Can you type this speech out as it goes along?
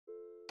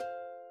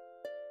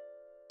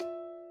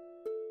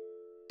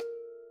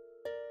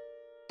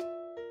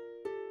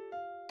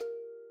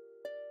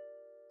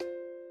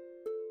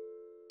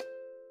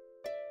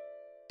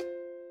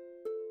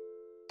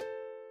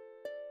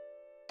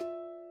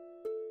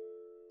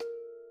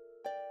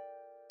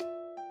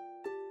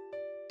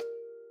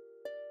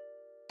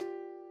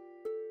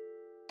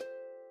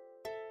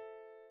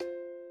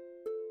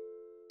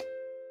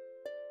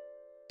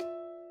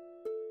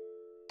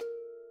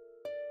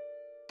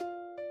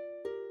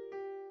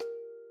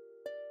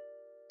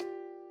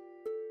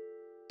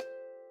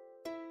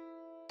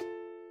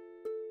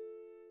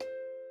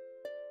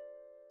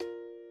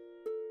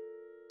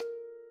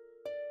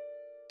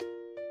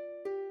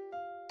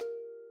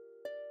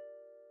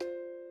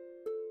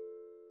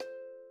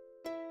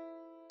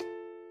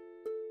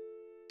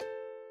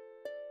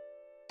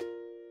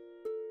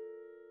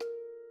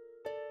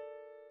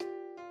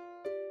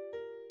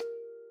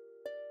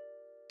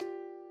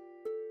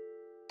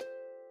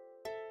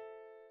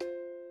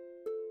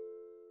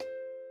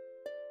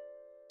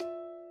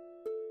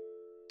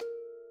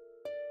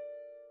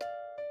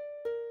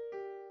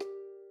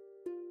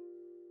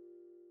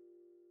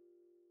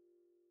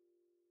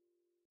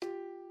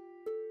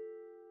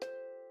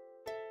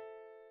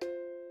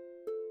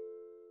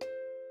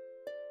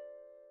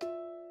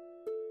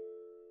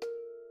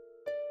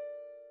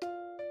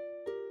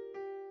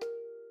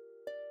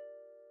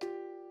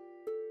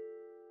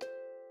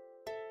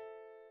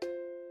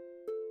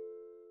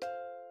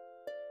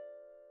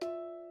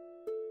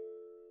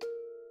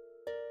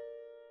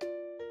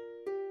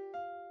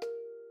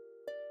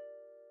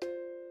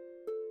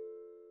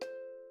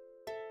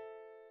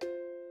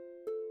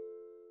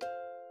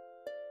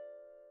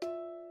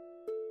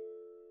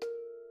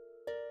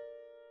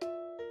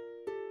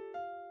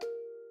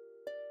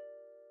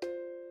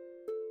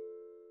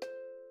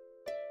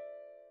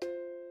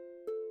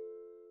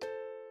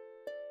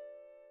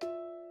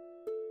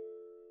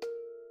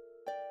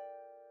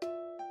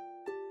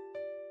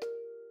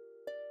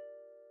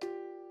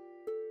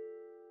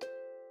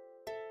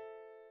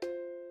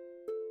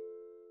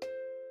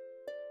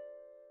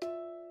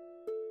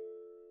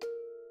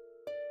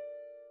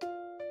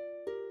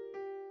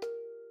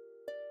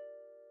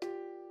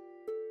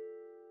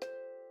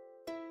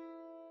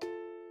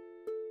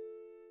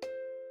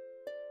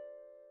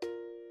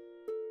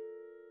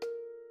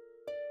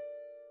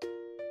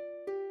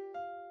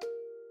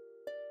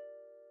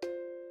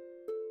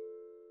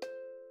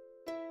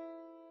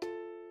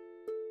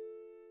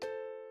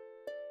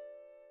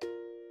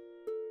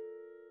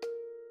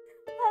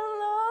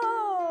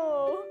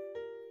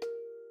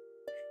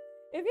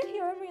If you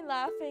hear me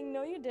laughing,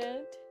 no, you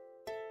didn't.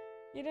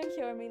 You didn't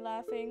hear me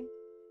laughing.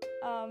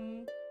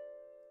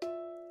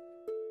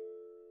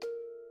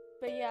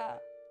 But yeah.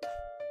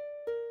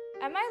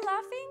 Am I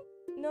laughing?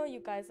 No,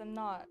 you guys, I'm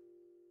not.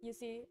 You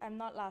see, I'm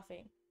not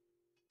laughing.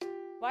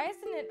 Why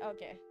isn't it?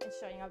 Okay, it's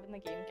showing up in the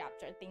game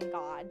capture. Thank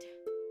God.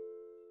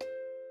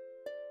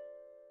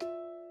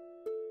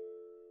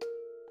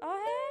 Oh,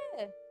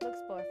 hey.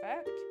 Looks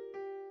perfect.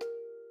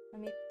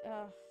 Let me,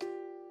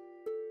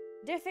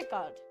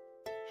 difficult.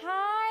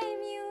 Hi,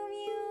 Mew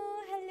Mew.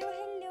 Hello,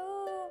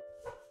 hello.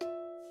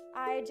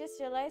 I just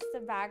realized the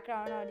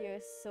background audio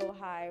is so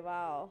high.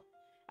 Wow.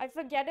 I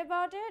forget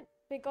about it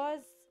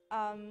because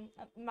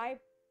my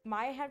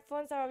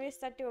headphones are always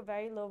set to a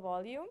very low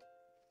volume.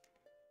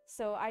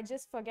 So I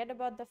just forget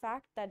about the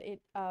fact that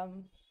it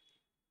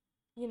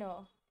you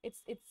know,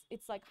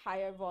 it's like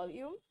higher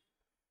volume.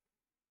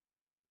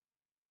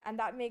 And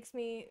that makes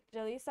me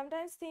really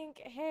sometimes think,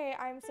 hey,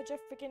 I'm such a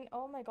freaking,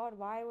 oh my God,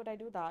 why would I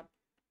do that?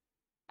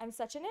 I'm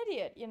such an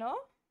idiot, you know?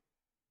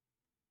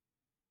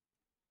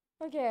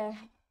 Okay.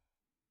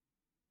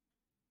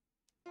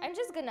 I'm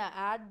just gonna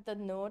add the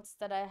notes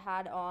that I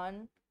had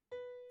on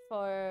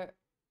for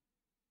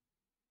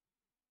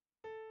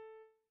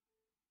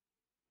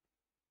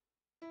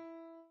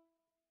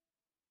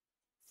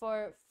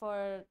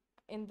for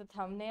in the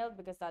thumbnail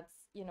because that's,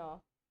 you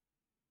know,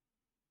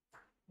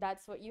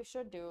 that's what you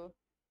should do.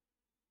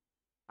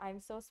 I'm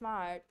so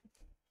smart.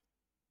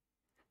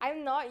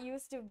 I'm not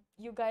used to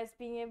you guys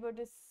being able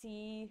to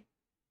see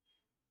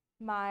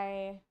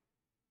my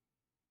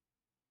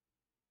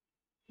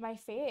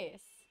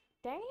face.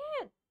 Dang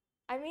it.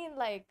 I mean,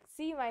 like,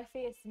 see my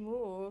face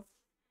move.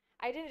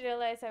 I didn't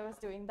realize I was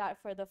doing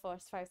that for the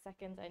first 5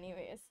 seconds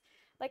anyways.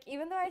 Like,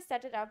 even though I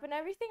set it up and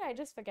everything, I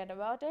just forget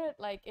about it.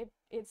 Like,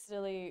 it's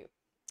really,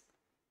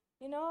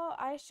 you know,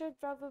 I should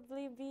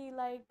probably be,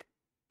 like,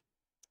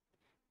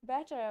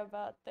 better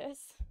about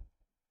this.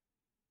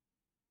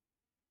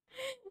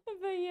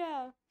 But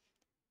yeah.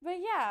 But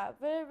yeah,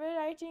 we're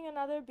writing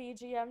another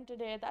BGM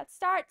today that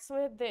starts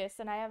with this,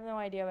 and I have no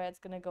idea where it's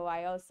gonna go.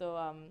 I also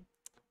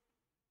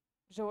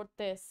wrote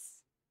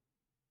this.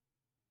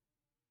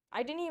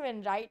 I didn't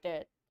even write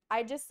it.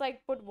 I just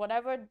like put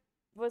whatever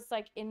was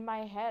like in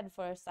my head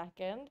for a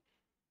second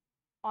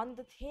on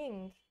the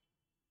thing,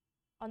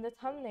 on the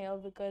thumbnail,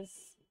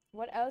 because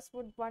what else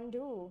would one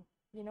do?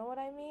 You know what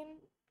I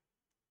mean?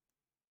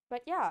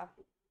 But yeah.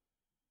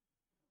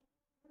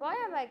 Why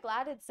am I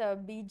glad it's a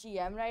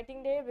BGM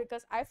writing day?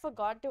 Because I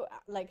forgot to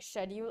like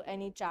schedule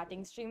any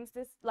chatting streams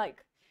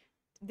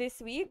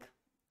this week.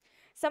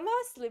 Somehow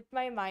slipped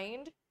my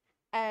mind,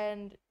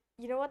 and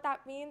you know what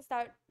that means?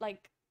 That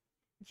like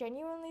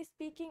genuinely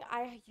speaking,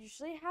 I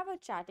usually have a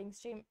chatting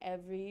stream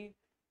every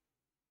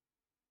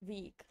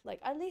week, like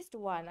at least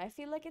one. I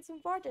feel like it's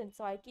important,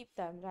 so I keep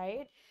them,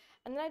 right?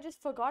 And then I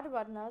just forgot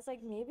about it, and I was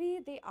like, maybe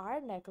they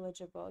are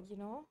negligible, you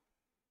know?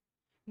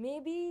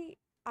 Maybe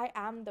I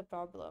am the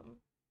problem,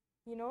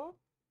 you know?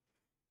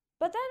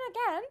 But then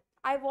again,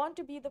 I want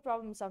to be the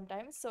problem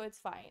sometimes, so it's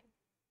fine.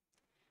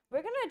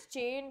 We're gonna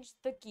change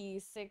the key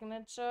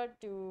signature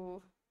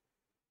to,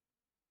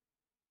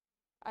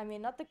 I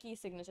mean, not the key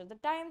signature, the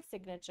time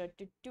signature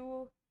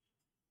to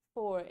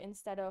 2-4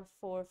 instead of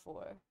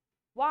 4-4.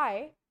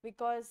 Why?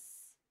 Because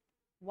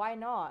why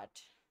not?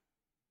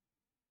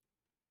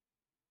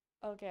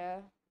 Okay.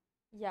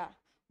 Yeah.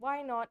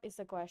 Why not is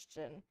the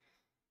question.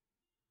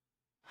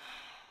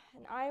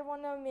 And I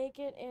want to make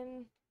it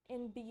in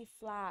B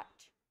flat.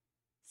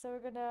 So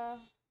we're gonna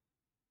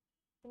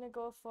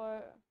go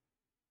for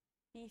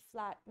B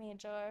flat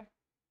major.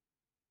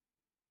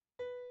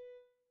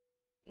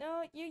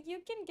 No,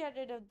 you can get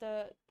rid of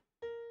the,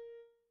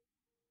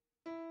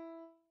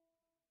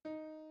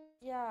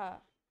 yeah.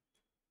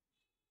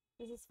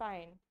 This is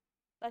fine.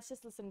 Let's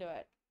just listen to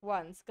it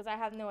once because I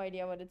have no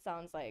idea what it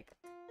sounds like.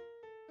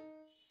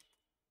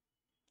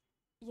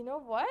 You know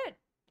what?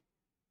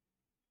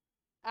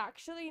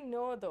 Actually,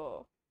 no,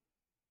 though.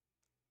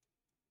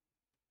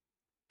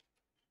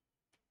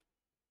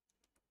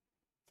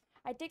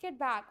 I take it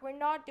back. We're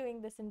not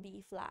doing this in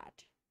B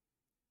flat.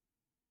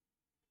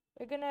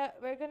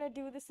 We're gonna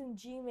do this in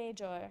G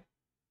major.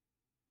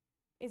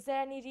 Is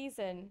there any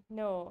reason?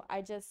 No,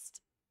 I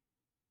just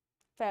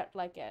felt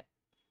like it.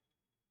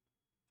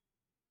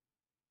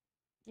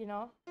 You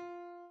know?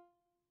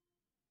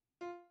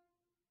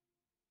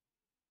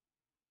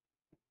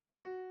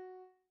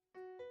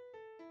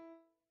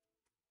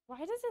 Why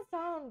does it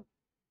sound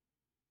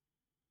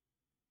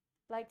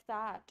like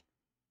that?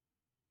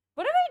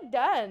 What have I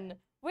done?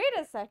 Wait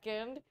a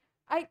second.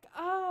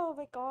 Oh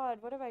my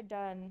God, what have I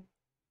done?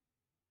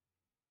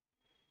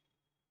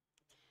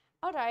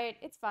 All right,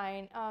 it's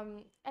fine.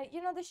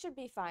 You know, this should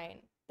be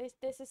fine.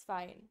 This is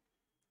fine.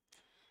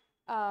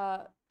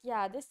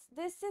 Yeah, this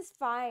is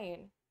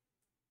fine.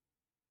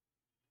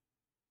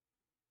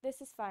 This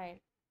is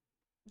fine.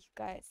 You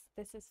guys,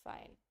 this is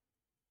fine.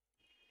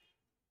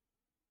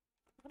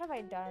 What have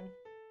I done?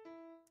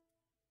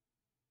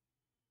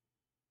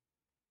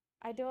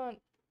 I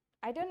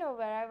don't know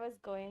where I was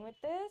going with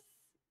this.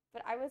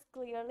 but I was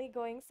clearly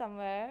going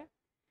somewhere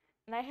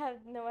and I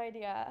had no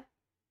idea.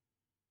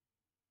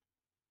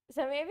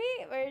 So maybe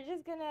we're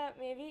just gonna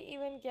maybe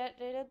even get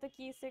rid of the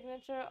key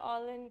signature,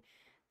 all in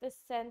the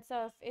sense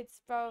of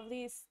it's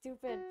probably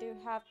stupid to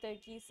have the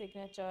key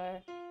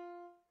signature.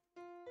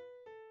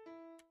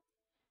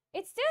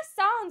 It still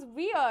sounds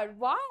weird.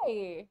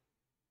 Why?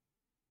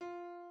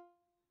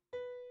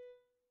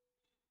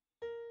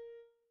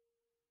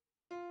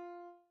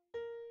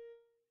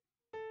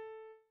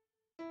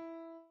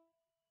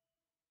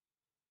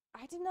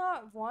 I did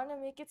not want to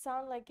make it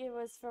sound like it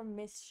was from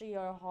mystery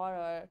or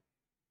horror.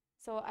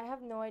 So I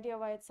have no idea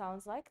why it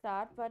sounds like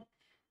that. But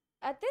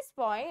at this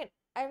point,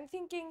 I'm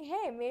thinking,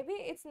 hey, maybe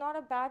it's not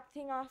a bad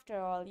thing after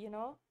all, you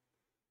know?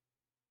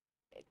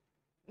 It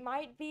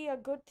might be a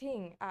good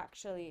thing,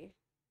 actually.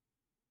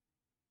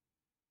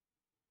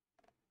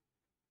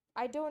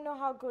 I don't know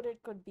how good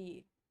it could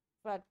be,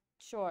 but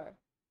sure.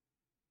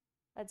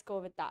 Let's go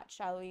with that,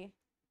 shall we?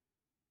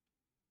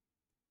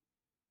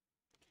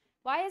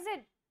 Why is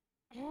it?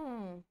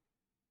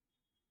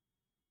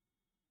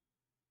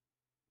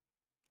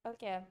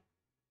 Okay.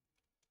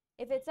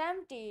 If it's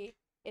empty,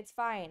 it's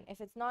fine.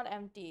 If it's not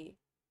empty,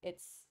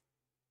 it's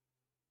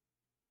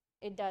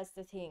it does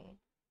the thing.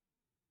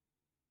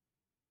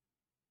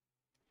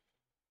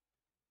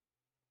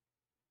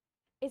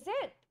 Is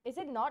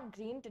it not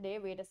green today?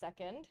 Wait a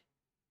second.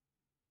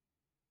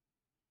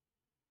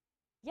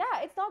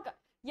 Yeah, it's not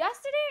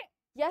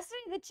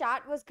yesterday the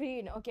chat was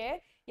green,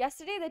 okay?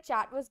 Yesterday the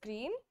chat was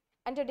green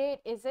and today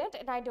it isn't,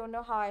 and I don't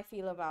know how I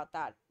feel about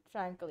that,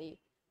 frankly.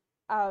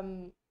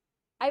 Um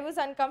I was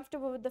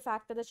uncomfortable with the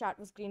fact that the chat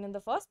was green in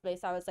the first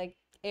place. I was like,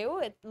 ew,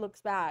 it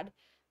looks bad.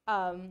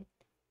 Um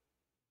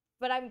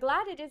but I'm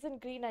glad it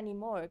isn't green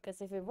anymore,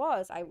 because if it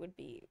was, I would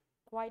be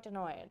quite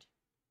annoyed.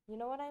 You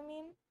know what I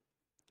mean?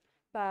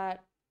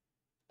 But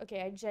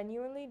okay, I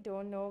genuinely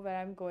don't know where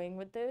I'm going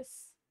with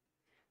this.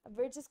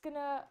 We're just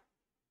gonna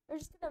we're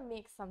just gonna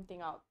make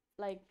something up,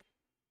 like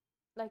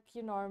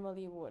you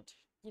normally would,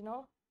 you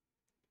know?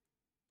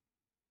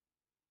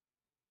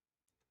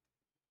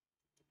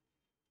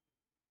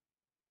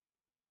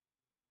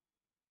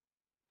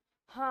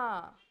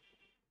 Huh.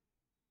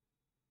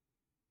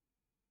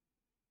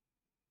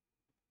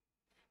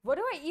 What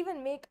do I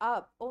even make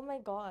up? Oh my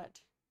god.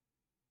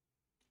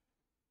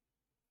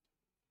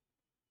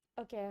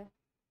 Okay.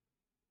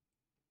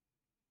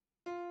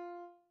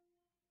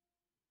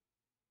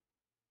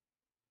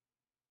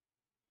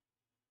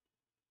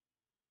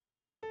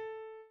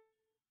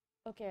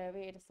 Okay,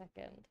 wait a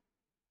second.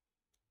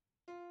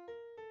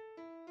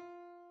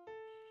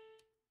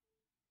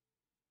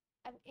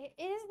 It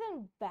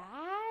isn't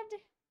bad.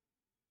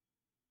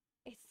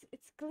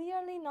 It's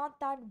clearly not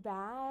that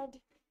bad.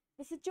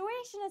 The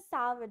situation is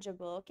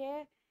salvageable,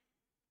 okay?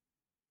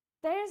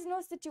 There is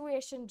no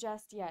situation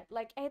just yet.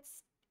 Like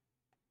it's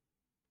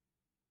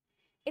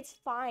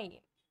fine.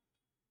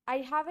 I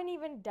haven't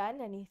even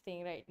done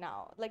anything right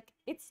now. Like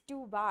it's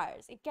 2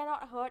 bars. It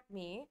cannot hurt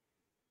me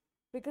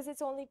because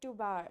it's only 2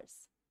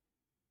 bars.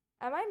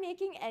 Am I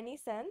making any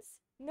sense?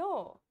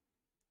 No.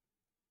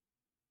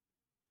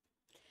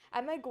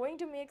 Am I going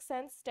to make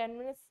sense 10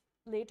 minutes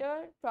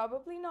later?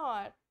 Probably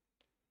not.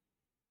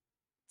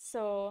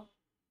 So,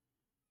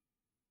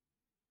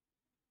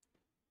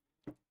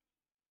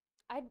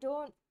 I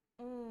don't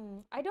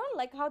I don't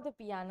like how the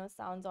piano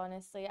sounds,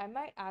 honestly. I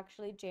might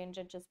actually change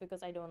it just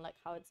because I don't like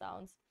how it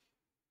sounds.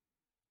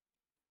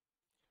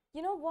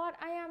 You know what?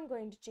 I am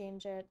going to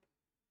change it.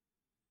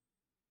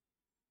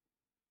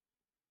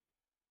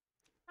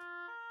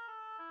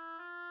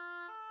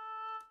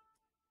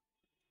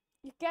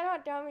 You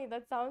cannot tell me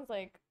that sounds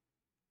like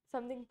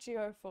something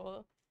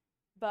cheerful,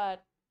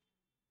 but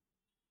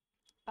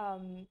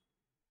um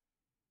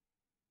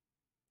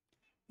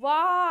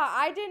wow,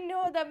 I didn't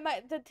know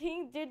that the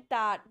thing did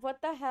that.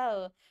 What the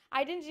hell?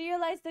 I didn't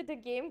realize that the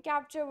game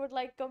capture would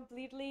like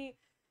completely.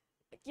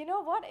 You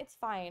know what? It's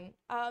fine.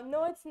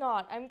 No, it's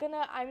not. I'm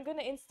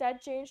gonna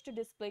instead change to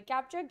display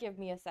capture. Give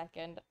me a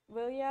second,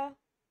 will ya?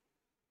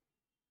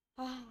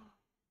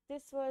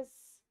 This was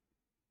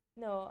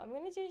no. I'm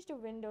gonna change to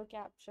window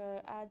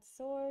capture. Add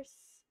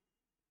source.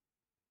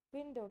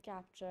 Window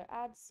capture.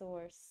 Add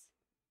source.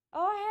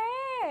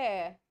 Oh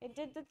hey! It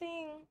did the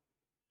thing.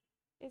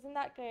 Isn't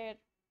that great?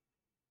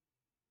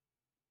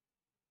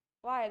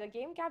 Why? The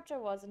game capture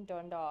wasn't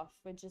turned off,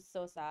 which is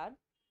so sad.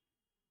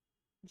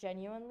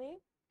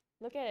 Genuinely.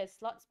 Look at it.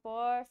 Slots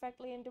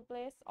perfectly into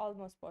place.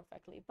 Almost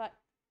perfectly. But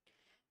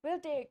we'll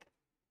take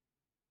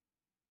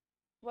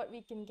what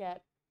we can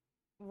get.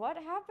 What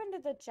happened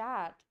to the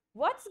chat?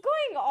 What's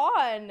going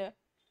on?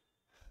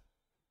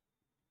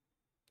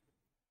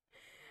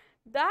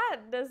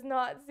 That does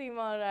not seem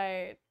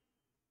alright.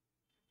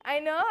 I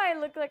know I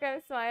look like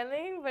I'm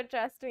smiling, but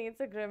trust me, it's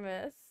a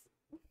grimace.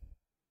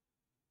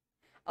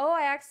 Oh,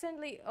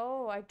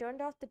 I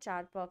turned off the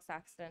chat box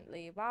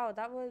accidentally. Wow,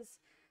 that was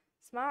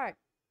smart.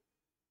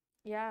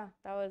 Yeah,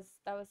 that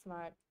was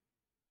smart.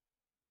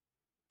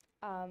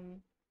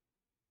 Um,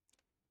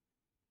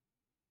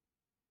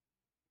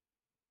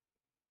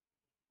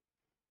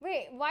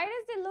 Wait, why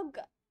does it look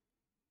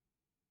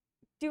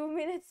 2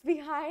 minutes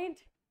behind?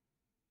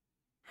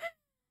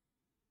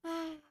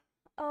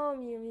 Oh,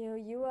 Mew Mew,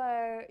 you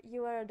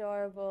are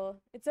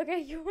adorable. It's okay,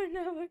 you were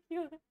never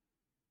here.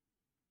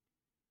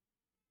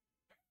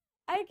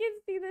 I can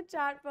see the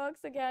chat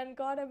box again.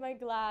 God, am I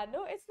glad.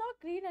 No, it's not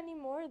green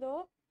anymore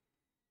though.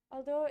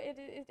 Although it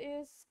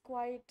is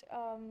quite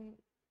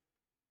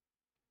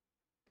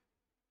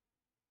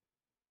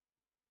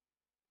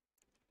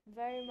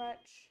very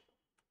much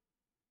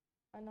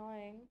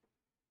annoying.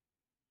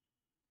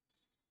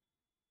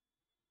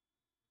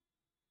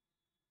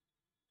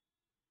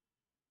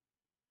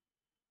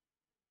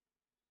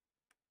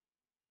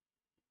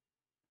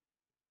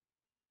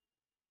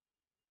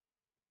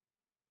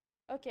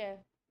 Okay,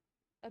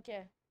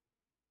 okay.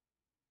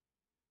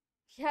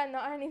 Yeah,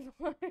 not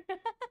anymore.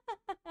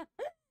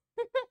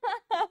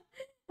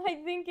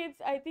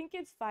 I think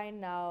it's fine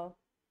now.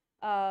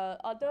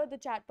 Although the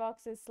chat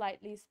box is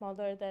slightly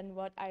smaller than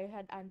what I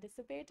had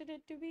anticipated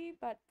it to be,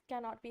 but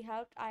cannot be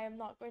helped. I am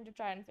not going to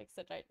try and fix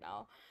it right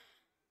now.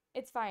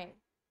 It's fine.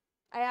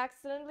 I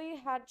accidentally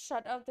had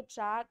shut off the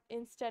chat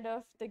instead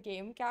of the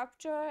game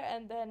capture,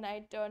 and then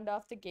I turned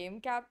off the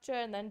game capture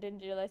and then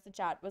didn't realize the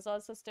chat was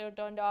also still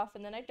turned off,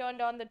 and then I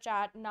turned on the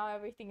chat, and now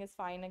everything is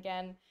fine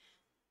again.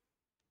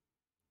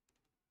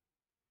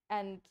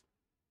 And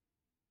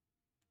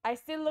I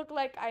still look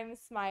like I'm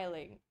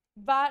smiling,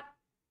 but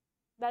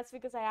that's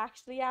because I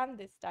actually am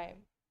this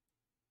time.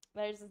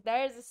 There's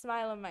a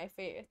smile on my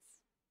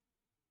face,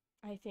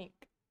 I think.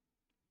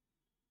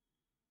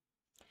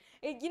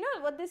 You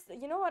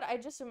know what I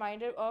just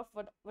reminded of,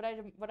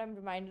 what I'm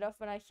reminded of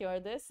when I hear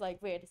this? Like,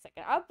 wait a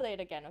second, I'll play it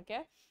again,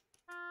 okay?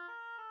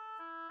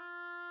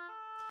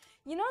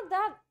 You know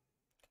that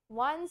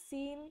one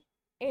scene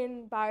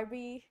in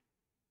Barbie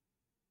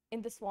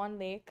in the Swan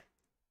Lake?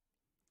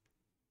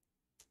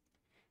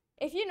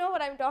 If you know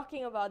what I'm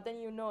talking about, then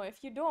you know.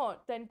 If you don't,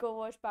 then go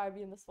watch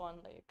Barbie in the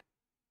Swan Lake.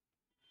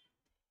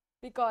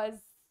 Because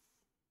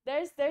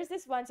there's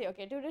this one scene,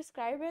 okay, to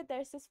describe it,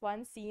 there's this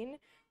one scene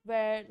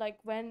where, like,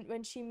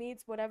 when she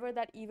meets whatever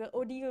that evil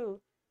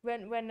Odile,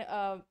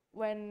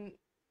 when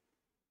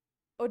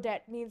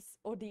Odette meets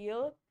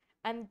Odile,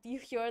 and you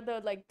hear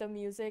the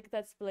music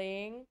that's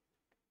playing.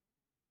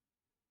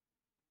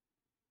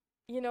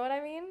 You know what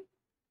I mean?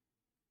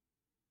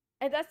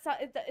 And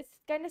it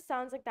kind of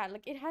sounds like that.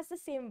 Like, it has the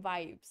same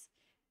vibes.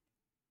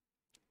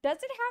 Does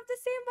it have the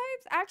same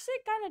vibes? Actually,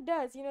 it kind of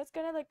does. You know, it's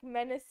kind of like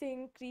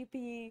menacing,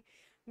 creepy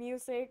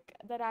music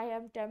that I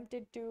am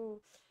tempted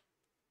to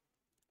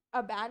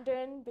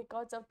abandon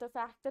because of the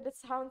fact that it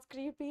sounds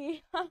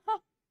creepy.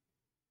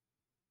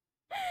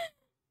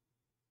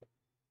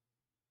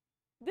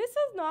 This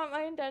was not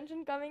my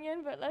intention coming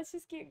in, but let's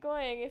just keep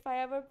going. If I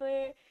ever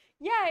play,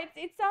 yeah,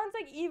 it sounds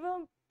like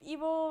evil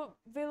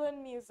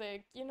villain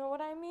music. You know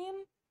what I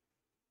mean?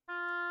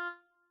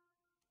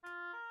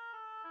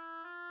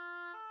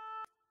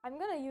 I'm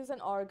gonna use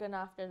an organ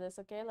after this,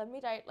 okay? Let me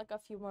write like a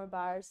few more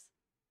bars.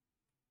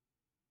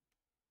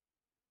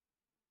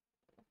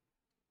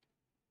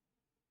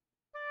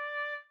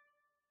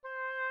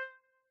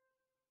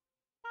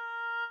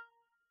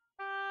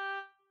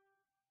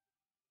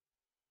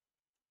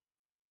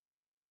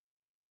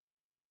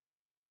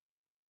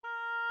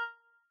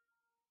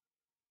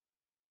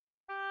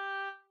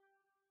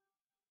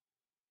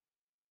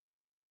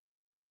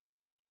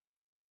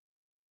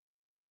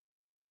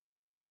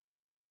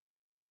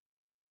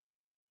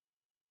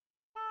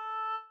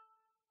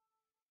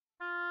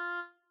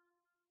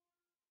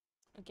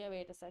 Okay,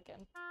 wait a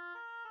second.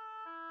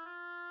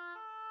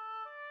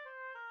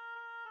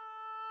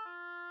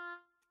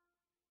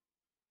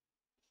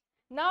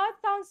 Now it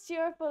sounds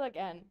cheerful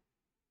again.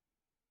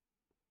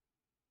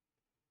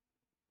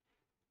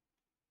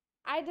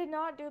 I did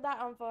not do that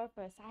on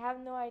purpose. I have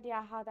no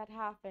idea how that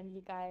happened,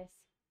 you guys.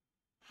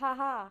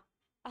 Haha.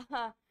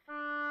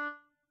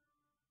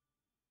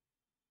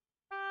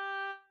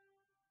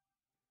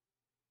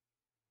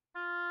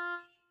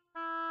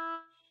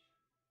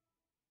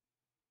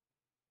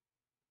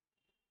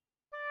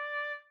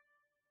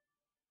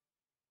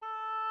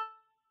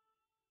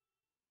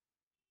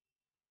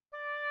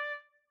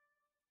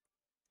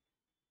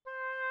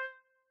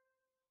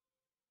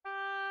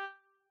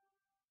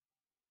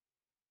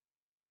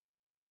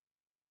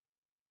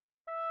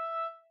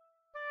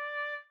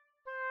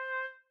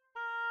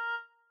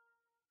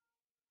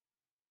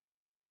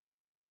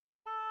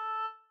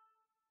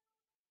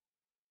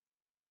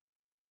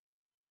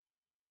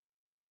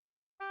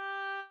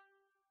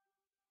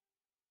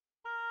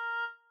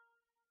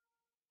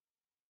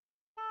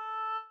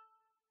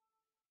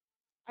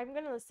 I'm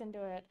gonna listen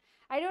to it.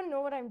 I don't know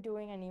what I'm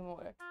doing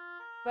anymore.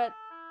 But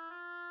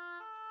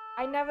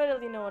I never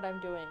really know what I'm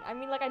doing. I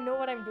mean, like, I know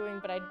what I'm doing,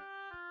 but I.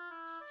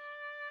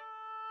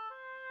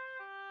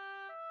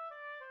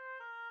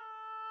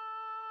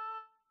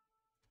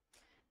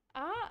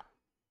 Ah,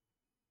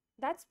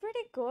 that's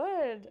pretty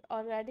good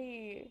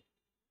already.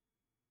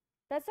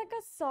 That's like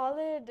a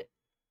solid.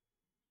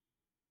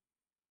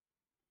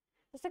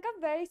 It's like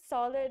a very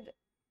solid.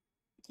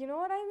 You know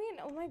what I mean?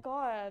 Oh my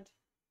god.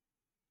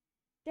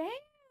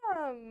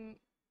 Damn.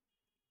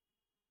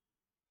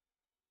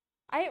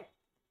 I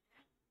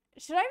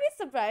should I be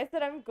surprised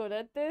that I'm good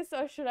at this,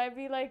 or should I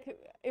be like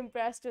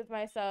impressed with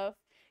myself?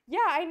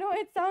 Yeah, I know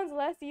it sounds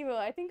less evil.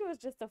 I think it was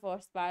just the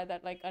first bar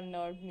that like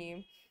unnerved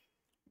me.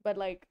 But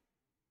like,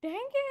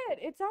 dang it,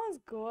 it sounds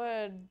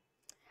good.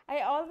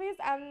 I always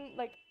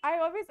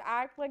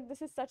act like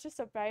this is such a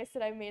surprise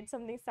that I made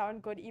something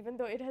sound good, even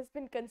though it has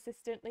been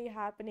consistently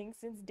happening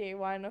since day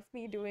one of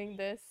me doing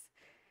this.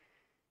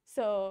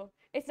 So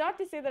it's not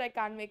to say that I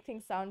can't make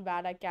things sound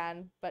bad, I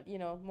can, but you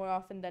know, more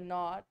often than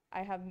not,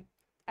 I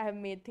have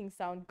made things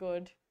sound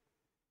good.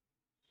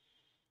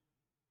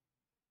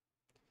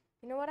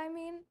 You know what I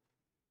mean?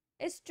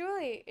 It's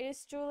truly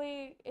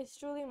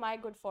my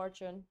good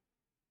fortune.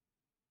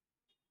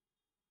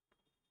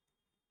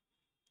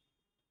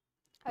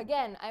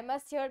 Again, I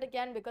must hear it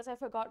again because I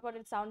forgot what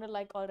it sounded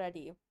like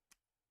already.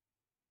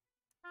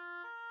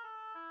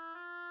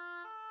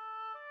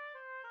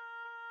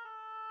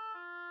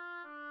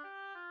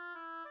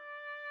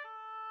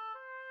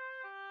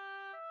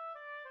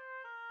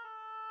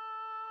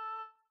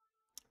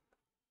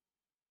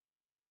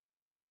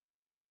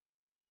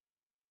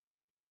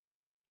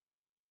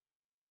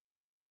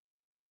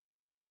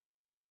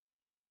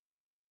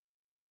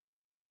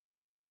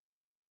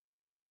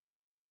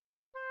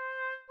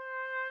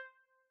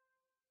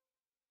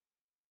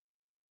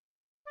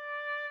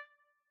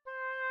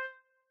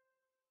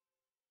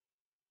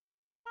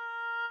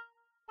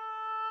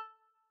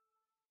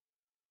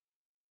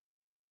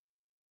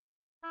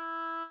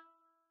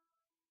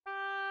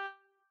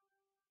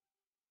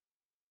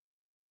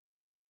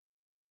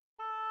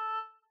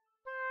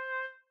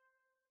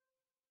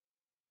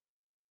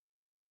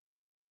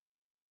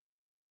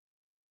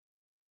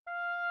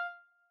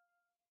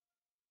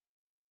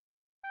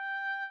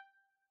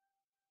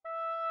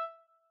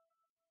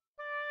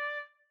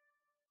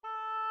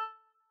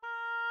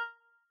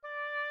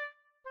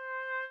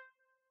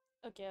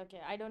 Okay,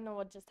 okay. I don't know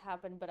what just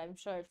happened, but I'm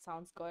sure it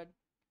sounds good.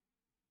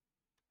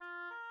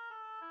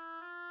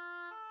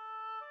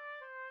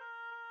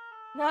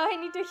 Now I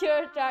need to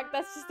hear a track.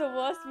 That's just the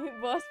worst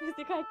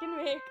music I can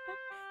make.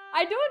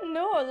 I don't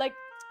know. Like,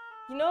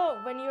 you know,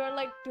 when you're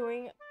like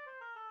doing.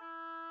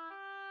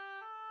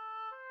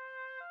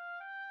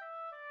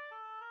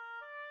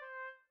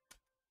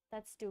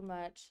 That's too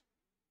much.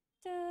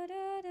 Da,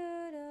 da,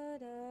 da, da,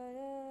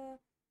 da,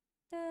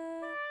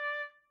 da.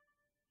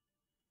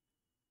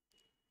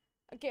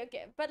 Okay,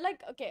 okay. But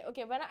like, okay,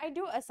 okay. When I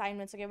do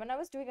assignments, okay, when I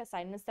was doing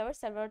assignments, there were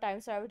several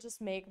times where I would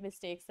just make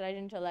mistakes that I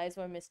didn't realize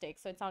were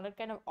mistakes. So it sounded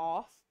kind of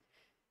off.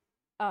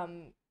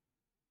 Um,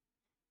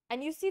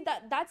 and you see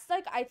that's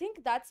like I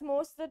think that's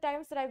most of the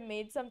times that I've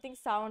made something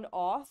sound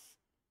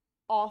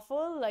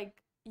awful. Like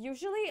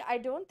usually I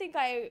don't think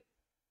I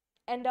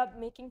end up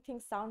making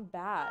things sound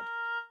bad.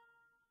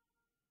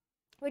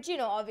 Which, you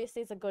know,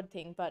 obviously is a good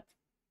thing, but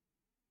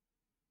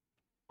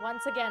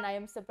once again I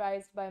am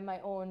surprised by my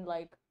own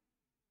like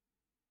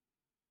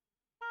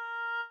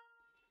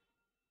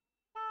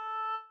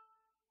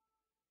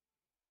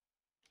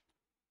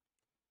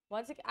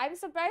once again I'm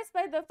surprised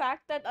by the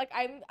fact that like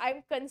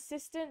I'm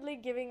consistently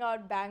giving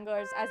out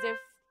bangers as if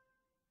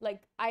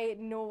like I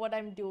know what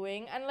I'm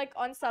doing, and like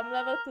on some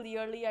level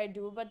clearly I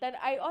do, but then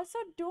I also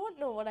don't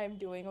know what I'm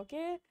doing,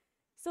 okay?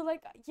 So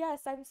like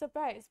yes, I'm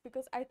surprised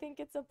because I think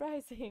it's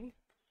surprising.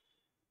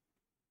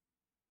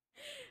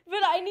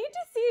 But I need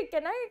to see,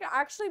 can I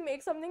actually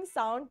make something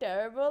sound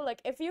terrible?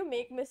 Like if you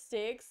make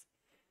mistakes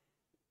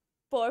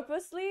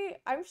purposely,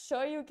 I'm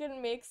sure you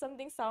can make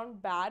something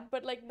sound bad,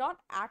 but like not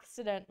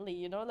accidentally,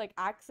 you know? Like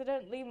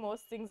accidentally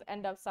most things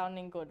end up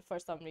sounding good for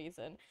some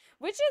reason,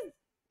 which is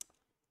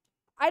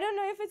I don't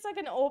know if it's like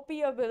an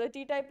OP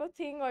ability type of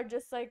thing or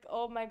just like,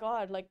 oh my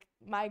god, like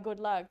my good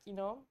luck, you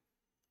know?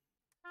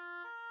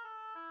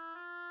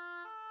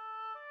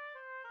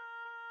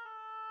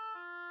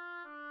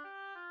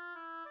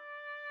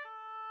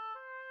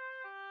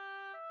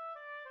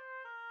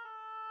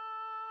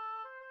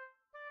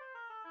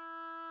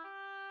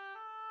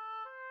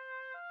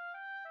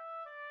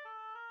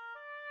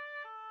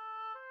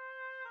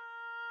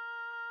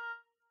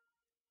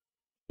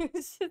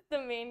 It's just the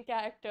main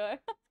character.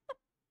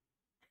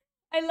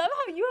 I love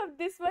how you have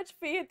this much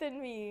faith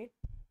in me.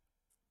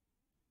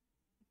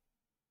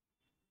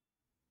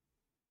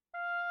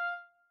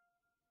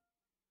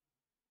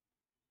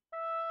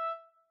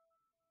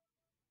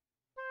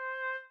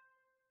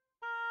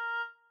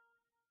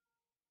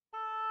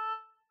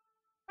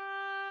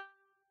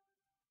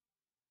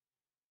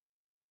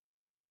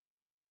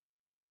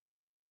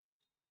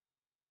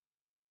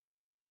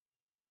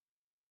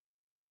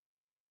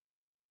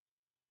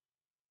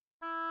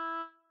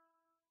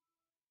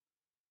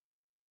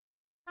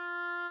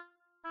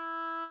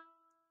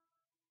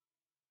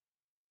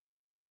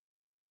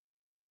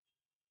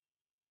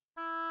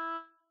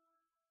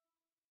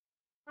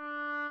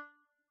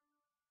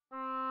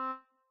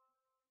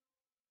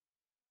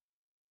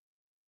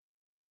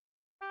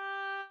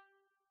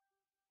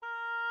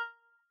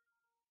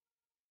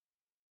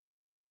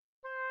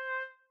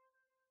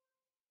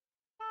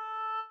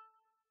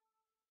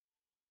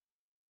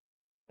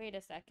 Wait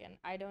a second.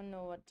 I don't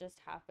know what just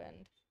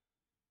happened.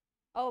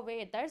 Oh,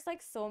 wait, there's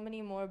like so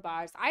many more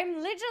bars. I'm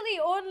literally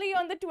only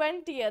on the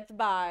 20th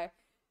bar.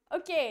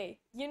 Okay,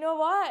 you know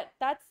what?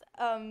 That's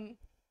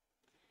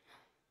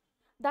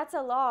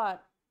a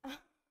lot.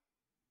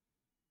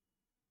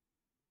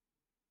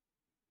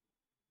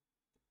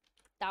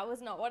 That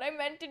was not what I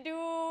meant to do.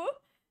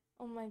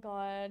 Oh my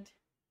god.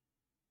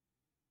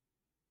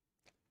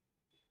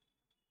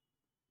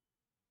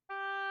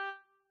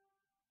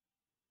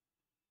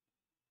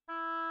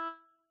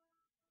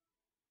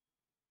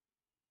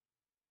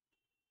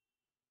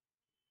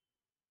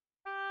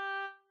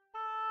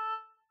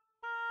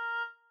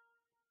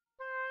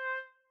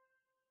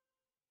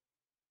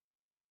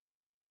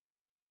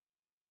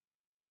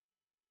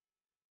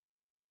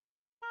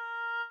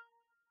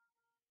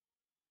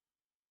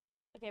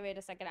 Okay, wait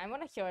a second. I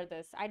want to hear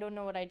this. I don't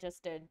know what I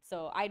just did.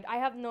 So I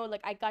have no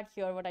like I can't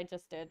hear what I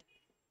just did.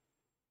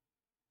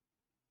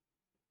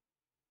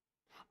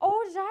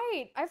 Oh,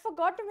 right. I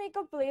forgot to make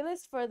a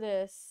playlist for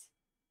this.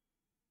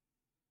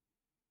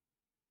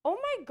 Oh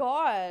my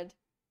god.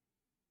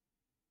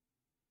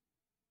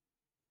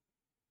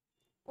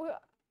 Well,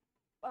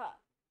 uh,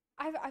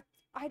 I, I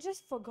I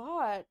just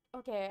forgot.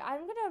 Okay,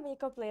 I'm gonna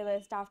make a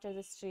playlist after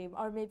the stream,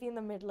 or maybe in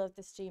the middle of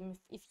the stream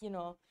if you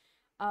know,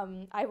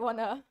 I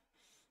wanna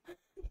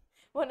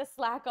wanna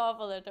slack off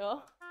a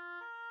little.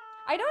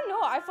 I don't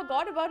know. I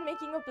forgot about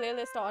making a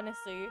playlist,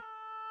 honestly.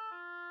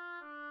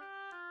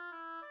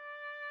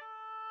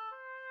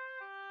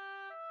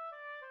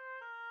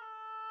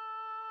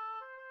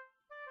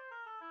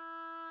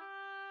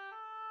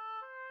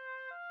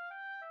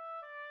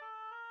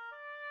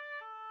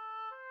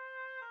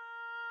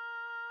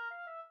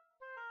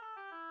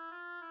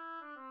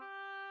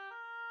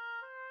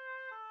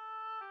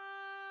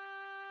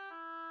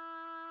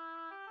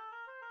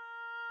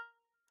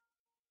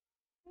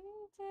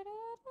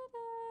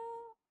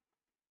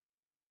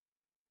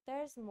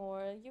 There's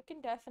more. You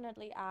can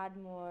definitely add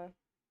more.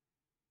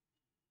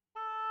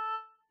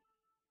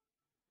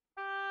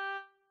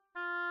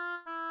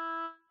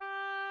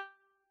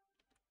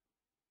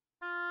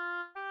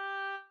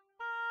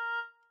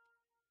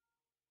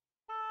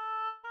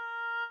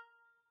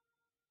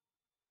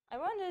 I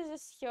want to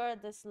just hear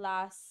this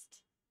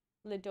last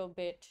little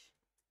bit.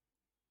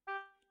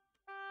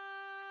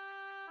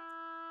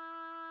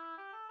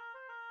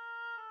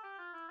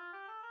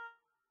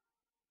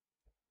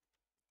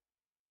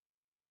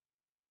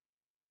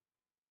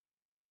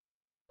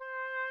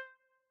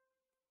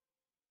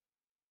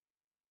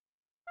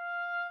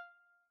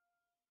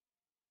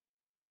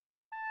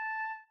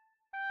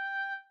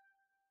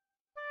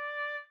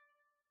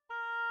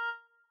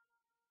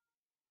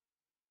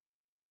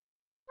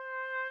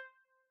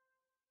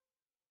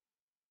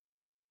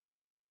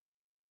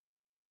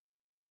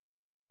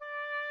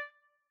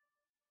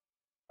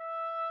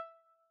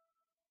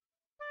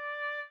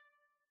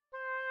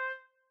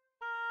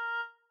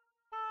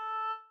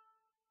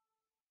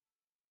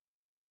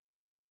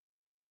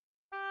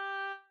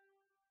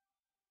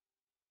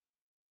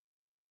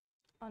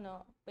 Oh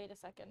no, wait a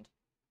second.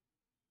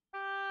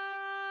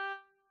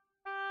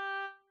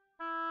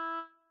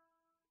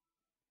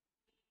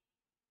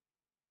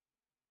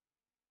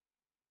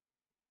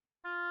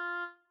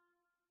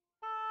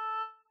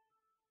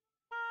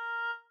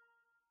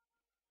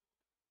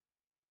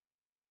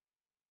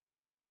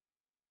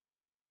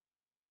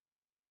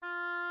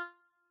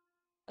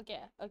 Okay,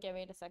 okay,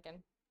 wait a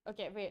second.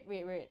 Okay,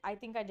 wait. I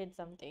think I did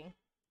something.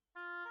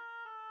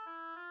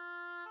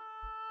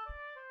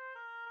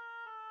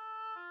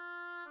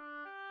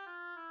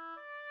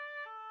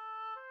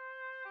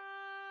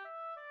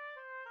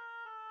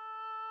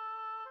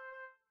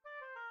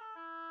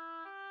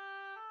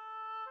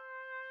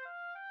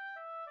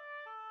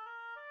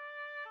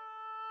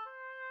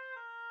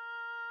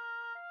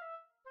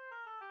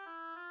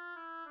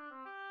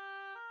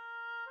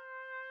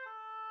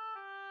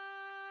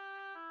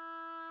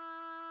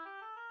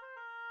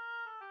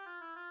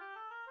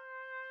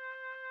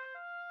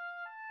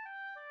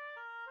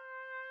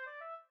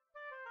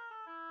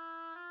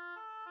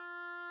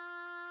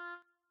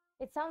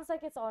 It sounds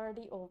like it's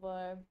already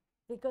over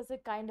because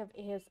it kind of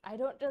is. I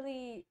don't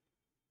really.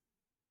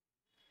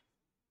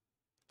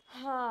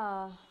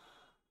 Huh.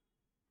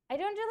 I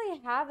don't really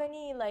have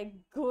any like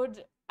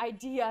good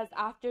ideas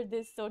after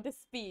this, so to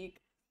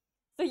speak.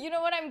 So you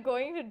know what I'm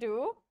going to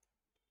do?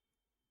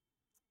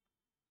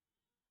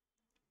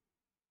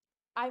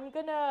 I'm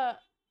gonna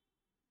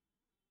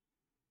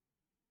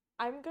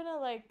I'm gonna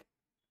like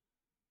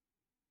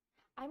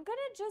I'm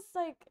gonna just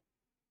like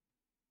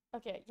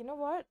okay, you know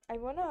what? I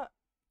wanna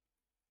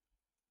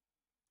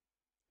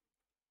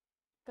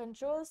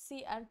Control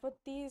C and put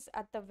these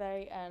at the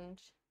very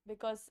end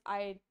because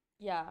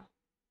yeah,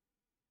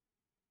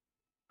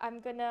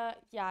 I'm gonna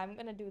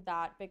do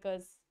that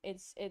because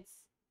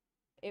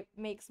it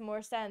makes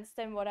more sense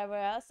than whatever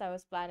else I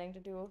was planning to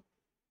do,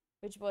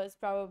 which was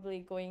probably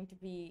going to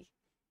be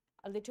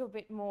a little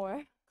bit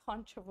more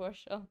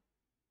controversial.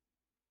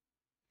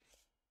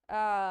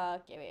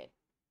 Okay, wait.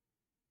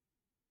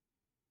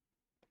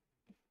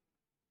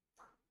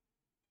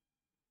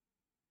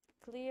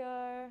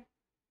 clear,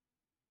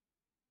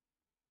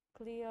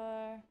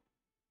 clear,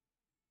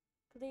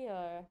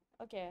 clear.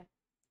 Okay.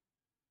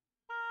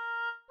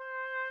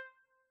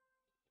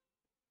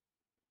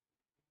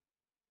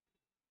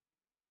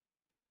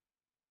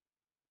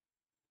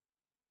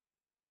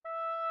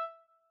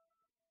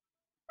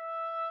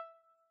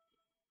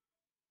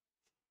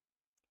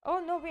 Oh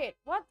no, wait.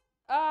 What?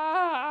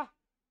 Ah!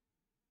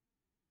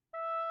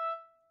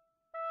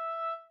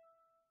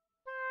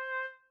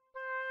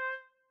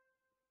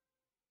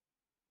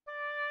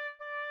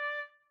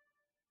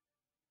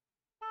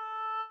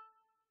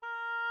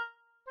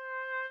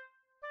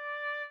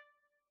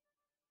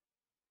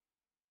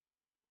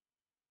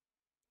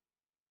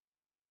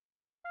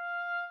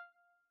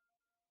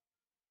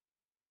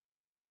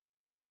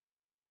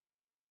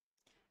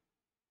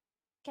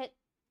 Can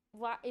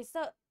What is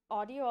the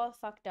audio all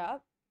fucked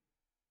up?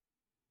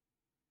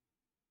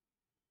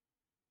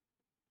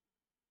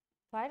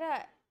 Why do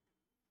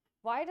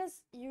why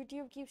does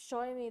YouTube keep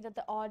showing me that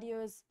the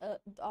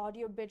the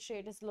audio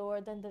bitrate is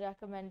lower than the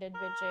recommended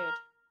bitrate?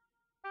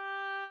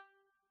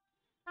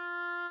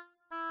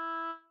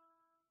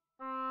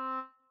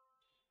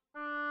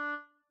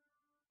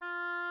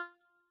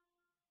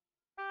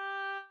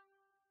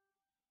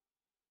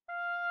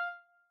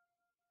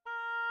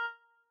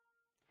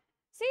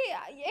 See,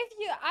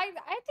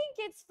 I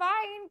think it's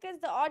fine because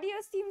the audio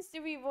seems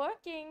to be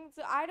working.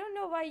 So I don't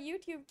know why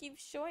YouTube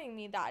keeps showing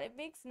me that. It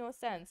makes no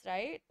sense,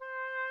 right?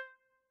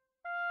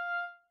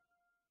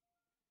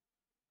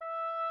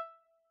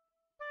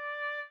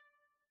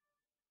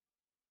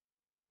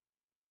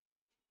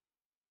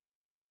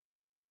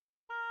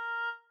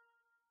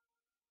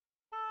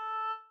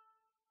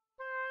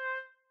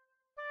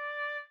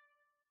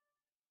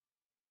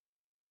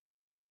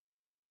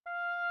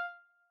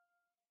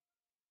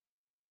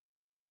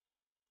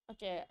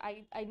 Okay,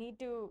 I need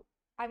to.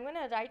 I'm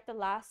gonna write the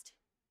last.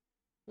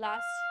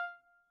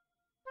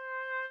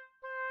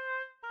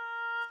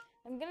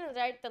 I'm gonna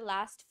write the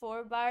last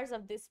 4 bars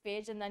of this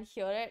page and then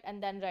hear it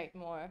and then write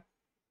more.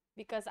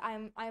 Because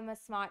I'm a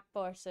smart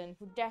person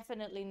who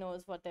definitely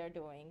knows what they're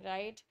doing,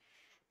 right?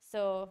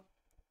 So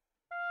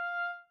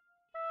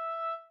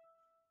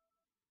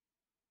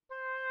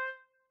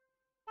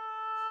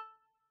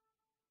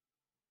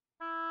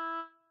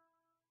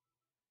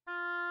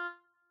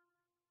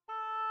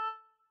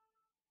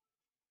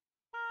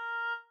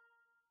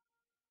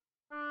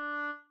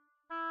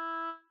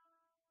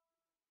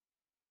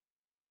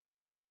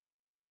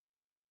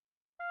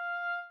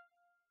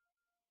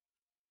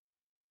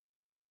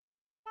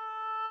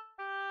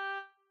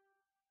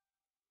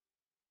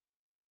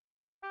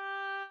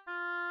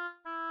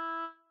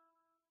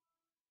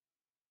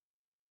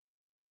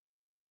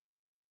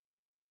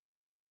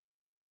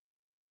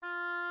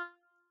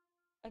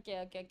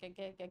okay.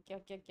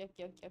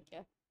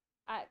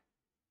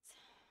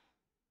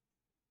 I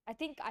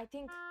I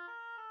think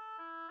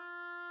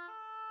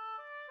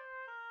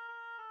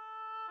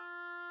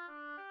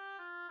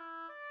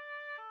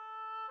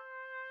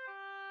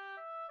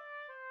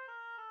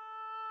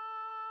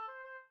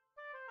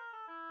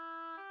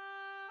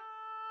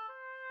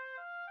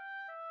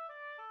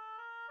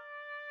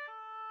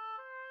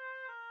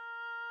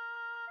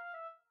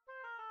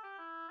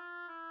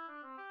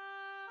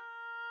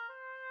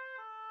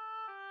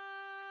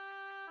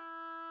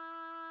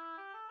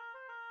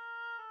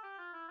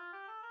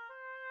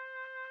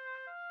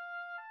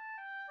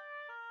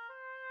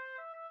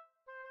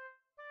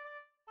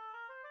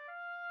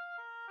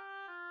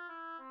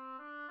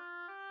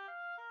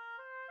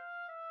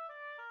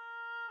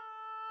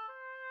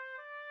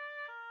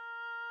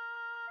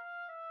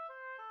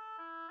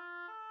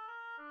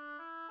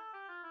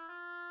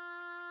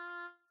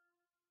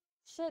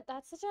shit,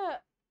 that's such a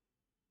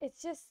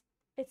it's just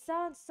it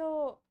sounds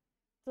so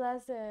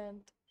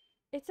pleasant.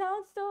 It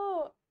sounds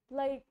so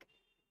like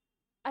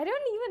I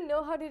don't even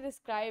know how to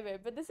describe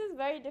it, but this is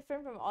very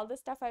different from all the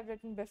stuff I've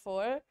written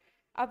before,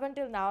 up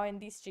until now in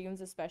these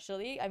streams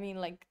especially. I mean,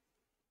 like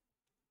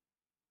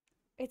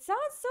it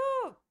sounds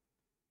so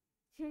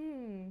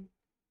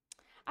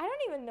I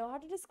don't even know how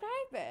to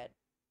describe it.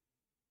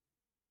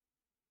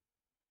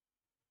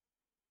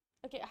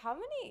 Okay, how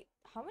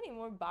many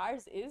more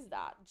bars is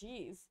that?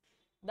 Jeez.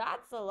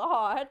 That's a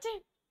lot.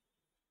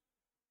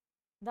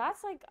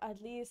 That's like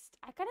at least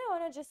I kind of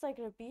want to just like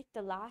repeat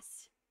the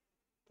last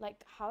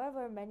like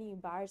however many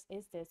bars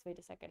is this? Wait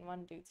a second.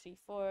 1 2 3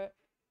 4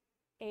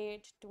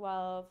 8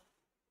 12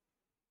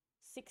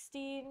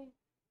 16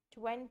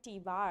 20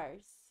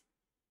 bars.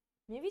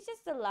 Maybe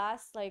just the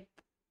last like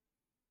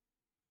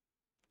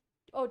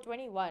oh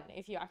 21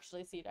 if you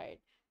actually see right.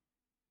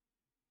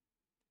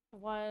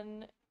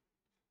 1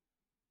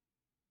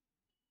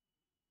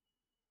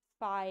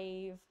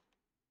 5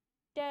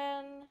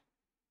 10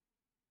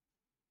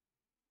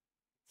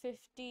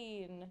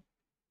 15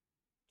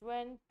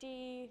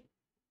 20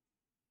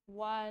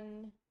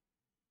 1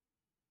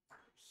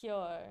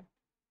 here.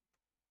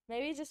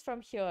 Maybe just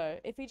from here.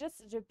 If we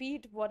just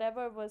repeat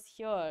whatever was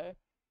here,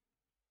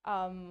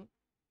 um,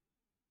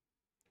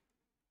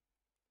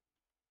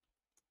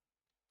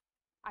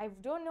 I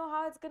don't know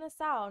how it's gonna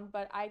sound,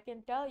 but I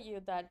can tell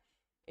you that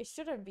it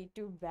shouldn't be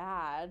too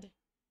bad,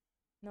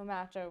 no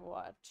matter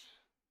what.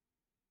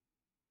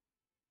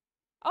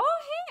 Oh,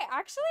 hey,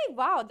 actually,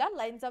 wow, that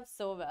lines up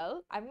so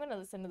well. I'm gonna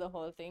listen to the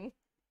whole thing.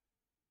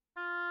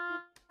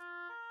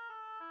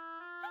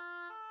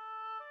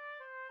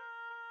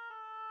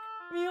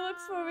 Mew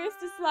looks for ways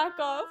to slack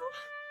off.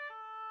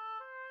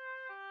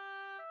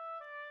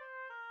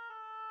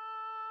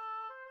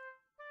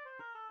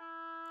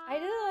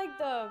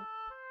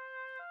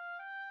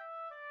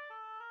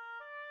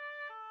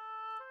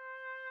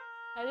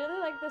 I really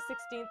like the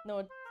 16th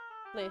note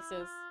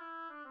places.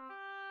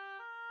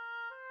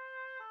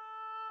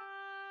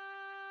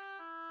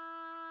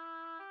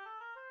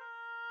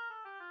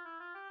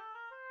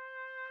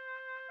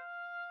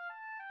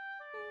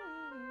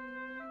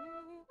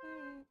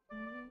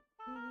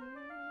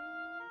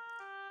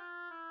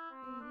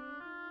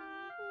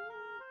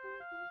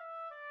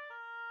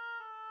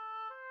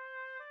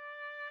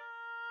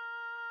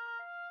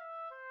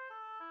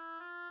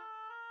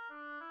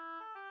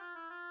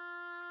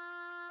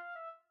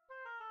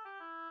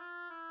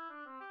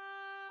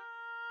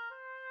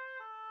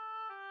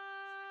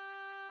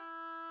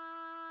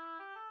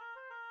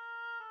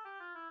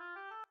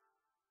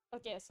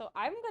 Okay, so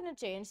I'm gonna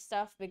change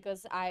stuff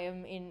because I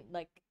am in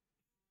like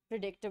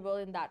predictable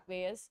in that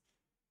ways.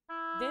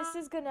 This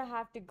is gonna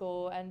have to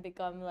go and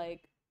become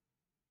like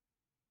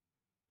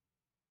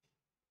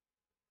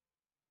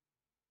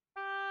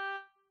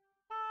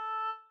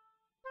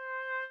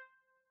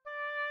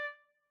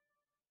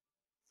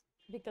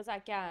because I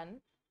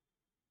can,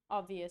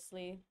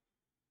 obviously.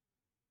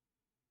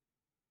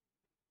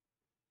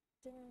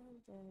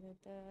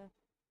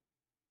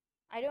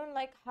 I don't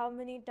like how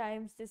many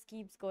times this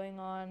keeps going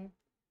on,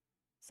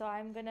 so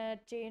I'm gonna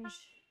change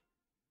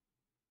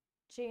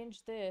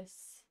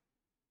this.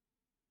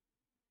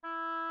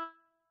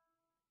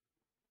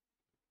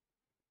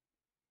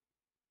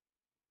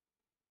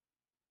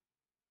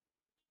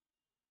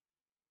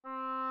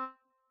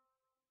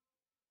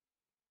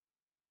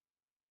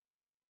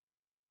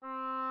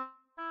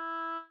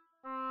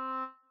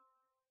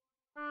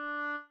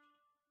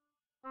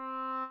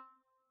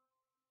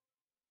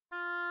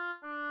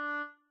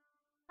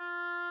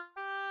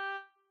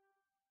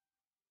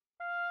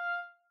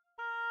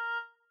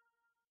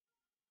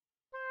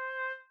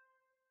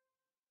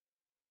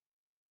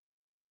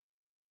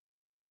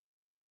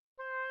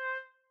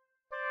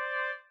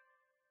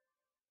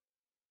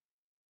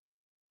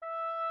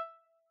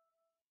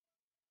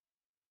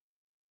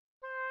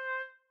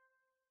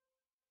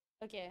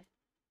 Okay,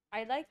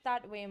 I like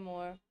that way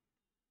more.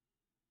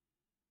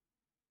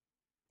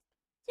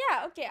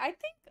 Yeah, okay, I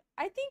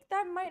think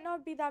that might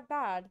not be that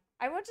bad.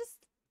 I would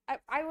just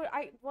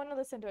I want to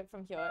listen to it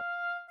from here.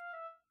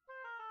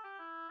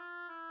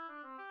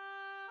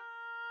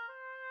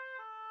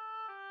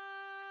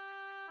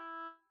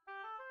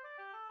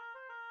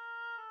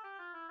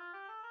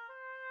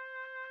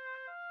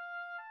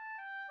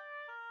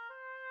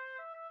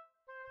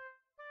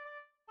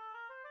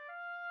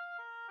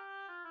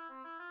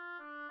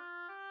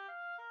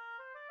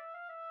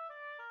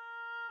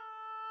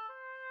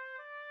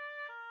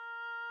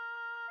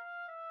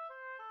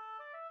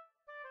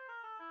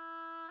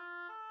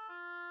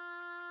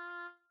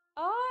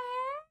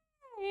 Oh,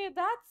 hey,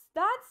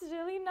 that's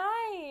really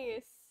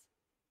nice.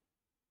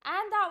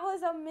 And that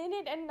was a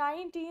minute and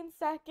 19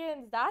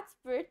 seconds. That's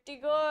pretty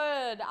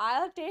good.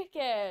 I'll take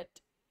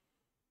it.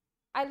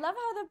 I love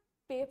how the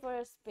paper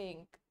is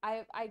pink.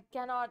 I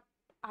cannot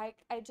I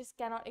just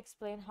cannot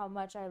explain how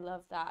much I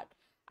love that.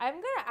 I'm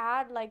gonna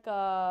add like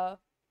a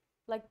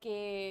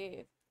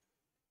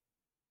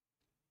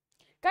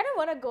kind of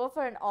want to go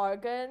for an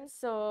organ,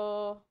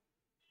 so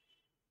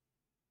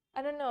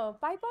I don't know.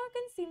 Pipe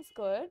organ seems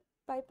good.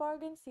 Pipe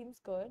organ seems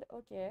good.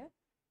 Okay.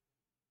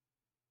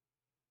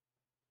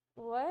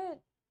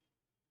 What?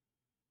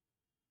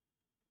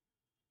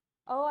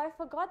 Oh, I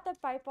forgot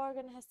that pipe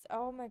organ has.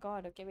 Oh my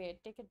God. Okay,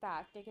 wait. Take it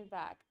back. Take it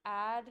back.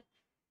 Add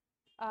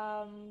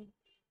um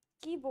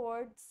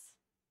keyboards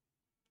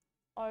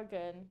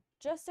organ.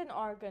 Just an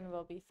organ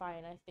will be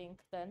fine, I think,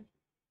 then.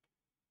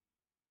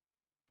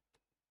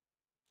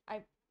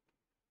 I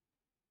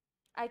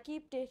I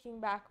keep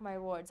taking back my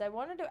words. I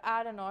wanted to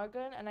add an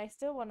organ and I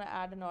still want to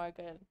add an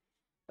organ,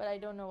 but I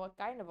don't know what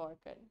kind of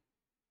organ.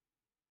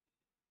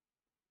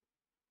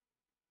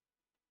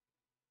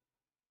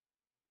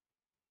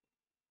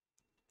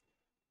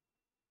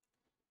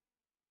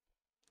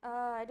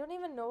 I don't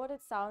even know what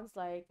it sounds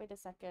like. Wait a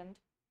second.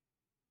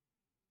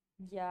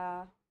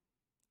 Yeah.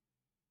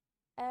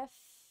 F.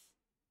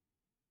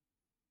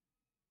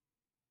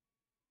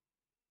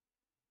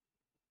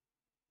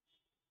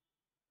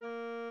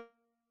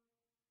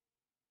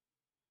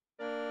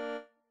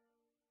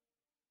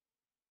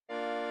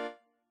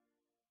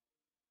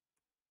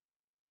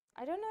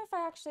 I don't know if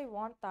I actually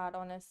want that,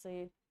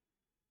 honestly.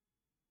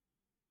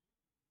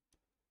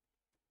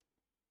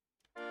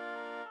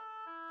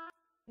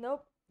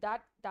 Nope,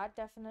 that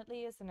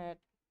definitely isn't it.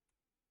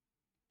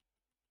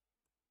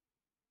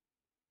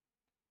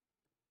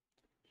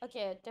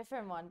 Okay,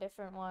 different one,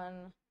 different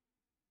one.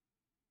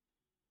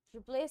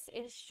 Replace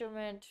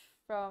instrument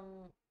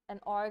from an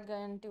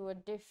organ to a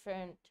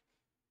different.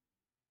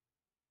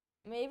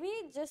 Maybe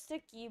just a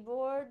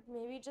keyboard,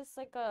 maybe just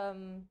like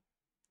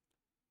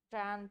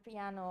grand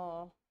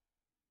piano.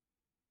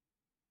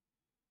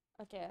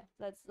 Okay,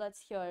 let's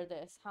hear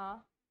this, huh?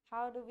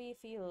 How do we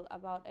feel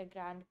about a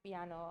grand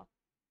piano?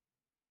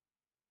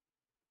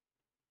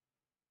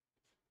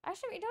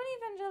 Actually, we don't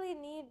even really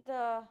need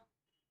the.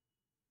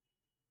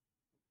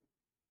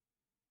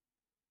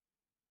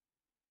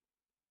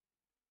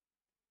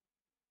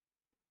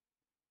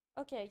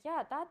 Okay,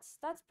 yeah, that's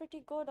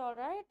pretty good, all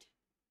right.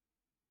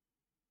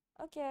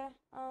 Okay,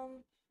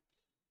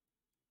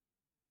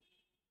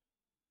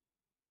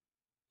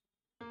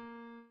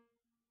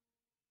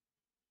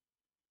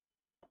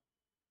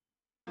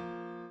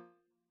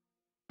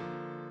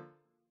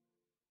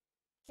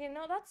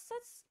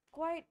 that's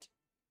quite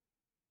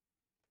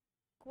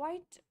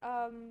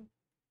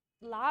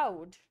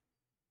loud.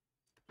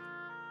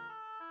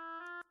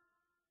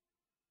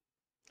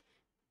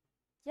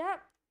 Yeah,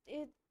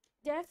 it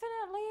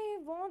definitely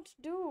won't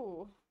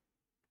do.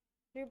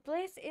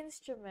 Replace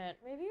instrument.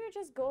 Maybe we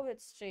just go with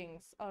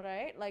strings, all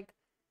right? Like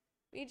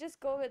we just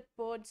go with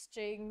board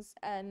strings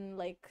and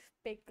like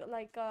pick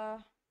like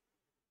a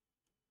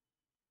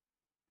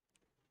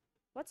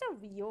what's a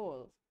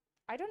viol?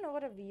 I don't know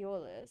what a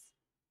viol is.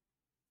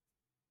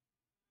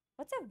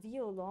 What's a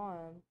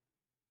violon?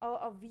 Oh,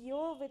 a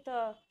viol with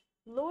a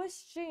low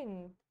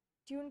string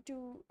tuned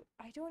to.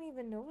 I don't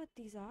even know what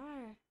these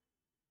are.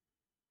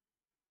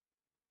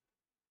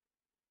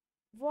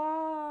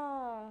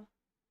 Wow.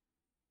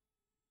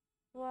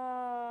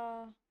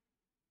 Wow.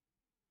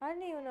 I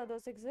didn't even know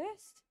those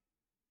exist.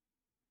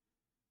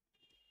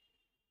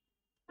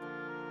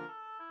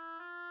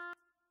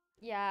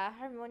 Yeah,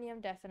 harmonium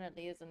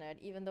definitely isn't it?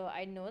 Even though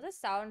I know the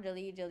sound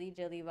really, really,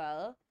 really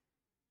well.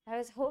 I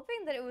was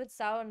hoping that it would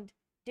sound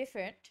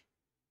different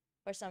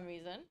for some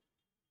reason.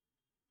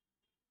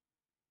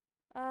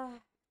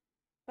 Ah,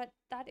 but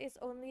that is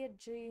only a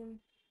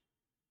dream.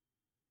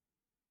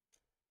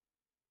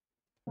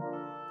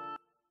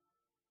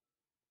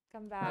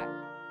 Come back.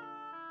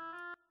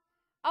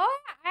 Oh,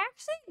 I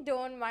actually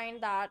don't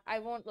mind that. I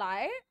won't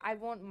lie. I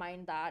won't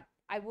mind that.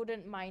 I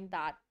wouldn't mind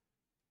that.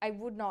 I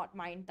would not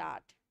mind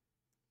that.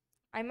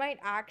 I might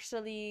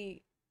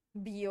actually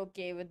be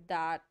okay with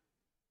that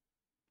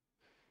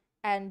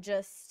and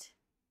just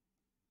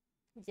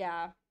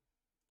yeah.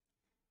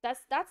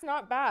 That's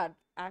not bad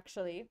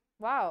actually.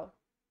 Wow.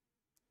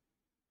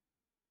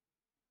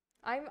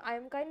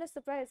 I'm kind of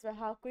surprised by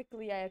how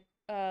quickly I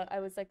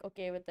was like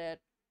okay with it,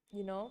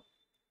 you know?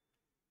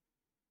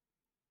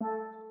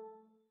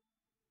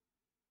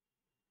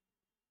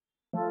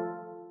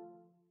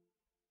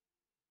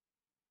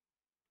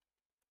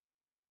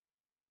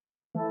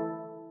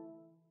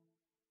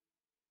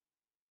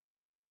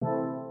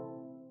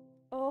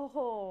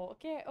 Oh,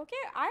 okay,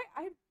 okay. I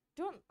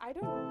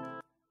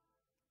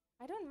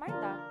don't mind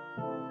that.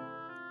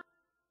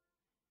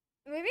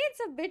 Maybe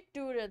it's a bit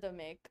too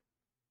rhythmic,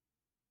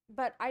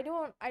 but I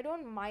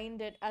don't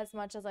mind it as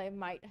much as I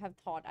might have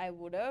thought I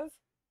would have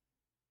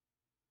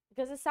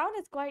because the sound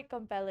is quite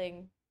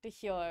compelling to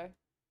hear.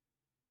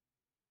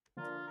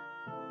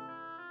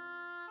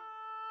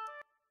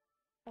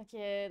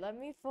 Okay, let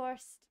me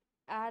first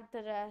add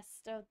the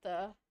rest of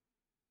the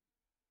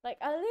like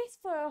at least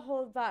for a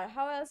whole bar.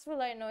 How else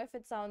will I know if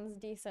it sounds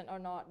decent or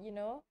not, you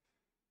know?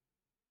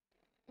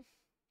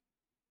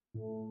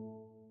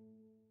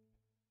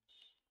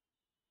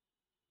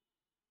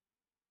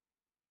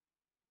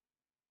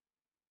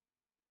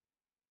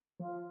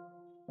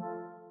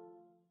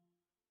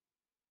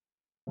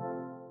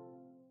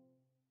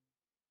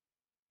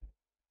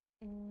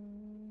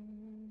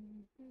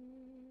 Mm-hmm.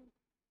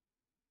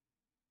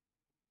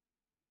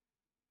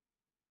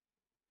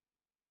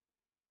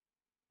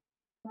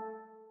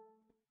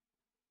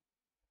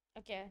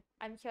 Okay,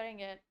 I'm hearing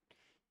it.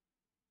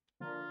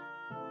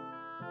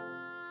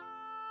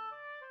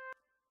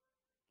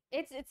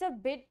 It's a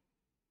bit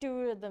too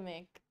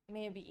rhythmic,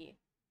 maybe.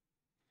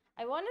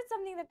 I wanted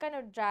something that kind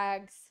of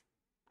drags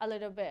a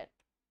little bit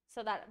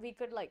so that we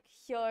could like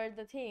hear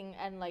the thing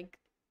and like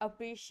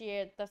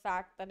appreciate the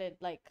fact that it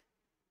like,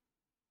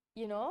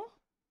 you know?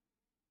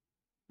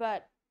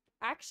 But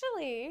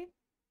actually,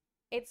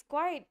 it's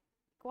quite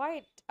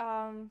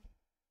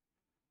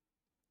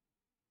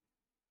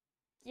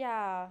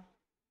yeah,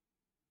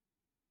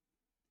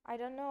 I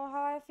don't know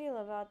how I feel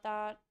about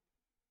that.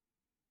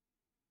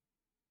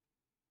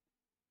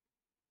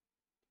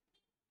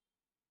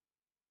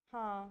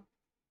 Huh.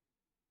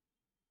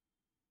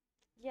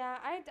 Yeah,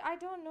 I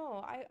don't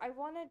know. I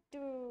wanted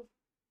to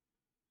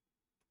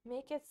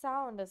make it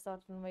sound a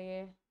certain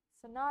way.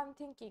 So now I'm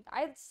thinking,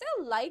 I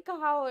still like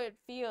how it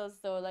feels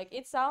though. Like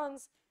it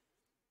sounds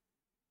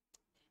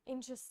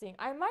interesting.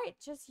 I might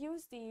just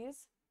use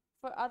these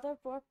for other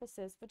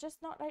purposes, but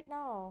just not right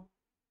now.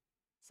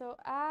 So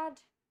add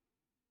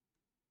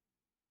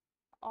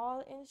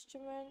all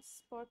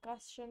instruments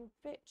percussion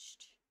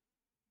pitched.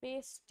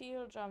 Bass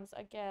steel drums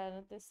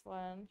again. This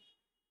one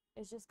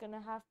is just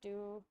gonna have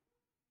to.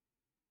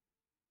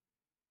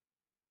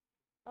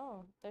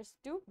 Oh, there's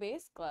two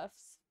bass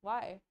clefs.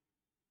 Why?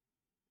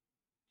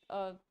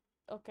 Uh,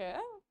 okay.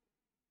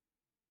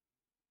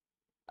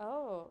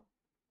 Oh,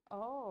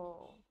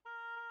 oh.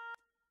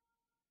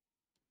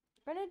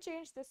 I'm gonna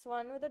change this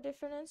one with a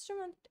different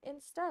instrument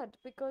instead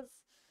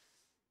because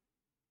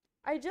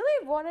I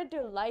really wanted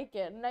to like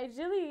it, and I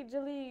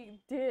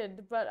really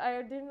did, but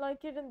I didn't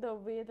like it in the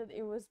way that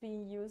it was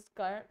being used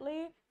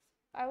currently.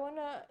 I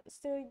wanna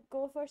still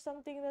go for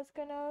something that's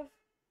kind of,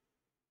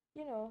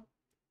 you know,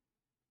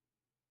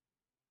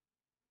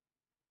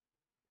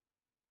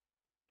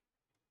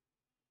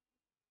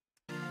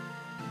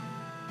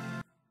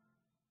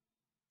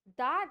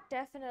 that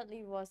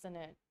definitely wasn't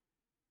it.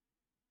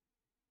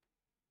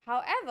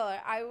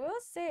 However, I will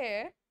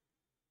say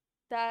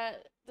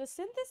that the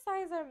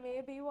synthesizer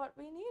may be what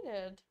we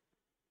needed.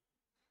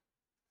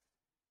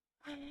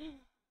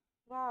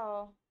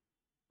 Wow.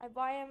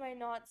 Why am I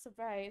not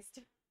surprised?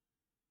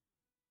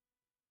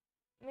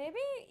 Maybe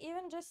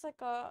even just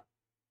like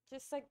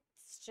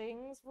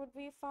strings would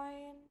be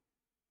fine.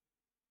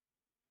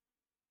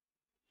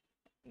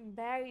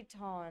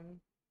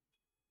 Baritone.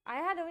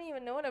 Don't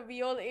even know what a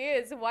viol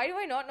is. Why do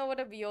I not know what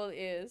a viol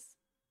is?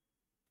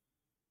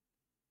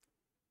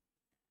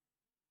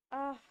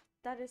 Ah,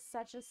 that is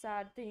such a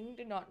sad thing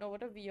to not know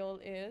what a viol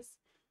is.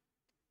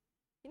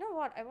 You know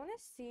what? I want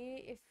to see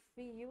if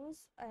we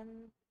use a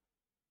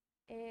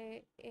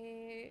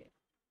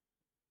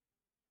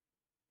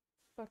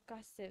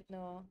percussive.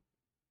 No,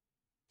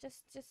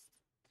 just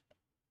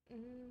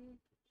mm,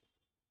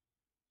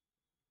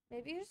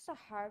 maybe just a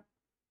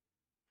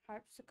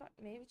harpsichord.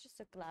 Maybe just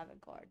a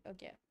clavichord.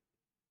 Okay.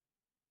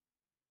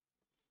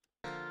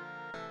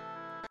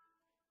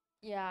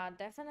 Yeah,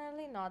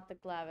 definitely not the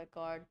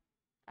clavichord.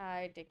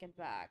 I take it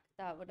back.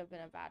 That would have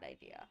been a bad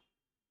idea.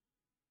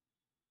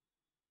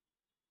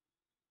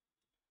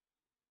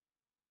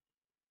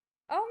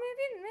 Oh,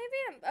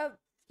 maybe,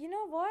 you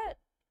know what?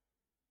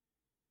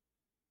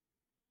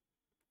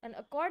 An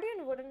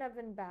accordion wouldn't have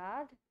been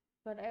bad,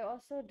 but I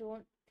also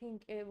don't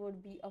think it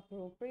would be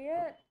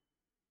appropriate.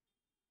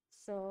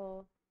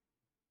 So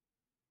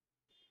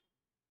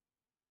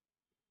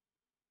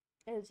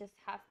it'll just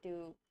have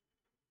to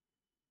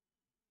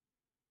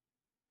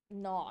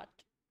not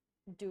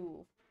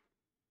do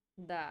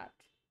that.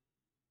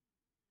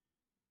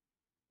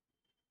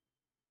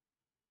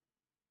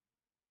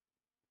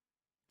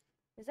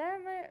 Is that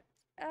my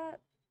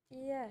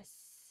yes.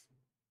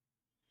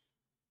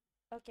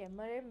 Okay,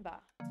 marimba.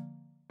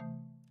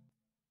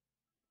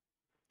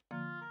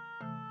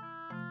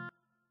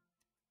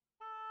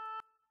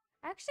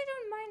 I actually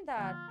don't mind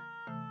that.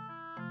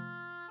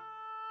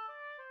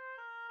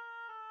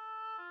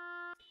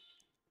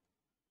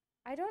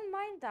 I don't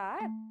mind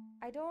that.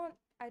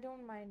 I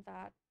don't mind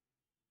that.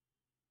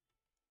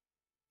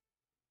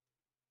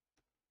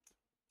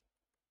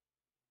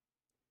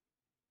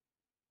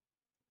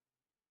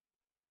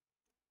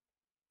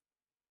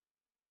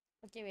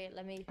 Okay, wait,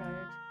 let me hear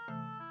it.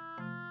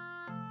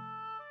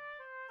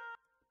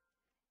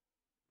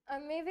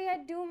 Maybe I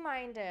do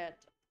mind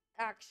it,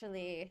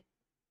 actually.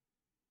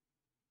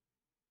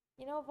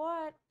 You know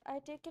what? I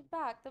take it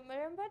back. The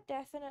marimba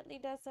definitely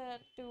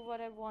doesn't do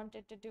what I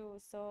wanted to do,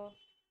 so.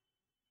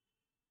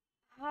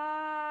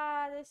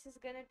 This is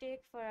gonna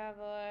take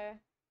forever.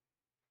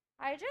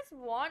 I just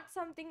want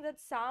something that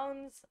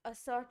sounds a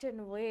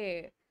certain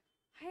way.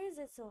 Why is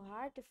it so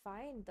hard to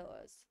find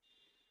those?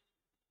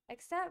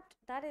 Except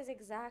that is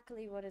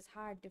exactly what is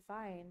hard to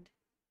find.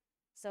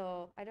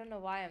 So I don't know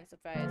why I'm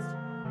surprised.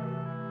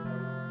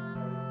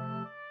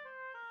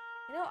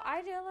 You know,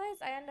 I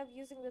realize I end up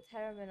using the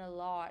theremin a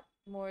lot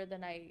more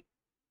than I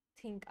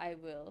think I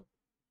will.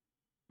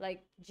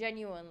 Like,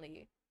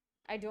 genuinely.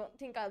 I don't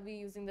think I'll be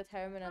using the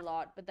theremin a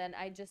lot, but then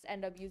I just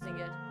end up using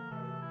it.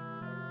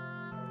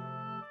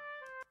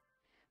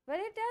 But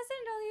it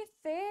doesn't really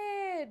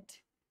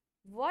fit.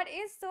 What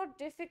is so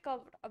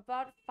difficult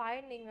about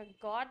finding a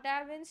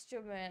goddamn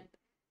instrument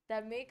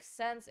that makes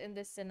sense in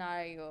this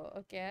scenario,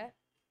 okay?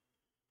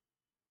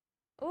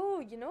 Oh,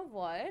 you know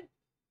what?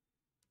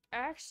 I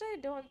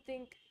actually don't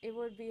think it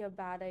would be a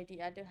bad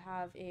idea to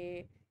have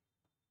a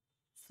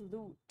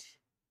flute.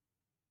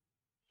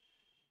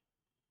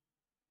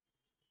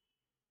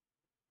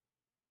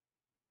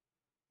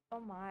 Oh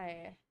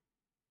my.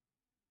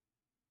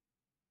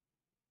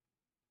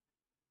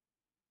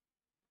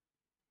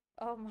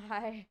 Oh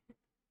my.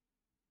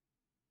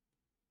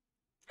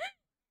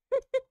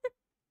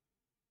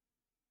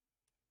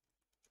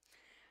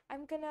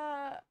 I'm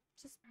gonna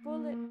just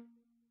pull it.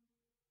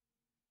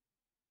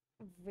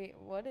 Wait,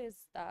 what is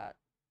that?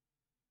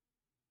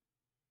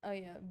 Oh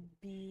yeah,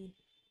 B.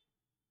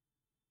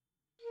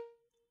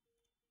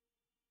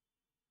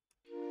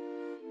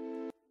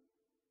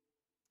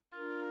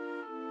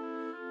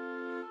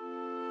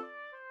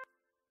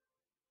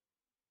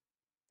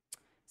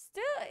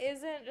 Still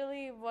isn't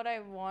really what I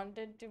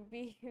wanted to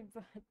be,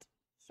 but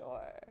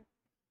sure.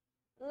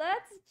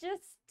 Let's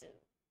just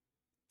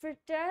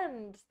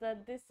pretend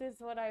that this is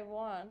what I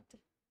want.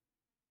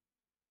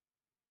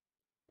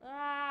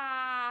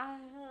 Ah.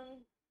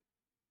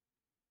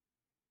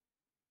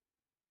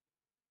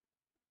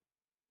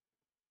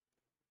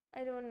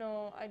 I don't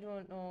know. I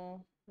don't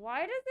know.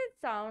 Why does it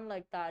sound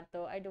like that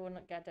though? I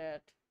don't get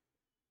it.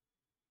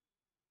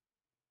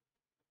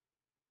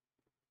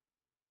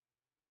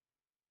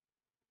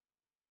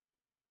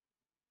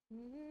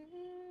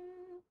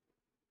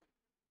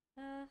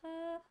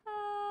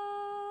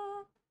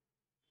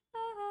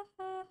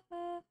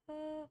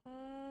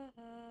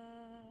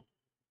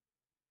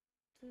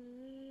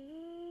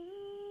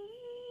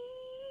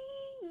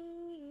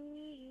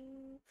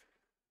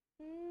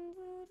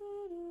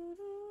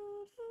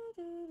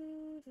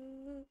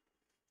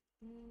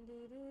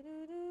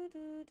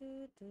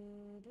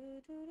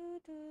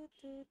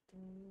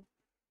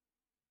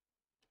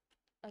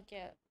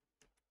 Okay.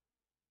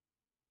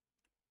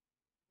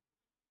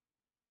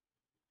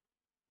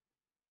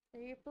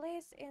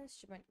 Replace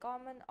instrument.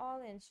 Common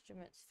all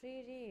instruments.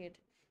 Free read.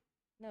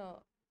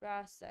 No.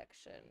 Brass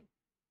section.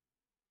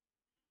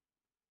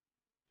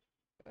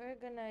 We're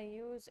gonna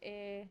use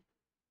a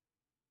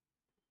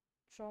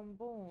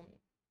trombone.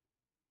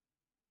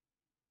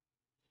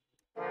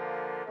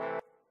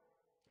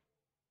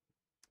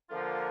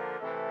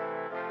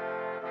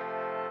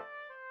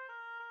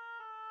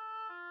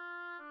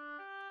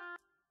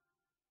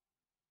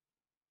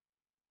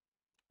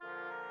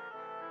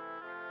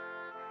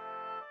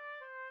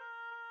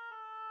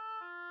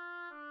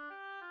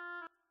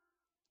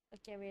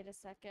 Okay, wait a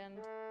second.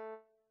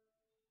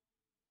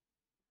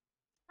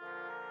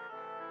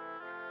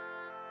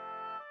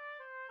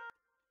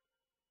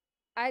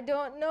 I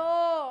don't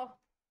know.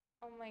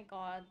 Oh my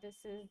god,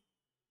 this is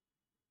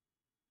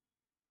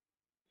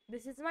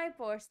my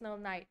personal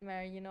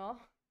nightmare, you know?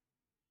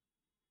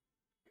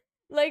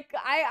 Like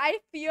I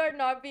fear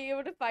not being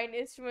able to find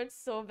instruments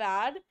so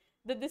bad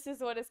that this is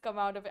what has come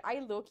out of it. I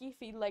low-key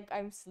feel like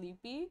I'm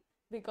sleepy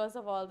because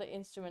of all the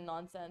instrument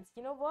nonsense.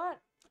 You know what?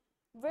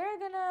 We're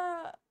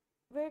gonna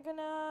we're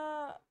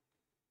gonna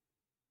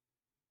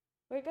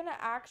we're gonna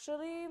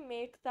actually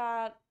make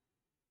that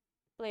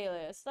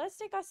playlist. Let's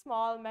take a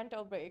small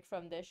mental break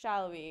from this,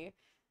 shall we?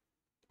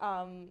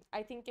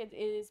 I think it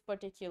is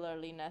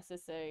particularly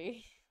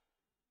necessary.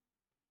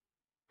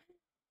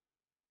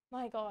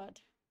 My god.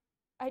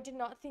 I did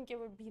not think it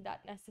would be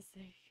that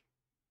necessary.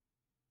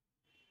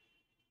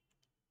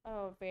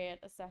 Oh, wait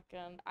a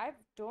second. I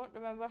don't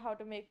remember how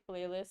to make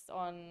playlists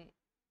on.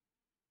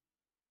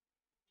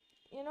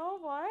 You know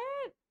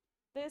what?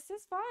 This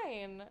is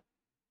fine.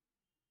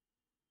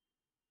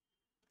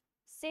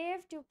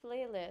 Save to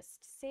playlist.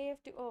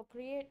 Save to. Oh,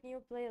 create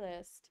new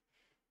playlist.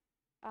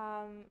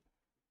 Um,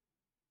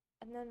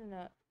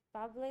 no.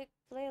 Public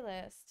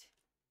playlist.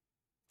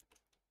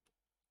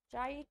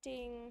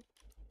 Writing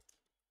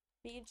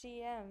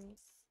BGMs.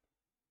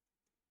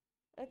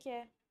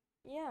 Okay.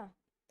 Yeah.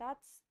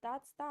 That's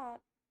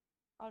that.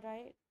 All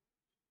right.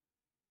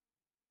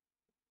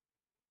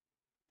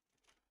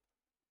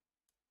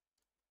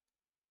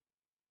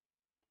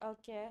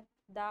 Okay.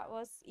 That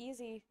was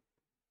easy.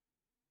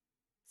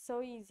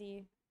 So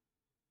easy.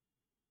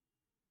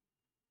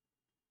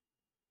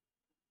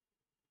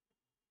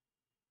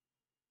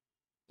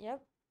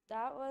 Yep.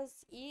 That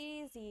was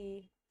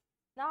easy.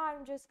 Now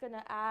I'm just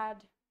gonna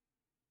add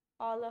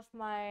all of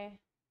my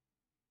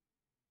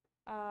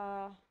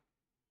uh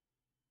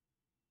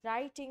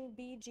writing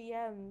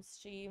BGM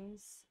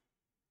streams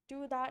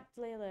to that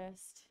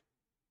playlist.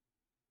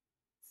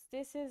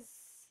 This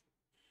is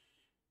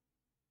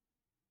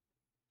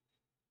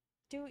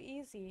too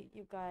easy,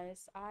 you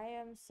guys. I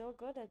am so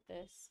good at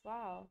this.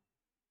 Wow.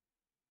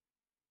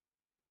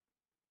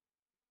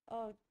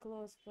 Oh,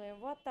 close play.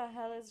 What the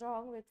hell is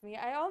wrong with me?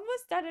 I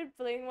almost started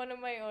playing one of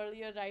my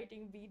earlier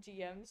writing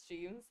BGM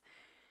streams.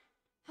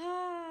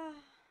 Ah,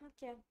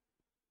 okay.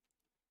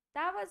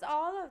 That was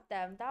all of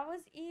them. That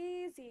was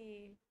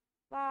easy.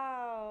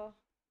 Wow.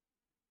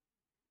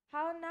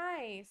 How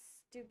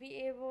nice to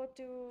be able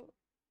to,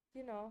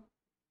 you know,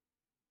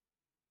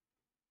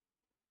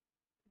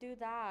 do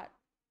that.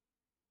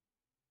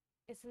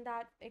 Isn't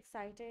that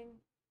exciting?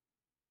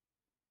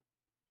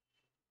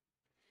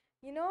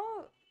 You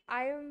know,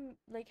 I'm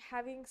like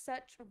having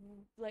such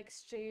like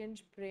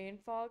strange brain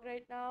fog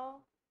right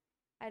now.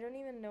 I don't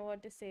even know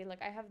what to say.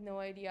 Like I have no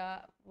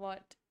idea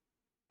what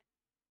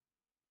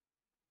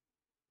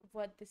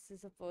this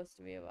is supposed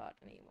to be about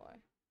anymore.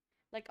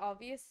 Like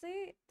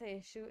obviously the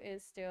issue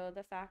is still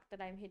the fact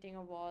that I'm hitting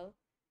a wall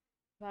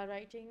while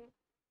writing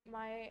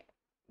my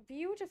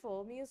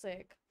beautiful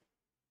music.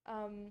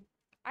 Um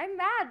I'm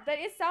mad that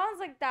it sounds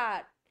like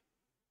that.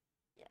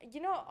 You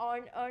know,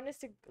 on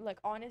earnest to, like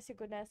honest to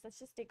goodness, let's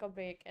just take a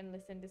break and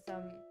listen to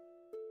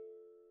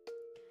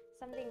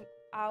something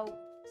ow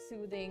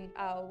soothing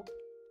ow.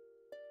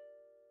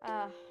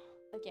 Ah,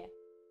 okay.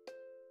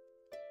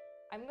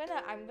 I'm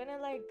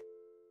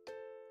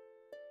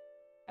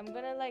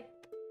gonna like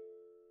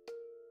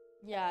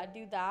yeah,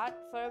 do that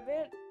for a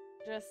bit,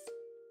 just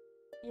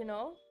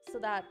so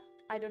that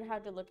I don't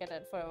have to look at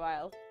it for a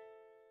while.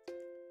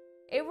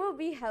 It will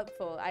be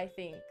helpful, I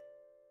think.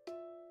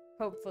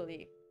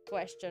 Hopefully.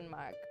 Question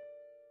mark.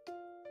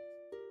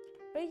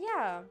 But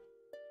yeah,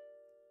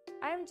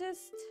 I'm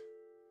just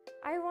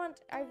I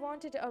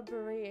wanted a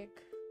break.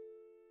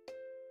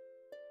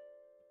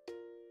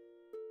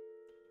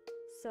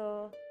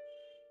 So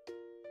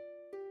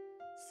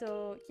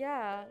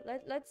yeah,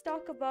 let's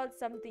talk about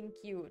something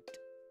cute.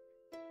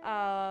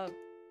 Uh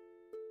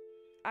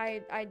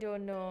I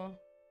don't know.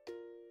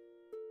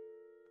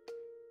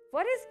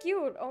 What is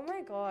cute? Oh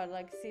my god,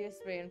 like serious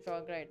brain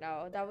fog right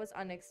now. That was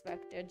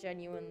unexpected,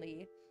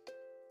 genuinely.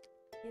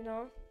 You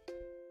know?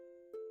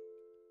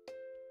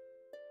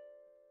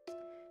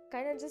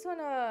 Kind of just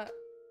wanna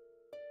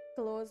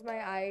close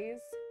my eyes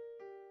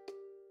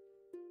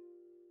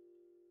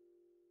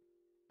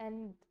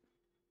and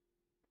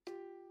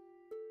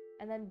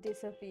then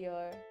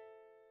disappear.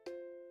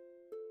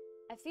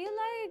 I feel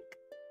like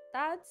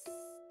that's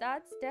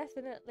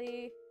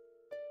definitely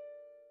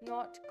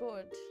not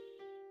good.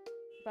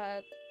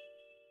 But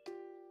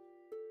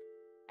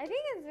I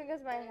think it's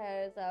because my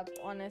hair is up,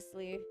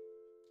 honestly.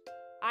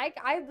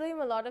 I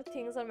blame a lot of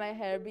things on my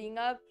hair being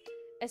up,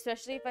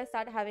 especially if I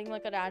start having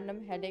like a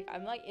random headache.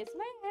 I'm like, is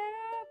my hair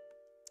up?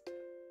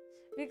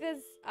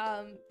 Because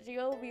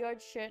real weird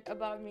shit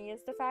about me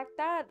is the fact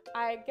that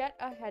I get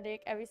a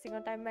headache every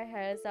single time my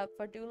hair is up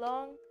for too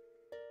long.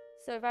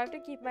 So if I have to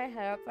keep my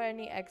hair up for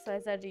any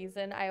XYZ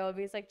reason, I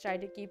always like try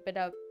to keep it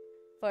up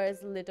for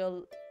as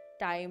little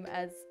time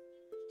as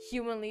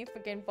humanly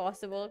freaking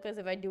possible, because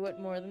if I do it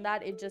more than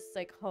that, it just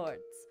like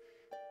hurts.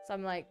 So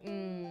I'm like,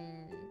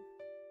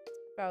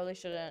 probably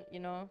shouldn't, you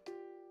know?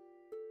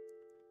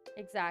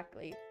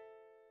 Exactly.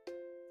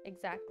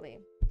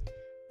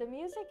 The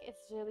music is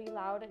really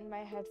loud in my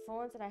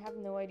headphones and I have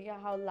no idea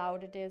how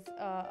loud it is.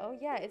 Oh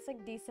yeah, it's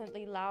like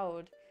decently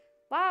loud.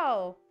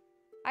 Wow,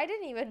 I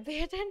didn't even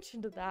pay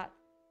attention to that.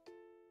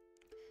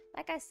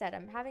 Like I said,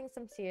 I'm having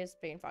some serious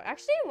brain fog.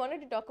 Actually, I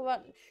wanted to talk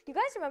about, you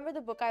guys remember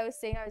the book I was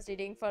saying I was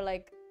reading for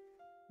like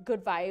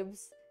good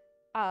vibes,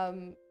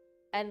 and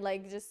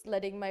like just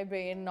letting my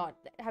brain not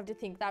have to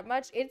think that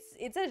much?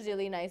 It's a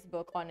really nice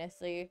book,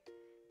 honestly.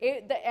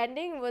 The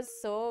ending was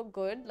so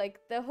good. Like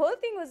the whole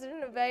thing was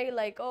written very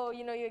like, oh,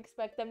 you know, you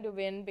expect them to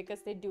win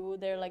because they do.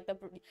 They're like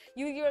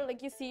you're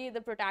like, you see the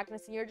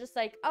protagonist and you're just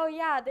like, oh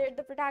yeah, they're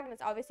the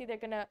protagonist. Obviously they're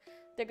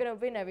gonna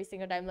win every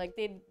single time. Like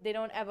they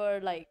don't ever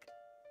like,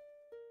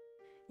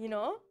 you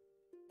know,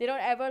 they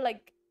don't ever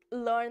like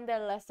learn their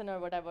lesson or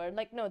whatever.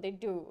 Like no, they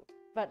do.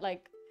 But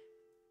like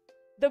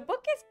the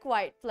book is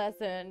quite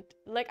pleasant.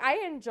 Like I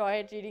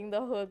enjoyed reading the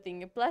whole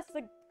thing. Plus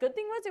the good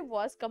thing was it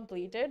was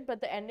completed,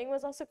 but the ending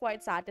was also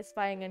quite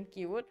satisfying and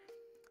cute.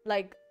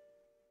 Like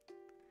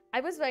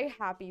I was very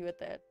happy with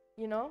it,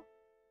 you know?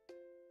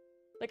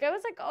 Like I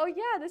was like, "Oh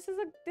yeah, this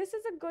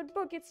is a good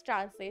book. It's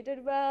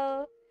translated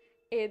well.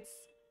 It's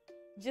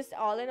just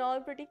all in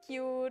all pretty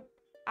cute.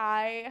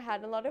 I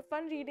had a lot of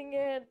fun reading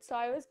it, so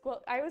I was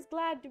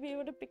glad to be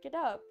able to pick it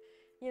up.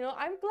 You know,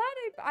 I'm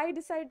glad I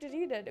decided to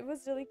read it. It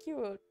was really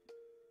cute.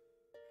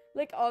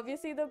 Like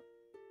obviously the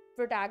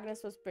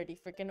protagonist was pretty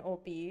freaking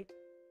OP,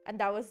 and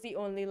that was the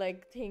only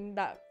like thing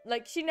that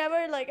like she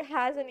never like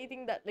has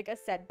anything that like a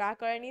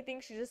setback or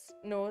anything. She just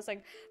knows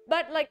like,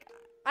 but like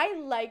I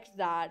liked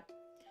that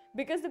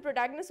because the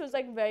protagonist was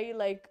like very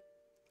like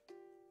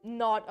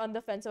not on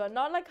the fence about,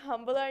 not like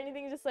humble or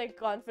anything, just like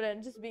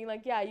confident, just being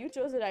like, yeah, you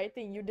chose the right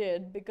thing, you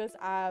did, because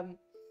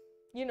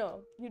you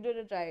know, you did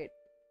it right.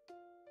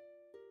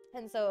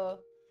 And so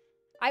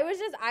I was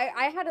just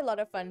I had a lot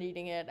of fun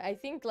reading it. I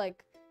think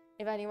like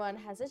if anyone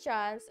has a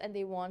chance and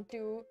they want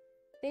to,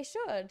 they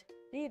should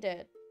read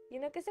it. You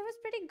know, because it was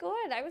pretty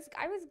good. I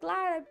was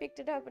glad I picked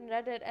it up and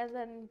read it, and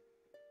then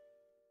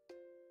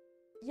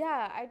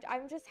yeah,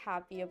 I'm just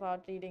happy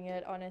about reading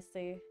it,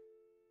 honestly.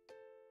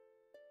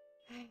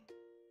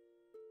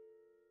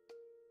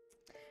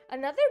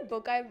 Another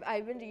book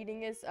I've been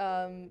reading is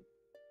I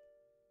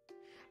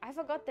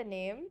forgot the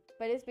name,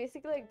 but it's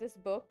basically like this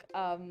book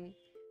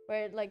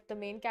where like the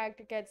main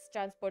character gets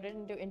transported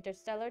into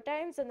interstellar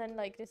times and then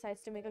like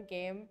decides to make a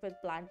game with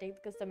planting,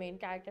 because the main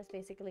character is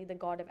basically the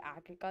god of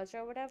agriculture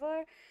or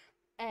whatever.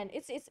 And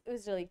it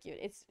was really cute.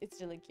 It's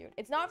really cute.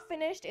 It's not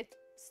finished. It's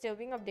still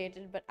being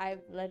updated, but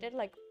I've let it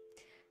like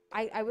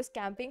I was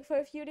camping for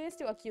a few days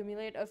to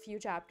accumulate a few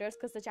chapters,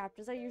 because the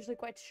chapters are usually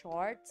quite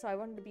short, so I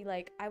wanted to be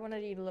like, I want to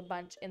read a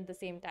bunch in the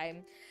same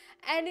time.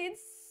 And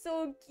it's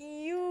so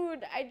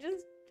cute.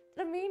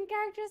 The main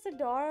character is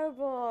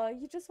adorable.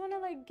 You just want to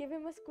like give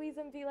him a squeeze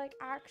and be like,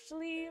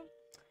 actually,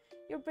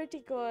 you're pretty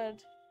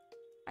good.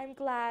 I'm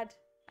glad.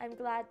 I'm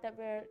glad that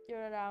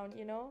you're around,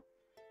 you know?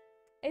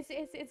 It's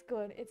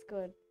good. It's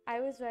good. I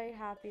was very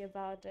happy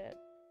about it.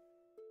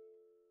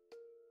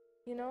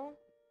 You know?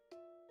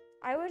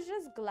 I was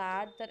just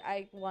glad that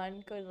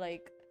one could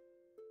like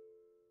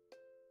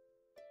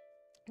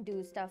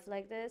do stuff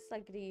like this,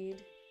 like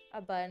read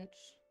a bunch.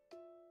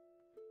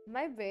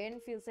 My brain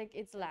feels like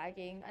it's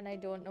lagging and I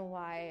don't know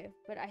why,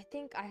 but I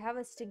think I have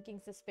a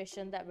stinking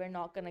suspicion that we're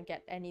not gonna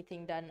get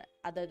anything done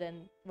other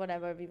than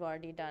whatever we've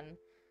already done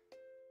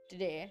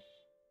today.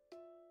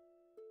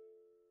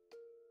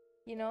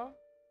 you know?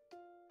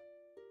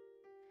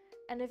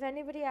 And if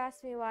anybody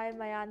asks me why,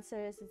 my answer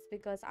is it's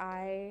because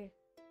I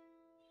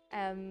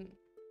am,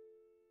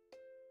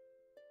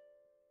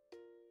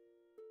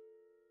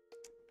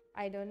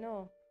 I don't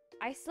know.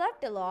 I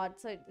slept a lot,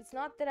 so it's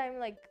not that I'm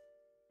like,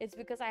 it's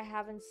because I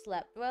haven't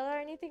slept well or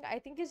anything. I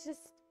think it's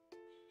just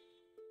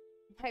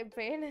my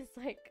brain is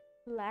like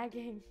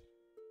lagging.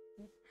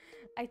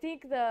 I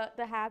think the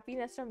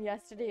happiness from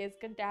yesterday is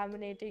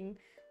contaminating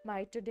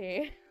my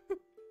today.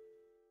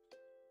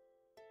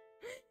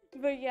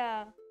 But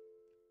yeah,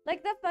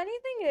 like the funny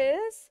thing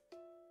is,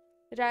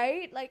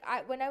 right? Like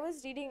when I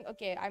was reading,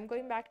 okay, I'm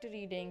going back to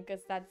reading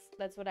because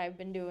that's what I've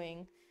been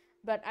doing.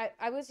 But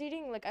I was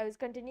reading, like I was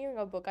continuing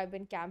a book. I've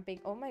been camping.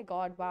 Oh my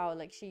god, wow.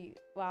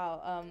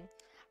 Wow.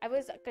 I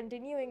was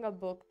continuing a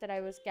book that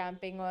I was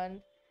camping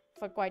on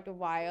for quite a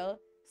while.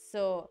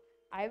 So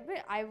I've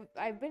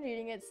been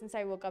reading it since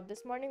I woke up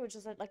this morning, which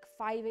was at like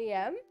 5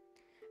 a.m.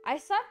 I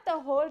slept the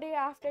whole day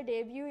after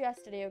debut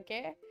yesterday,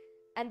 okay?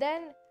 And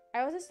then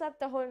I also slept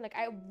the whole, like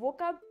I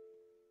woke up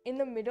in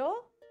the middle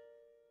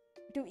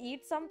to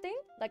eat something,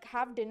 like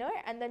have dinner,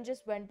 and then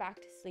just went back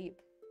to sleep.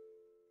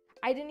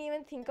 I didn't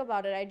even think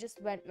about it. I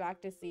just went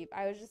back to sleep.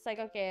 I was just like,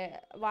 okay,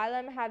 while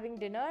I'm having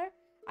dinner,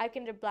 I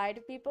can reply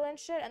to people and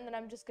shit, and then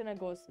I'm just gonna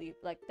go sleep.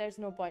 Like, there's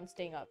no point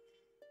staying up,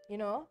 you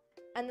know?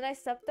 And then I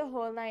slept the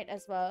whole night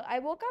as well. I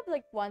woke up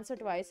like once or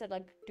twice at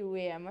like 2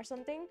 a.m. or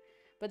something,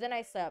 but then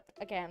I slept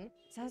again.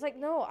 So I was like,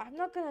 no, I'm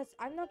not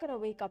gonna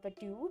wake up at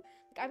 2.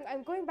 Like,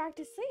 I'm going back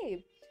to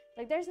sleep.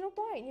 Like, there's no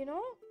point, you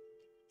know?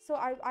 So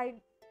I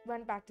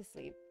went back to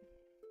sleep.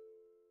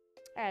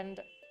 And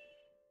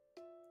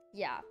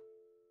yeah,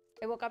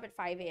 I woke up at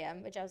 5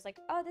 a.m., which I was like,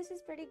 oh, this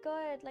is pretty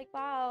good. Like,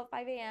 wow,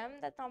 5 a.m.,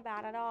 that's not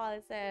bad at all,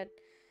 is it?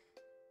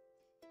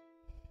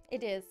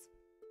 It is.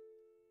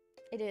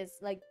 It is.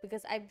 Like,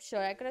 because I'm sure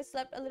I could have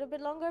slept a little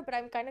bit longer, but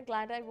I'm kind of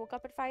glad I woke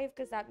up at 5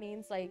 because that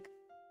means, like,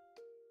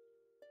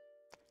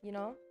 you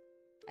know,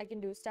 I can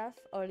do stuff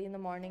early in the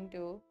morning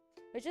too.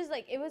 Which is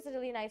like, it was a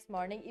really nice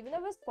morning, even though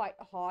it was quite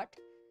hot.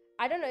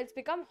 I don't know, it's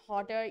become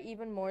hotter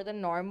even more than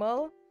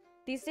normal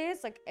these days.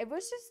 Like, it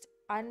was just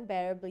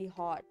unbearably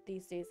hot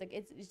these days. Like,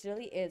 it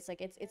really is. Like,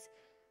 it's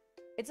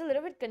a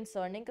little bit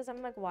concerning because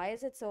I'm like, why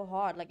is it so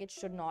hot? Like, it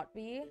should not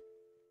be,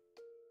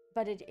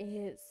 but it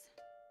is.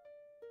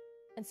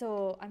 And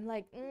so I'm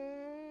like,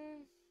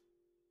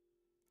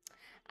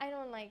 I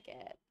don't like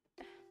it.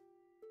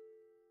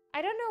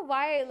 I don't know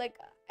why. Like,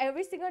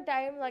 every single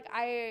time, like,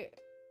 I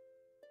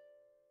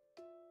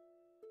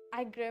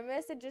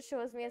grimace, it just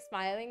shows me a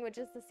smiling, which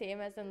is the same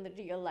as in the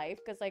real life.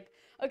 Because, like,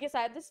 okay, so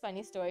I had this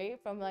funny story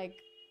from, like,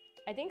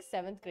 I think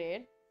 7th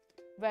grade,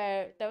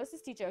 where there was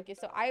this teacher. Okay,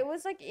 so I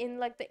was like in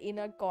like the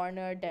inner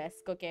corner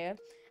desk, okay,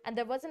 and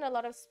there wasn't a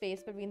lot of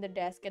space between the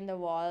desk and the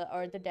wall,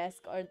 or the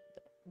desk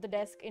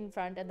in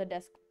front and the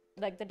desk,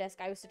 like the desk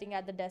I was sitting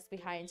at, the desk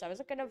behind. So I was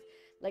like, kind of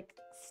like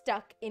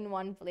stuck in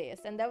one place,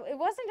 and it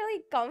wasn't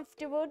really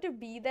comfortable to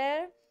be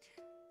there.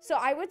 So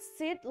I would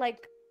sit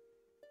like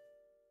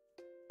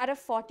at a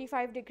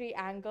 45-degree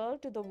angle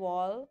to the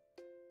wall,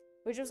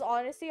 which was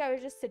honestly, I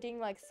was just sitting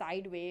like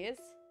sideways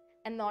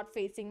and not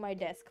facing my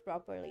desk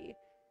properly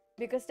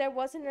because there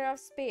wasn't enough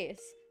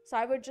space. So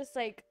I would just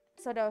like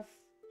sort of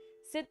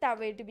sit that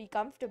way to be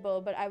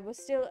comfortable, but I was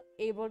still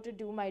able to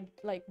do my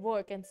like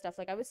work and stuff.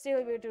 Like, I was still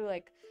able to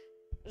like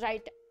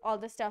write all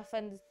the stuff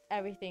and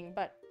everything,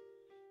 but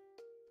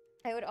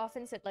I would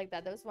often sit like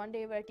that. There was one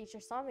day where a teacher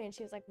saw me and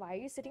she was like, why are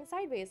you sitting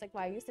sideways? Like,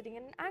 why are you sitting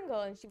in an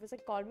angle? And she was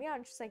like, called me out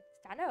and she's like,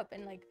 stand up.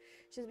 And like,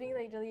 she was being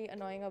like really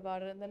annoying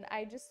about it. And then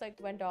I just like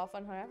went off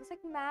on her. I was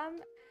like, ma'am,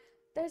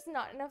 there's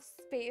not enough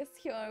space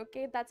here,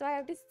 okay? That's why I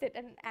have to sit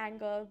at an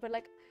angle. But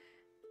like,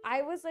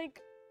 I was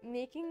like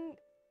making,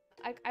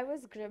 I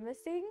was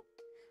grimacing,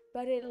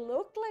 but it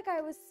looked like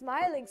I was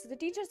smiling. So the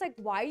teacher's like,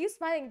 why are you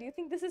smiling? Do you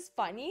think this is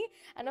funny?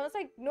 And I was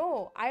like,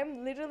 no,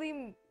 I'm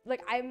literally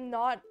like, I'm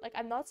not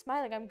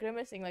smiling, I'm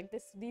grimacing. Like,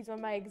 these were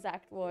my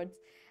exact words.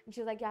 And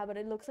she was like, yeah, but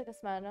it looks like a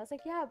smile. And I was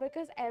like, yeah,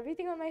 because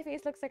everything on my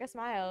face looks like a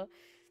smile.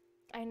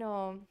 I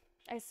know.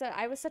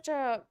 I was such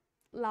a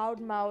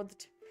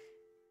loud-mouthed,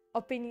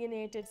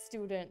 opinionated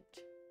student.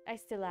 I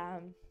still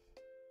am.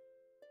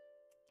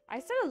 I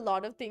said a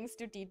lot of things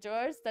to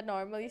teachers that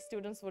normally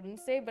students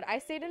wouldn't say, but I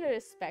say it in a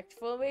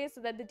respectful way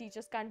so that the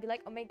teachers can't be like,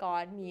 oh my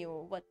god,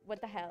 Mew,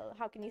 what the hell?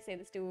 How can you say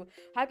this to?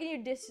 How can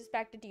you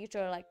disrespect a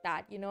teacher like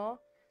that, you know?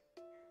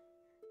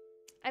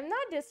 I'm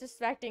not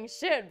disrespecting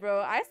shit,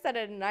 bro. I said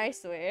it in a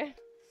nice way.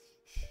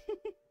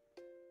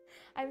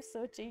 I'm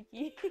so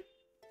cheeky.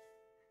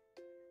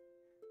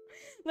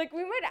 Like,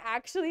 we might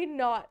actually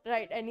not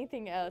write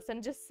anything else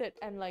and just sit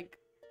and like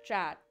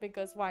chat,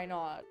 because why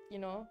not, you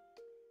know?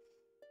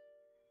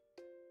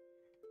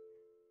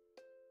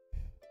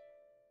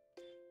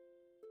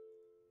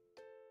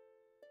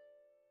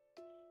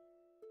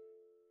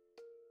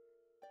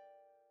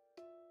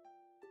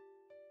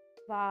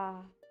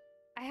 Wow.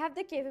 I have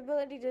the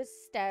capability to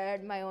stare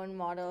at my own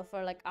model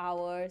for like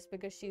hours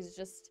because she's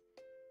just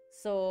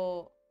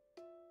so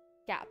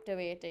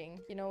captivating.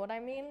 You know what I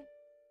mean?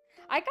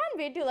 I can't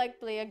wait to like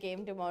play a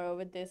game tomorrow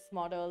with this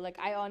model. Like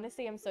I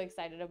honestly am so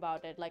excited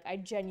about it. Like I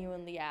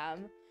genuinely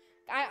am.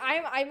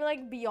 I'm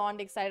like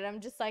beyond excited.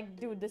 I'm just like,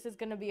 dude, this is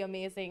gonna be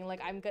amazing.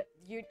 Like I'm good.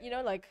 You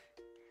know like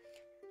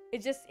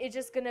it's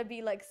just gonna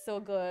be like so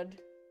good.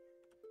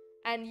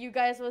 And you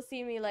guys will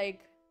see me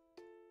like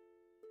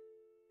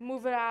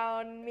move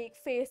around, make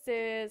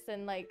faces,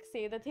 and like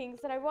say the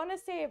things that I want to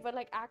say, but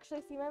like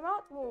actually see my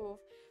mouth move,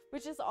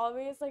 which is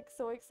always like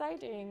so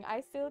exciting.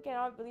 I still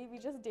cannot believe we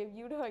just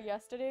debuted her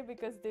yesterday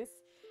because this.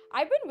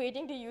 I've been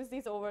waiting to use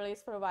these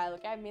overlays for a while.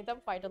 Okay, I made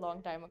them quite a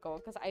long time ago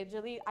because I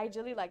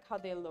really like how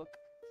they look.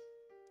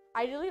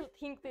 I really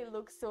think they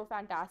look so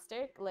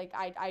fantastic. Like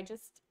I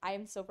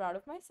am so proud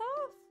of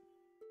myself.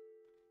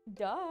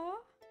 Duh.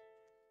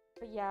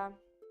 But yeah.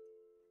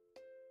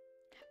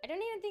 I don't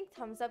even think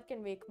thumbs up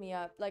can wake me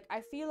up. Like,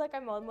 I feel like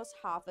I'm almost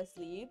half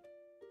asleep.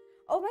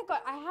 Oh my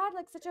god, I had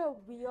like such a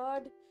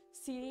weird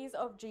series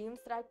of dreams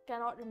that I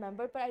cannot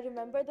remember, but I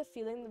remember the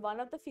feeling.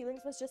 One of the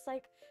feelings was just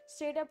like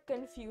straight up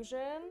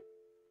confusion.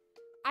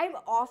 I'm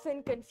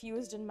often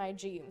confused in my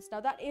dreams.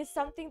 Now, that is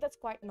something that's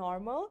quite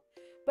normal,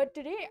 but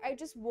today I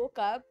just woke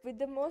up with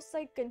the most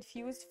like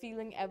confused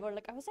feeling ever.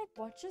 Like, I was like,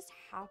 what just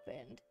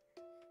happened?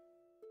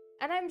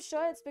 And I'm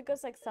sure it's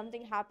because like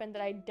something happened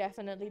that I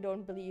definitely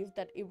don't believe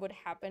that it would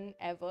happen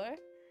ever.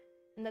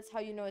 And that's how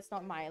you know it's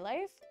not my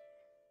life.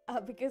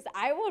 Because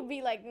I would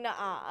be like,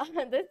 nah,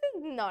 this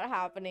is not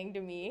happening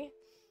to me.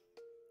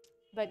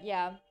 But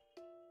yeah,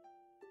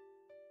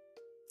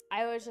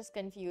 I was just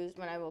confused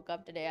when I woke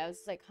up today. I was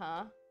like,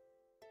 huh?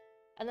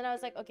 And then I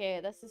was like, okay,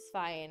 this is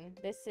fine.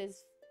 This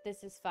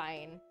is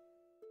fine.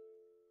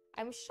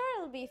 I'm sure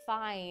it'll be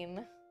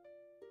fine.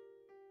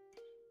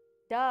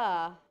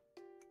 Duh.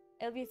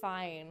 It'll be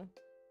fine.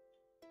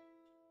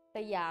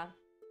 But yeah,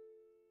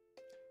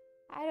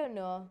 I don't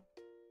know.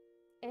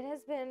 It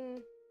has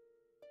been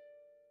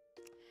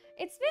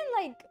It's been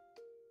like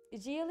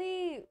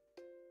really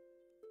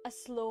a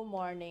slow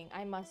morning,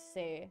 I must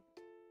say.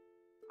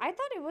 I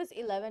thought it was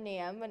 11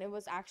 a.m. when it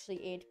was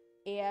actually 8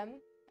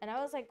 a.m. And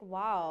I was like,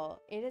 wow,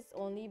 it has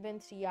only been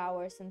 3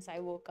 hours since I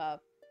woke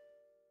up.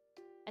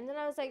 And then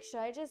I was like,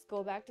 should I just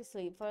go back to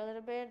sleep for a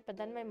little bit? But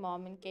then my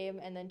mom came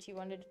and then she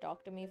wanted to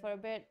talk to me for a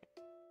bit,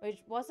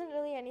 which wasn't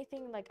really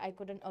anything like I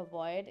couldn't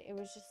avoid. It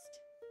was just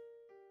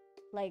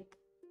like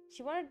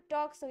she wanted to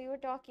talk, so we were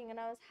talking, and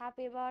I was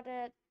happy about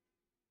it.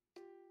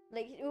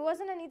 Like, it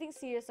wasn't anything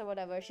serious or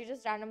whatever. She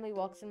just randomly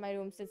walks in my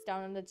room, sits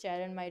down on the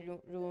chair in my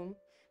room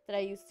that I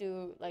used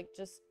to, like,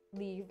 just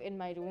leave in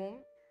my room.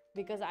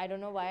 Because I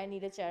don't know why I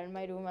need a chair in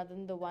my room other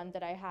than the one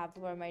that I have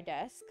for my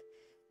desk.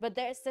 But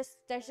there's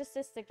just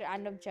this like,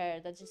 random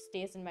chair that just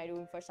stays in my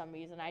room for some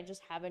reason. I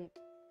just haven't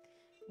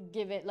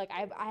given, like,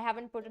 I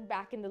haven't put it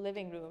back in the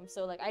living room.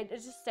 So, like, it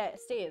just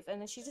stays. And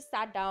then she just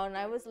sat down.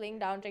 I was laying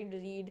down trying to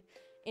read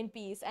in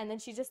peace. And then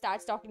she just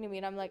starts talking to me.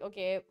 And I'm like,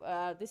 okay,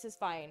 this is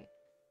fine.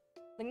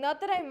 Like,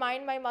 not that I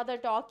mind my mother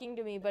talking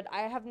to me, but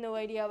I have no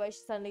idea why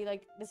she suddenly,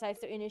 like, decides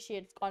to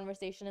initiate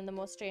conversation in the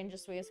most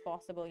strangest ways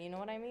possible. You know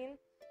what I mean?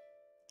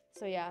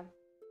 So, yeah.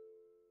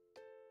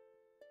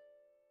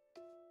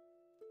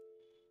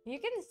 You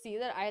can see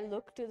that I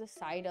look to the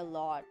side a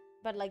lot.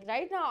 But, like,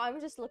 right now, I'm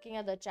just looking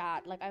at the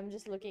chat. Like, I'm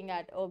just looking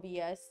at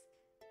OBS.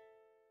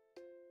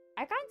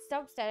 I can't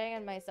stop staring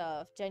at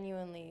myself,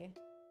 genuinely.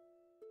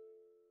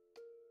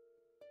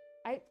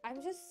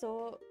 I'm just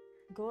so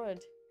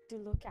good to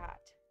look at.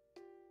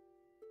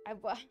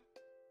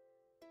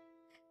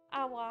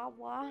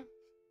 Awa.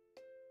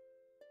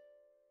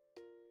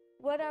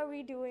 What are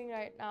we doing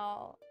right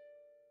now?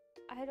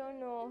 I don't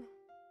know.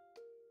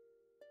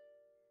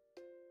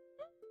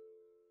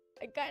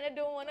 I kind of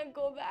don't want to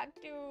go back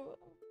to,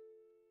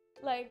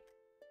 like,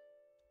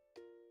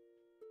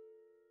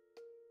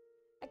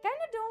 I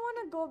kind of don't want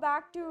to go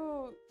back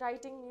to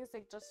writing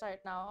music just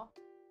right now.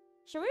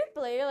 Should we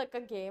play, like,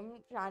 a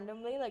game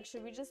randomly? Like,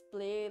 should we just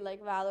play,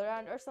 like,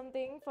 Valorant or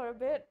something for a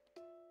bit?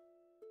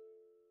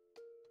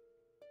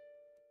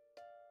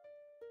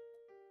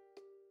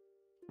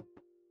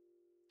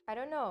 I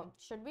don't know.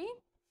 Should we?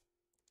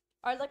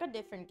 Or, like, a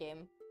different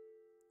game?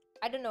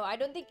 I don't know. I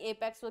don't think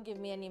Apex will give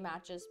me any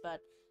matches, but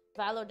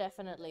Valo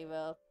definitely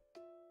will.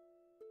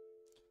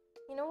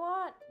 You know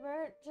what?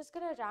 We're just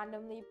gonna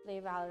randomly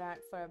play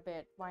Valorant for a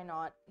bit. Why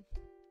not?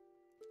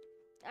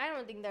 I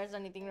don't think there's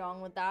anything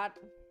wrong with that.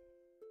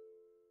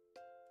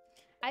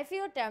 I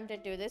feel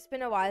tempted to. It's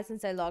been a while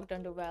since I logged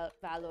onto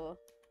Valo.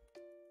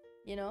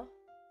 You know?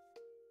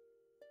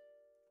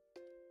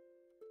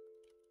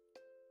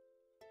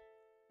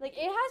 Like,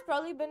 it has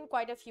probably been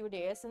quite a few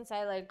days since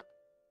I, like,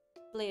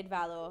 played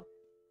Valo.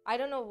 I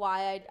don't know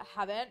why I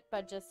haven't,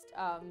 but just,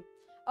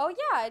 Oh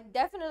yeah, it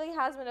definitely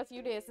has been a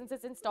few days since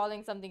it's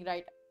installing something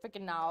right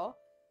freaking now.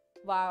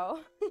 Wow.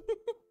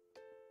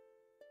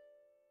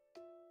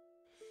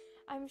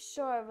 I'm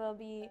sure we'll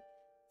be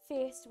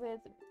faced with,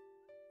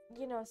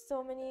 you know,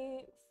 so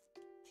many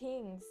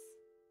things.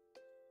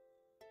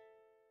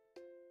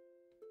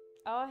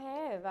 Oh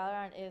hey,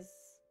 Valorant is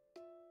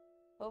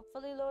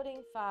hopefully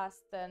loading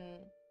fast then.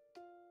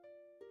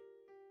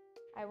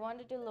 I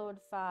wanted to load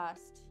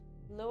fast.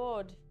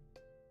 Load.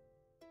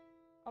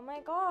 Oh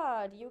my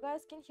god, you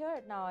guys can hear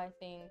it now, I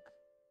think.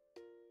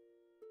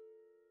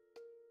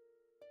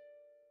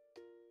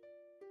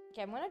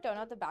 Okay, I'm gonna turn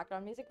off the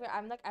background music, but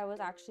I was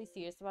actually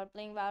serious about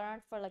playing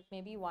Valorant for like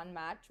maybe one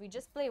match. We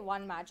just play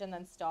one match and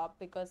then stop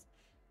because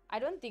I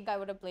don't think I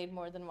would have played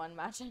more than one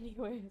match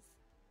anyways.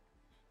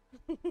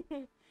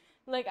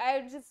 Like,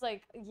 I just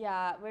like,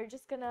 yeah, we're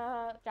just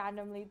gonna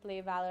randomly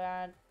play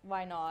Valorant.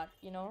 Why not,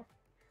 you know?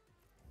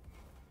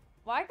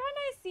 Why can't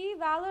I see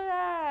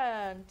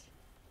Valorant?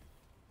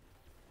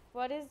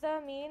 What is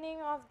the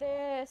meaning of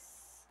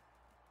this?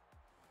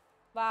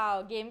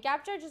 Wow, game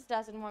capture just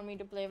doesn't want me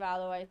to play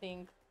Valo, I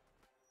think.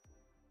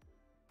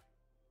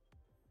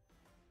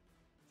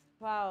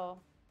 Wow.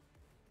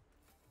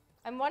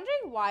 I'm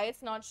wondering why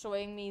it's not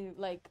showing me,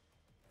 like,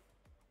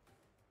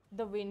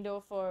 the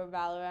window for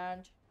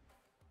Valorant.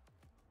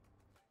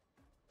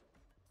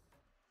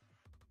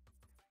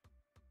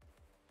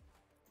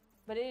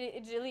 But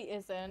it really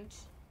isn't.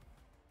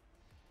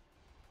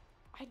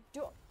 I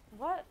don't...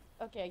 What?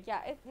 Okay,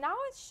 yeah, now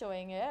it's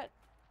showing it.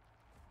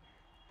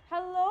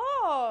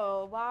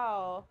 Hello!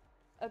 Wow.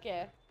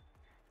 Okay.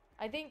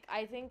 I think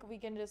we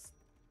can just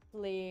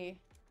play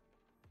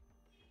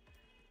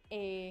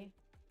a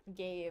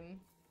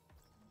game.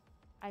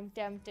 I'm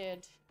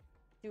tempted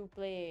to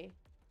play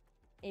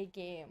a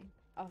game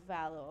of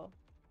Valo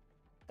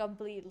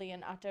completely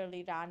and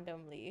utterly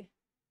randomly.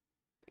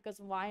 Because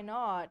why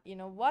not? You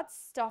know, what's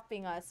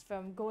stopping us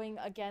from going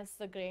against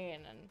the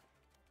grain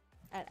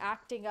and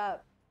acting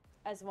up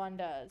as one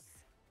does?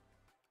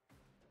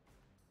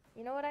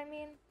 You know what I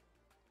mean?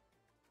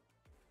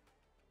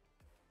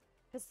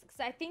 Because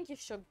I think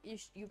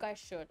you guys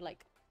should,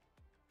 like,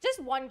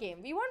 just one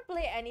game. We won't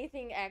play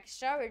anything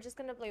extra. We're just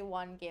gonna play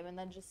one game and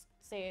then just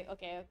say,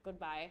 okay,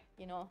 goodbye,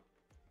 you know,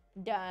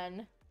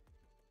 done.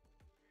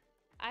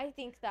 I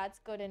think that's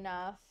good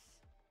enough.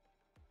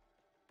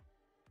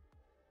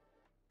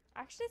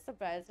 Actually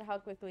surprised how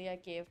quickly I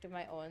caved to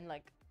my own,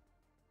 like,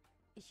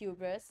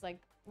 hubris.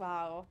 Like,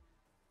 wow.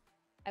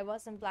 I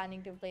wasn't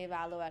planning to play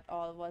Valo at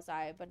all, was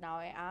I? But now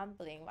I am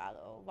playing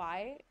Valo.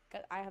 Why?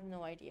 'Cause I have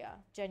no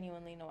idea.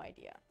 Genuinely no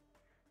idea.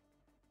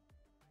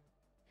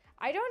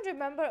 I don't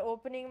remember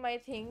opening my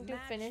thing to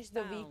finish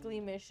the weekly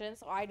mission,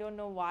 so I don't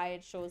know why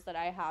it shows that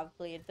I have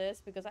played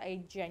this, because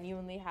I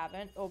genuinely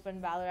haven't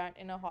opened Valorant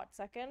in a hot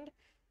second.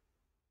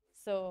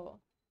 So,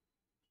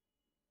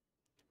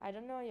 I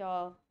don't know,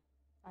 y'all.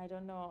 I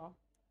don't know.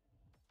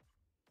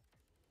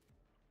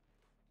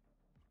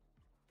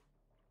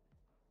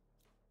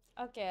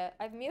 Okay,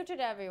 I've muted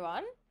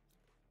everyone.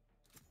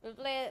 We'll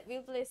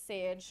play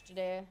Sage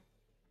today.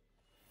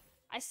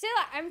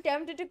 I'm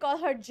tempted to call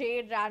her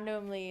Jade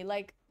randomly,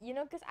 like, you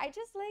know, because I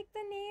just like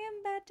the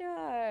name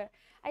better.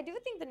 I do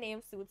think the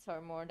name suits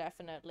her more,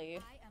 definitely.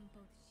 I am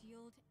both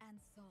shield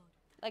and sword.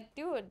 Like,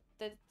 dude,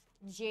 the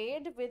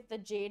Jade with the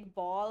Jade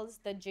balls,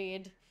 the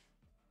Jade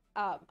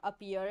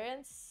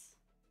appearance.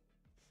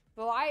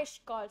 But why is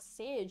she called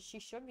Sage? She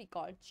should be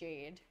called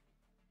Jade.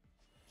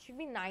 She'd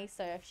be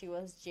nicer if she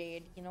was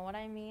Jade, you know what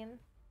I mean?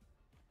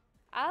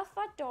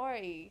 Alpha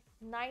Tori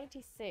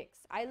 96.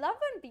 I love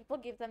when people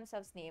give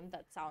themselves names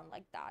that sound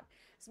like that.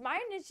 So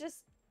mine is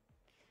just,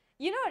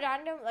 you know,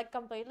 random, like,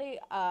 completely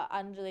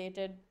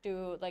unrelated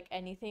to like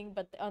anything,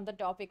 but on the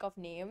topic of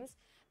names.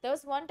 There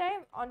was one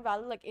time on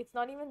Valor, like, it's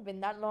not even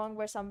been that long,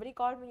 where somebody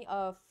called me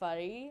a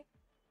furry.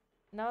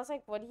 And I was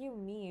like, what do you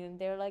mean?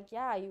 They're like,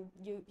 yeah,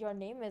 your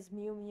name is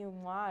Mew Mew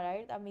Ma,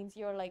 right? That means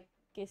you're like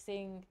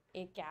kissing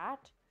a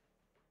cat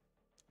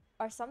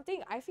or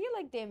something. I feel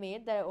like they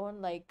made their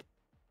own like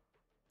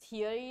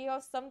theory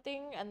of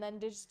something and then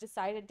they just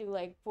decided to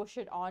like push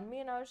it on me,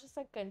 and I was just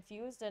like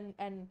confused and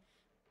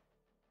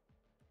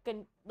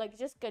like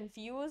just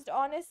confused,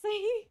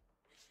 honestly.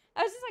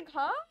 I was just like,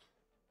 huh?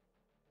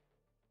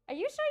 Are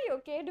you sure you're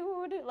okay,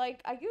 dude?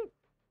 Like, are you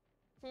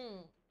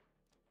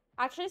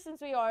actually, since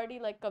we already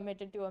like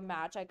committed to a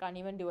match, I can't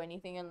even do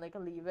anything and like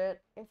leave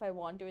it if I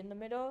want to in the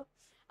middle.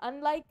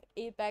 Unlike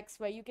Apex,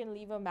 where you can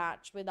leave a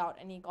match without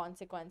any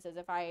consequences,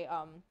 if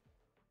I'm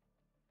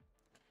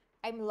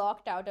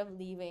locked out of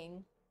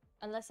leaving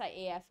unless I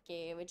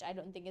AFK, which I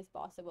don't think is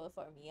possible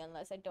for me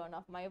unless I turn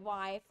off my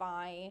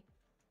Wi-Fi,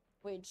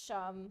 which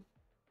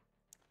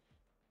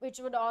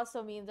would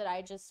also mean that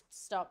I just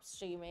stop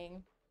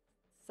streaming.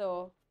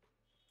 So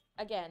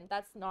again,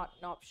 that's not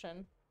an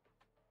option.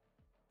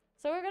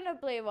 So we're gonna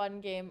play one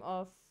game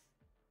of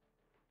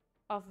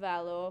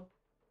Valo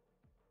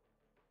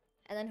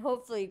and then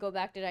hopefully go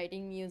back to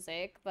writing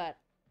music, but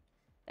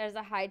there's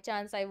a high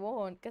chance I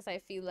won't, because I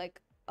feel like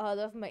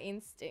all of my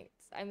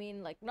instincts, I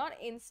mean, like, not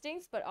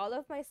instincts, but all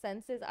of my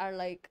senses are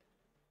like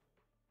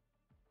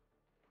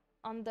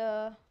on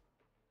the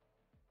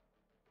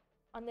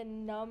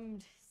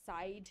numbed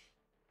side,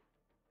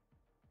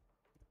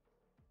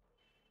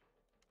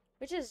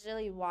 which is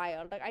really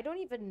wild. Like, I don't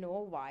even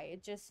know why,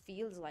 it just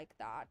feels like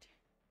that.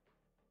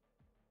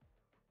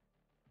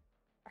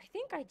 I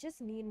think I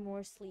just need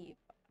more sleep.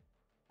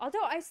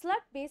 Although I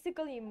slept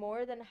basically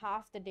more than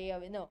half the day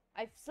of it. No,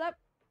 I've slept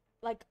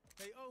like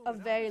Hey, Owen, a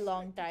I very respect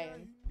long the guy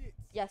time who knits.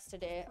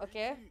 yesterday, Pretty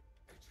okay? cute.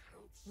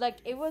 Like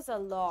it was a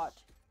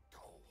lot.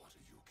 Oh, what do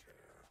you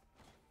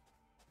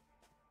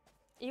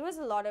care? It was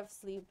a lot of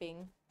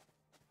sleeping.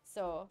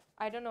 So,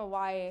 I don't know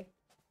why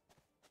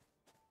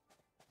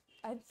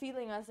I'm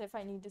feeling as if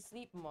I need to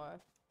sleep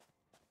more.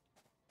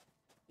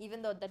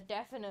 Even though that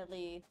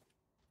definitely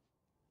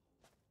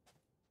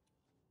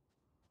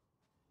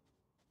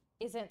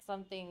isn't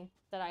something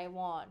that I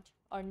want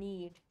or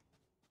need.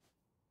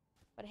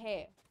 But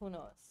hey, who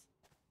knows?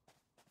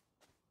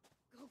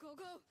 Go, go,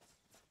 go!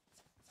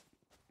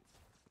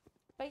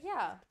 But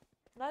yeah,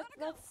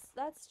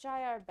 let's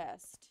try our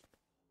best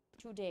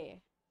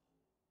today.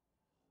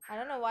 I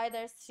don't know why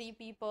there's 3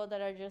 people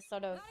that are just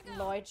sort of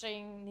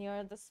loitering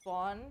near the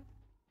spawn.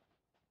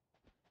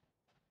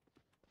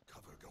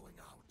 Cover going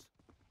out.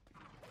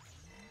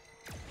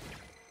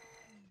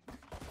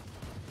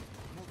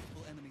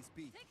 Multiple enemies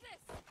B. Take this!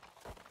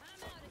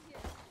 I'm out of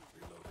here!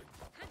 Reloading.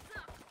 Heads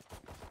up!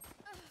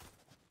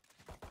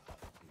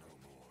 No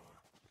more.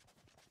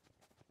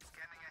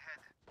 Scanning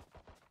ahead.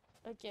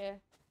 Okay,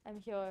 I'm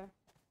here.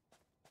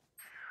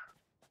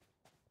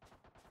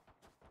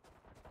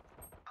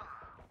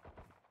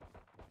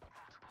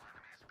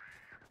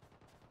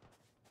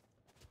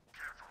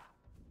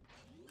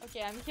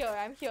 Okay, I'm here,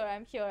 I'm here,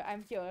 I'm here,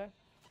 I'm here.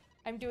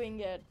 I'm doing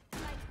it.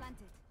 Light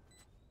planted.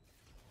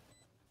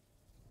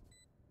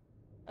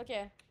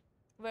 Okay.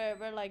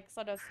 We're like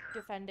sort of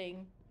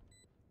defending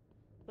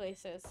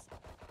places.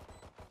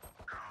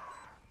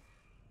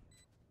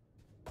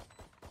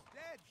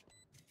 Dead.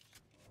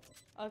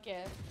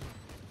 Okay.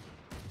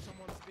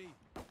 Someone's B.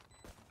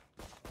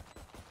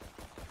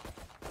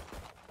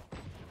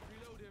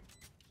 Reload him.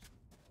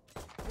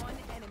 One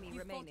enemy You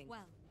remaining. fought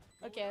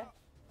well. Okay.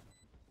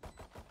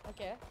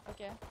 Okay,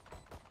 okay,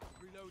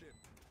 Reload him.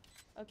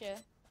 okay.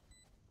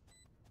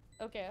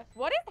 Okay.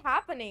 What is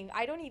happening?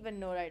 I don't even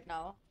know right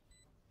now.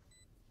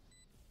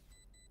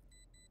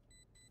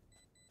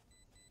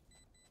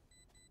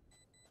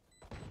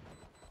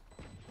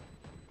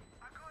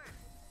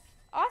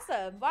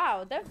 Awesome.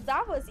 Wow,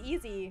 that was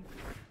easy.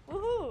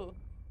 Woohoo.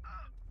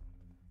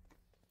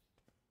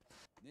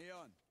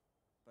 Neon.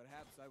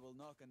 Perhaps I will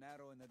knock an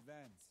arrow in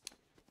advance.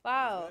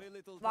 Wow. Very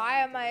little Why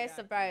time am to I react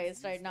surprised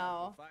once you right start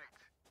now? the fight.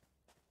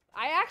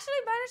 I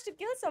actually managed to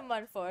kill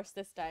someone first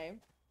this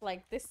time.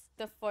 Like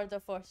for the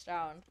first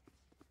round.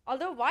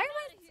 Although why am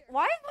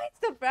I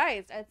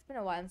surprised? It's been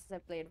a while since I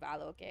played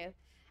Valo, okay?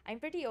 I'm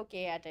pretty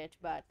okay at it,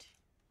 but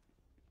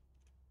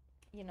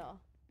you know,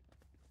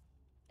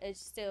 it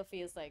still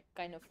feels like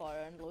kind of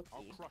foreign, low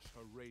I'll key. crush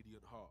her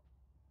radiant heart.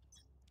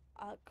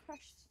 I'll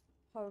crush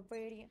her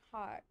radiant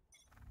heart.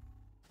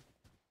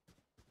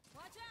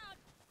 Watch out!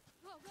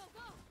 Go, go,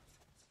 go!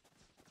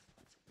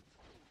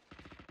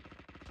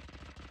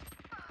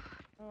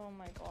 Oh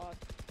my god.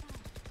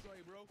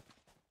 Sorry, bro.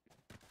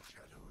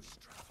 Shadows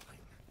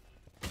traveling.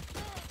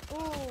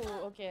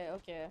 Ooh, okay,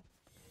 okay.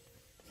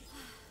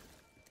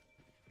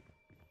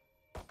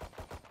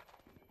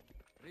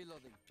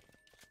 Reloading.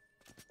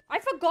 I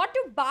forgot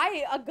to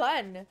buy a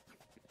gun.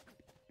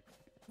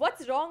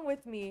 What's wrong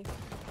with me?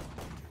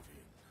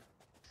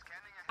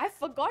 I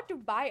forgot to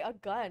buy a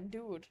gun,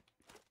 dude.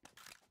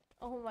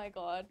 Oh my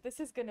god, this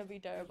is gonna be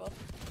terrible.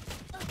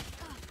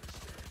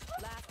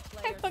 Last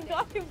I player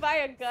forgot standing. to buy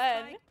a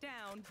gun. Spike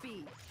down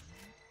B.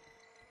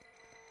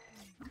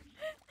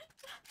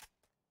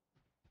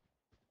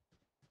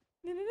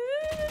 One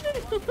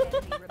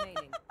enemy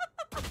remaining.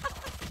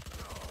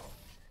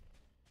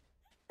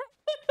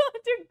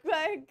 To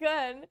buy a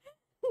gun.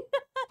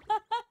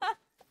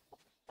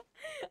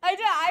 I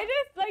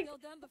just like Feel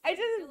done before I you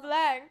just feel up.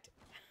 blanked.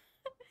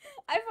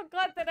 I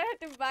forgot that I had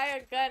to buy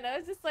a gun. I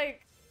was just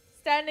like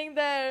standing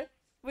there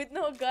with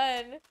no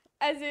gun,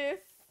 as if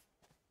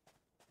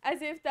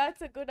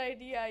that's a good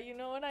idea, you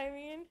know what I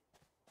mean?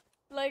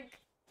 Like,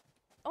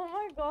 oh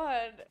my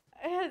god.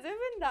 Has it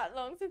been that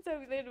long since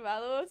I played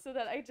Valo so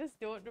that I just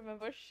don't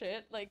remember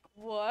shit? Like,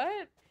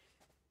 what?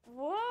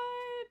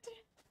 What?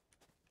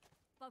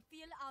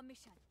 Fulfill our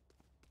mission.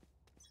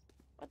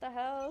 What the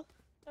hell?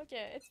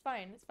 Okay, it's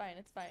fine, it's fine,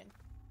 it's fine.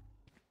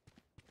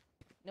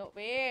 No,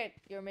 wait!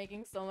 You're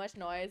making so much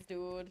noise,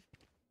 dude.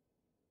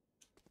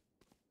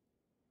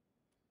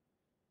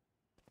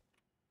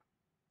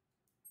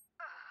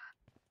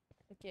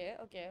 Okay,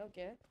 okay,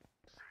 okay.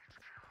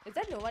 Is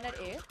there no one at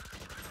A?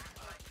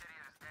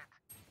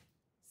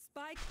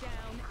 Spike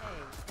down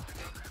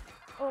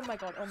A. Oh my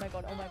god, oh my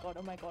god, oh my god,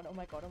 oh my god, oh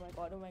my god, oh my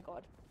god, oh my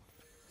god.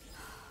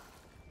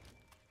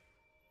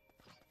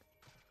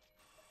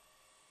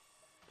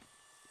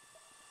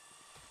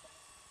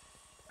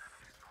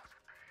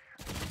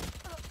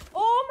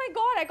 Oh my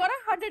god, I got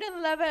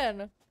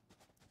 111!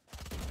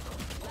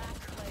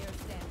 Last player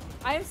standing.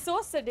 I am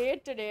so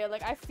sedate today,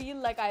 like I feel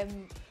like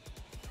I'm...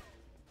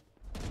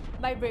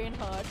 My brain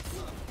hurts.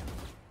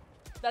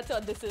 That's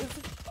what this is.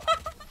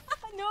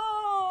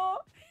 No!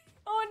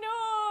 Oh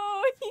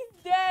no!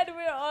 He's dead!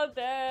 We're all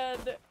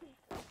dead!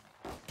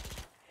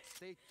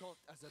 Stay taut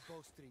as a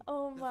bowstring.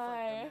 Oh The fight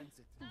my. demands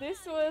it.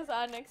 This was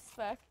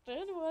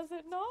unexpected, was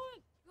it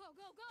not? Go,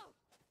 go, go!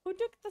 Who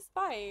took the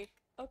spike?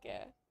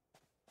 Okay.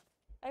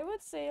 I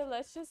would say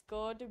let's just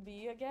go to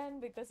B again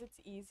because it's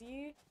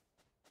easy.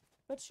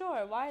 But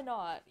sure, why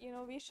not? You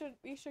know, we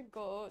should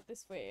go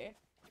this way.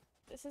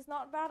 This is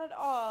not bad at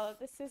all.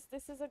 This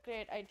is a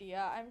great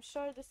idea. I'm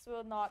sure this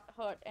will not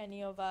hurt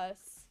any of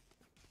us.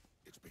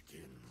 It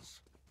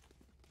begins.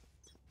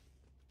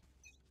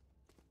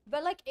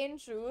 But like in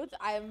truth,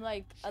 I'm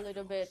like a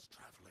little bit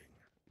Traveling.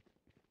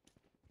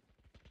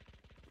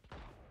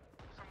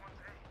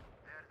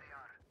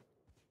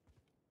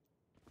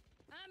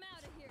 I'm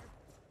out of here.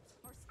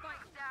 Or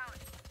spike down.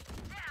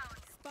 Down.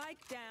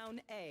 Spike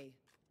down A.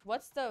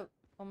 what's the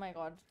oh my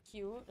god,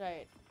 Q,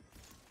 right.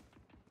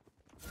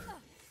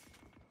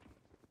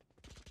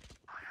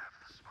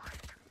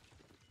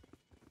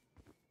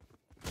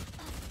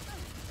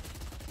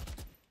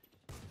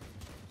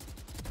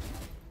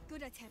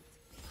 Good attempt.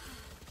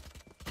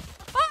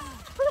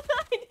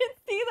 I didn't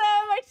see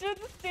them. I should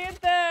have stayed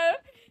there.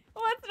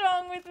 What's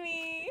wrong with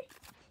me?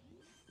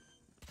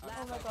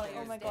 Oh my god,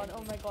 oh my god,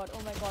 oh my god,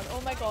 oh my god,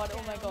 oh my god,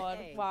 oh my god.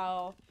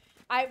 Wow.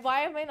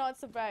 Why am I not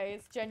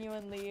surprised?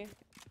 Genuinely.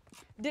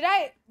 Did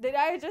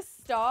I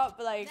just stop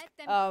like Let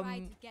them try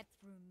to get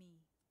through me.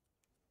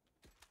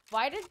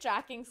 why did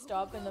tracking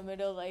stop in the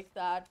middle like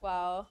that?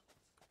 Wow.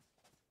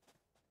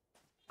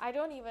 I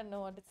don't even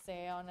know what to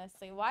say,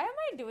 honestly. Why am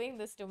I doing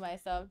this to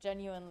myself?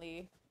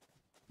 Genuinely.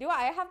 Do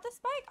I have the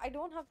spike? I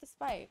don't have the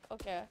spike.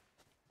 Okay.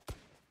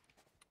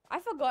 I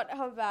forgot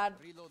how bad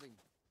Reloading.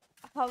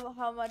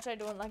 how much I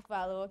don't like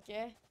Valo,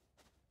 okay?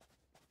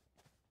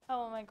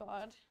 Oh my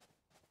god.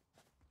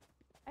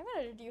 I'm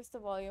gonna reduce the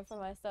volume for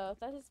myself.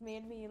 That has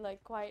made me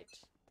like quite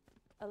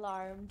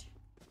alarmed.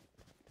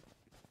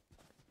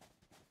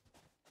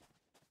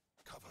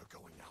 Cover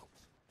going out.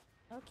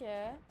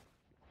 Okay.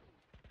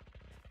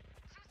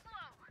 Too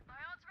slow. My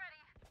ult's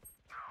ready.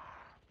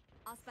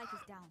 Our spike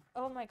is down.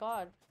 Oh my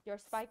god. Your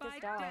spike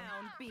is down.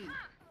 B.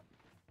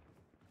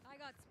 I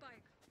got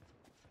spike.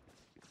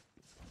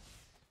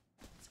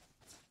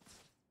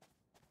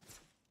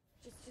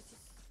 Just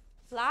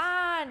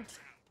plant!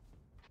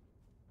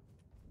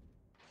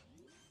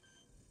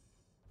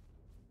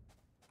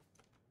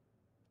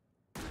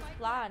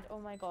 Plant. Oh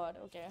my god.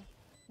 Okay.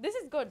 This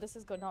is good. This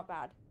is good. Not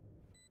bad.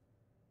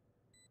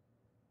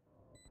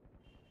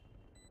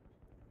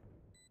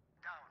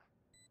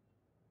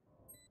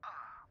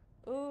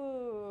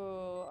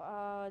 Ooh.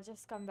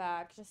 Just come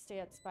back. Just stay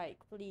at spike,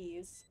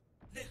 please.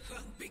 The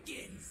hunt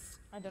begins.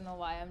 I don't know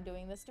why I'm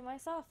doing this to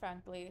myself,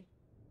 frankly.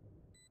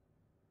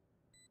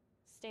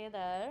 Stay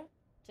there.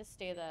 Just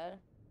stay there.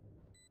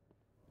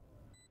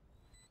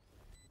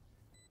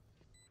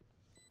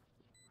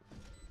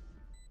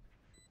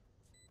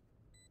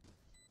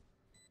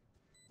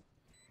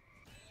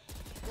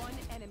 One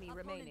enemy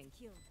Opponent remaining.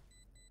 killed.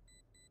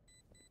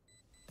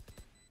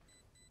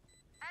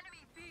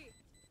 Enemy B.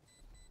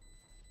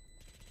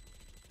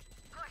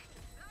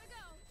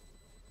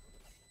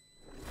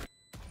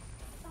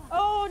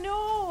 Oh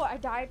no! I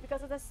died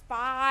because of the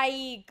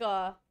spike.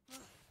 I'm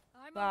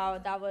Wow,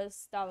 over that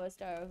was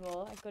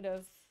terrible. I could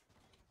have.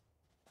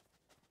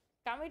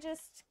 Can't we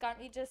just Gotta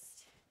go.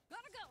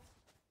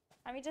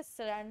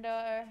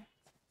 surrender?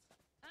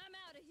 I'm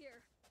out of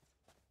here.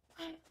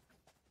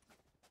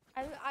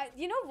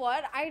 You know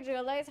what? I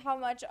realize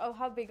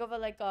how big of a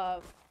like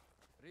a.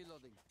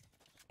 Reloading.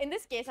 In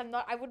this case,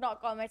 I would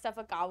not call myself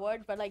a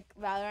coward, but like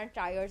Valorant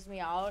tires me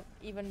out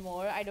even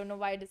more. I don't know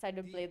why I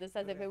decided to play this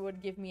as if it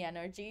would give me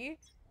energy,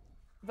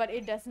 but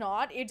it does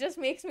not. It just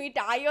makes me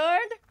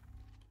tired.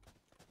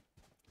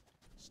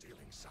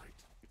 Stealing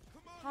sight.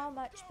 How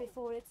much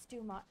before it's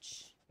too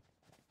much?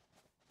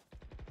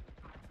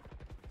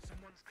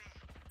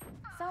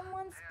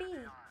 Someone's B.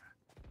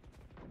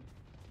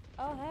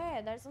 Oh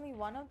hey, there's only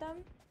one of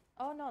them?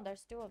 Oh no,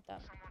 there's two of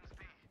them.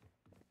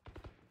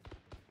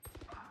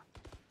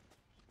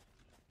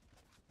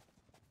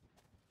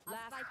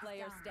 Last spike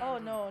player down. standing. Oh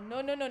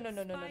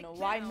no.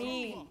 Why down.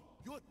 me?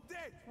 You're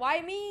dead.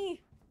 Why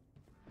me?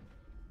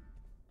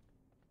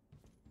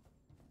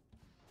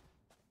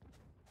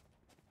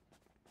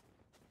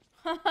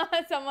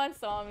 Someone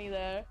saw me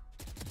there.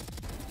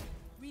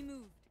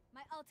 Removed.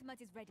 My ultimate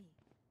is ready.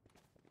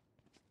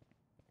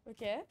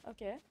 Okay.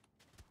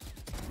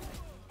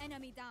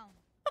 Enemy down.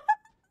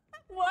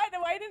 What?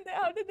 Why didn't they?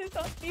 How did they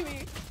not see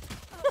me?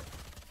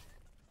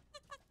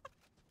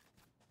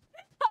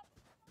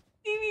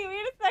 See me,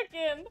 wait a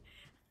second.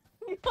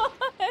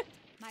 What?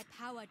 My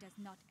power does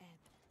not ebb.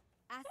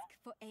 Ask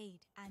for aid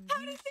and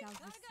you shall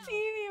receive.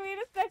 See me, wait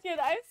a second.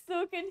 I'm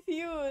so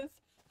confused.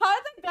 How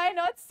did the guy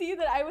not see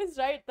that I was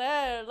right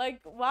there?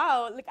 Like,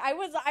 wow. Like, I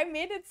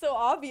made it so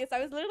obvious. I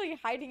was literally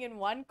hiding in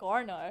one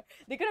corner.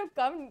 They could have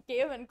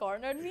came and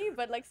cornered me,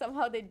 but like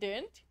somehow they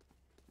didn't.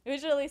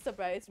 It really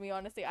surprised me,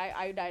 honestly.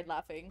 I died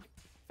laughing,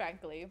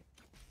 frankly.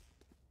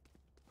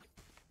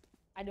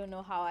 I don't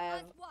know how I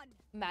have Last one.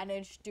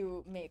 managed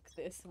to make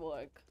this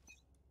work.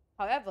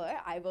 However,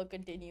 I will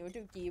continue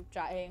to keep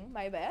trying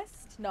my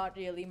best. Not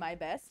really my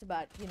best,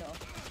 but you know.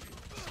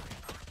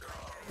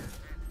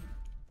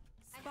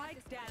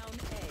 Spike down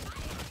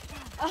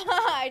A.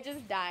 I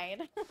just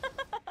died.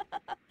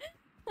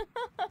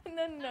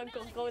 No,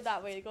 go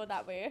that way, go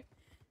that way.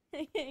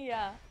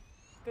 Yeah,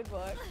 good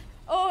work.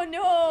 Oh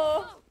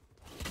no!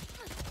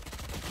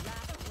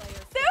 Last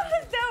player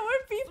There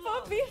were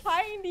people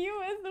behind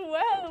you as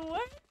well.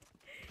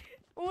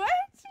 What?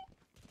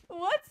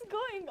 What's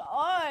going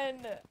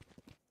on?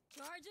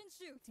 Charge and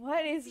shoot.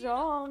 What is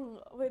wrong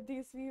with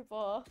these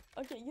people?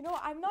 Okay, you know,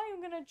 I'm not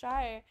even gonna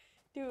try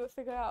to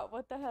figure out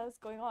what the hell is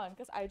going on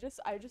because I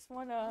just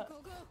wanna.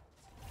 Go, go.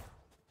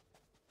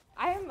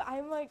 I'm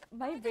like,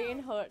 my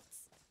brain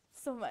hurts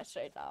so much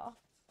right now.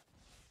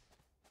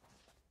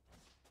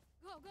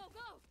 Go, go,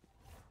 go.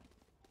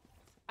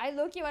 I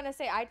low-key wanna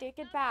say I take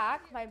it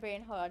back. My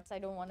brain hurts. I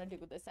don't wanna do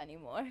this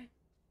anymore.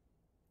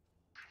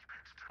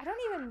 I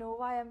don't even know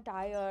why I'm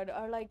tired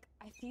or like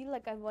I feel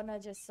like I wanna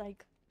just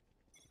like.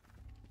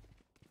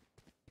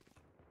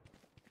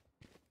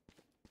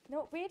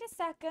 No, wait a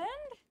second.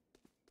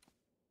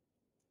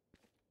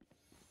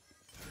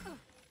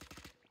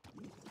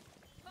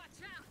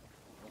 Watch out.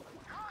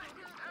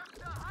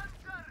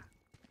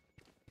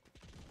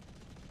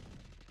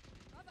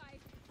 Bye-bye.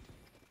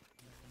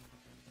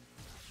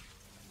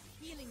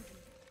 Healing you.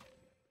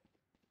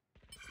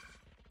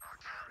 Our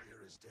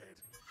carrier is dead.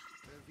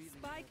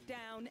 Spike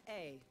down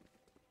A.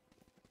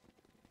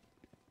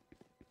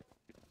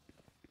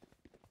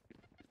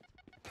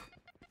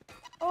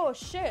 Oh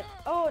shit.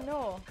 Oh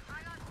no.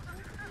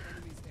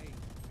 Enemies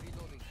A.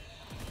 Reloading.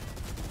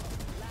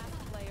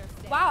 Last player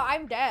standing. Wow,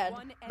 I'm dead.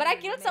 One But I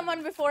enemy killed remaining.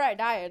 someone before I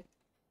died.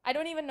 I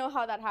don't even know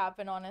how that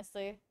happened,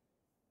 honestly.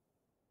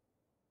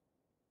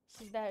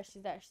 She's there,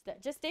 she's there, she's there.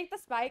 Just take the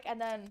spike and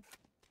then...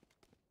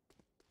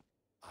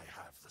 I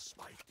have the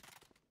spike.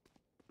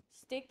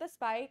 Just take the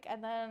spike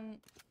and then...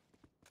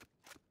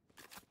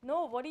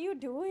 No, what are you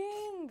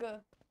doing?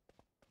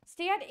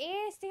 Stay at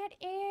A, stay at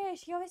A.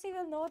 She obviously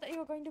will know that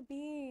you're going to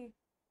B.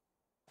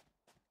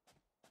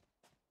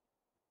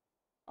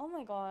 Oh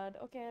my god.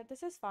 Okay,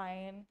 this is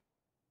fine.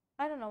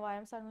 I don't know why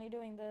I'm suddenly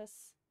doing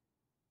this.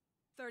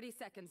 30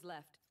 seconds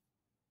left.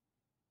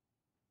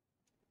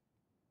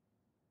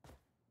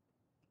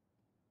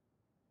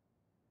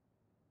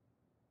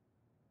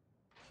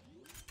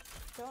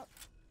 Don't...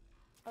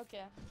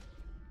 Okay.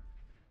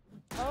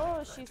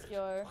 Oh, she's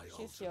here. My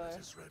She's here. ultimate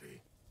is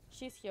ready.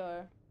 She's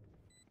here.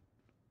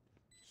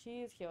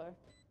 She's here.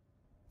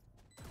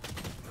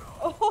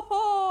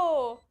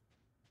 Oh!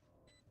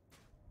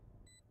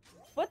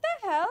 What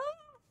the hell?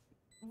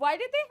 Why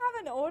did they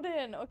have an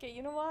Odin? Okay,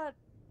 you know what?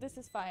 This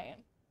is fine.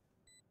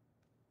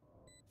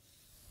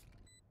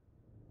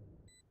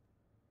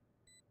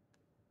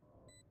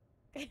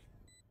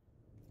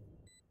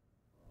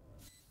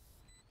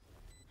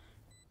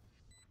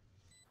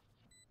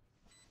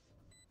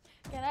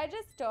 Can I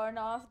just turn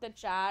off the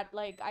chat?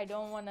 Like, I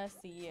don't want to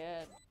see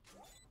it.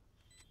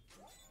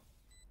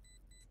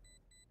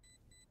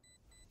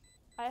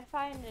 I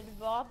find it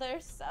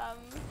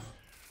bothersome.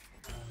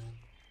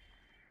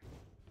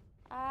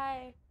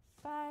 I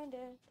find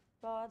it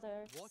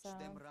bothersome. Watch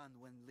them run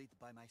when lit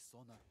by my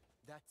sonar.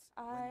 That's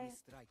when I- we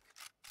strike.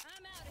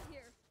 I'm out of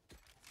here.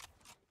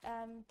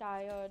 I'm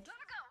tired.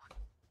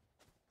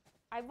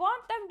 I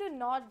want them to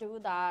not do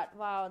that.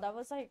 Wow, that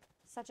was like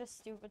such a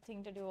stupid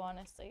thing to do,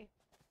 honestly.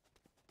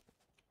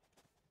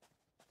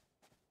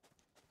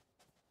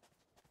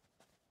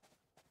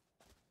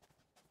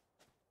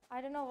 I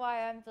don't know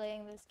why I'm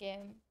playing this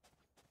game.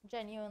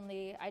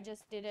 Genuinely, I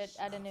just did it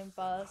at an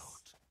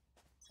impulse.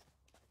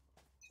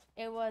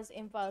 It was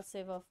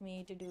impulsive of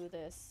me to do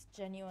this,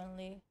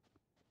 genuinely.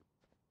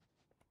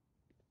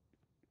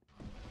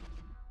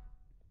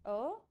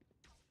 Oh?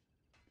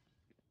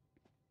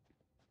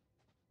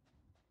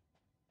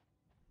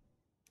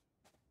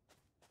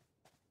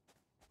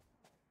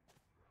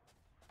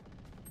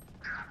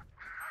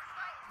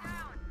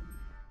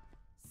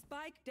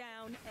 Spike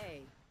down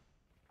A.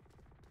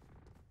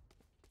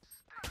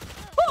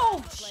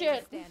 Oh, Player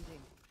shit!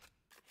 standing.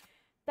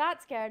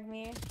 That scared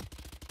me.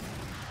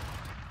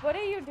 What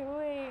are you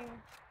doing?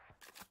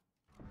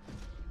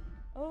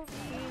 Okay.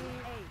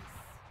 Ace.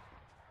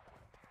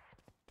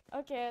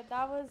 Okay,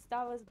 that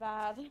was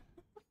bad.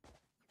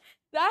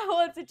 That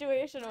whole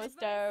situation was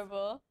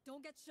terrible.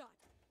 Don't get shot.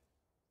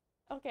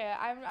 Okay,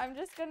 I'm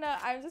just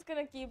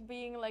gonna keep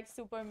being like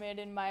super mid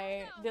in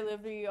my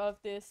delivery of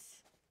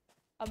this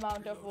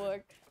amount of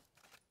work.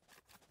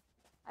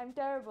 I'm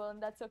terrible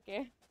and that's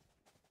okay.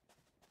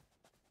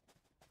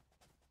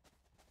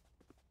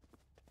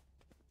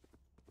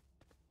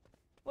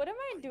 What am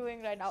I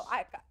doing right now?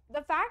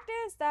 The fact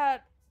is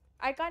that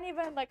I can't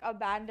even like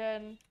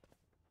abandon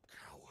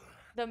Coward.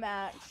 the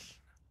match.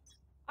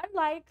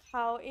 Unlike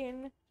how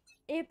in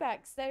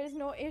Apex there is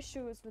no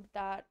issues with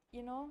that,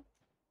 you know?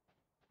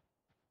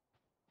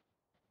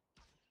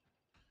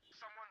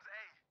 Someone's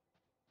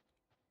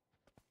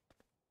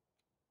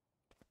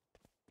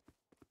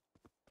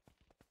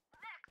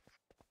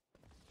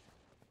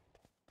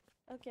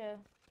A. Okay.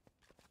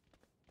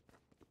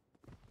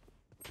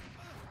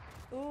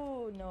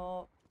 Ooh,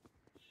 no.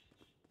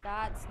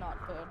 That's not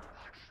good.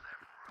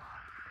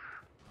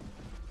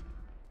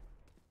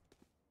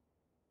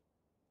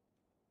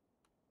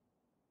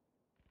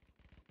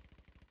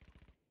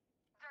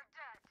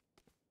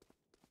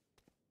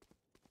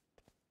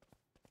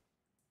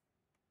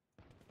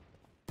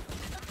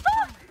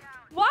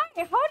 Why?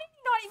 How did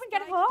he not even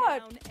get Spike hurt?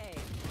 down A.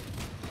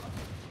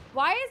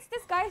 Why is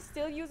this guy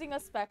still using a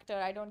Spectre?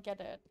 I don't get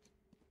it.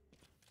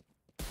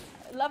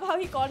 I love how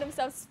he called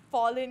himself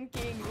Fallen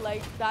King.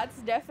 Like, that's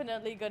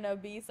definitely gonna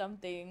be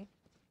something.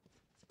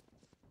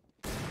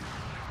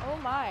 Oh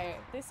my.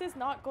 This is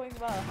not going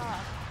well, huh?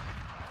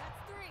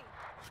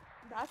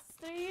 That's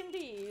three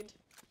indeed.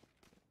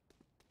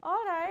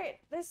 Alright.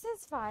 This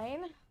is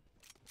fine.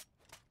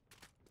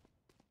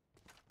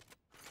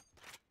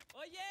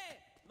 Oh yeah!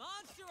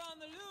 Monster on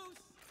the loose!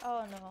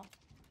 Oh no.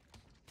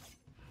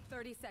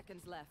 30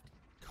 seconds left.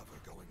 Cover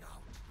going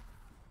out.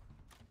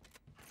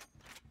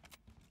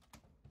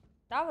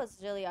 That was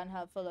really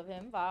unhelpful of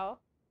him. Wow.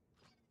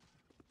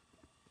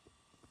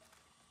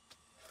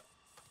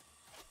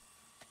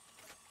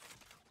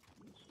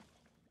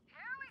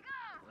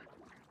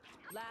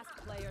 Last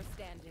player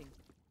standing.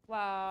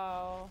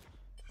 Wow.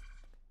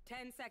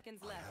 10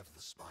 seconds I left. have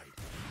the spike.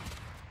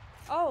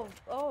 Oh,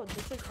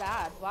 this is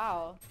bad.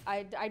 Wow.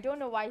 I don't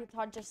know why he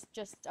thought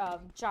just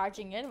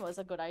charging in was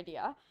a good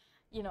idea.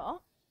 You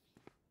know?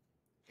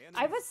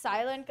 I was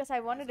silent because I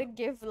wanted to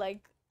give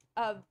like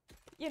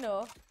you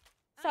know,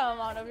 some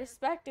amount of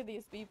respect to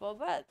these people,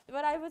 but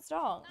I was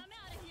wrong.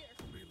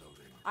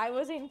 Reloading. I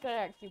was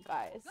incorrect, you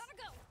guys.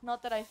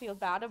 Not that I feel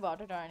bad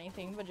about it or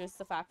anything, but just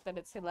the fact that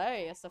it's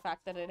hilarious, the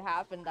fact that it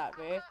happened that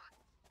way.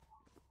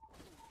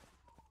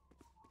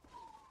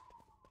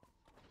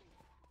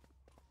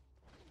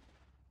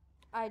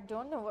 I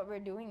don't know what we're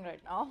doing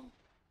right now.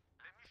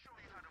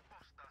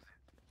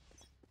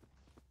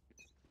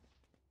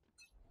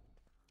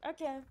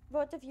 Okay,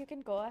 both of you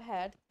can go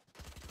ahead.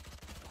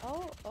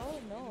 Oh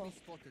no. Enemy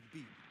spotted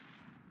B.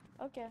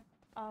 Okay.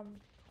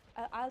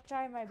 I'll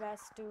try my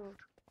best to.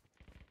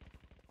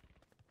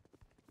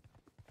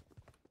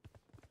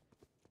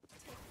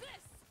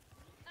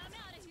 I'm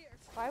out of here.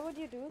 Why would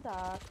you do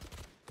that?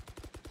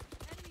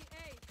 Enemy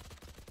A.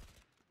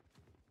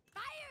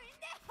 Fire in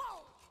the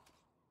hole.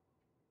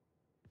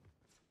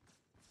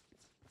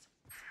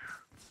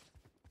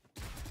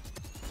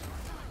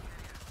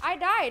 I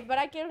died, but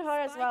I killed her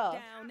as Spike well.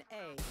 down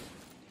A.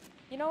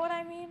 You know what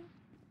I mean?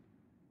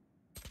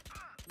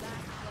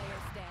 Last player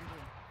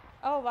standing.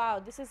 Oh wow,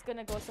 this is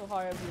gonna go so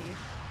horribly.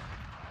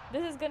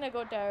 This is gonna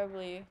go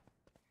terribly.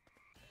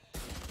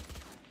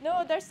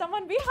 No, there's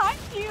someone behind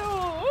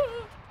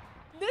you!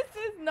 This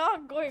is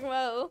not going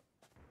well.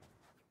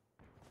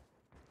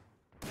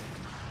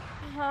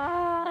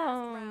 Last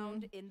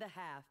round in the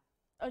half.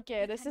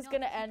 Okay, We this is cannot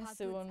gonna keep end our goods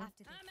soon.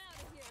 after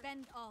this.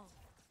 Spend all.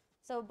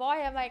 So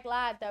boy, am I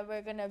glad that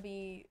we're gonna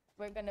be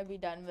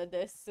done with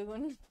this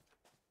soon.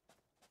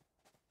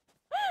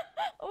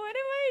 What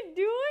am I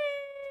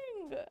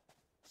doing?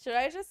 Should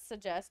I just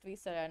suggest we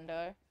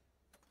surrender?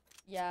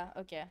 Yeah,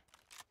 okay.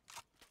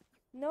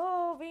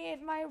 No,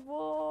 wait, my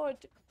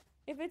vote.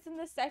 If it's in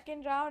the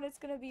second round, it's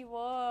gonna be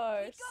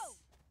worse.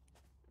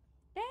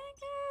 Dang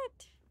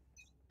it.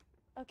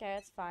 Okay,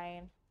 it's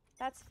fine.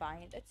 That's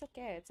fine. It's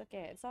okay. It's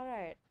okay. It's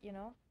alright, you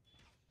know?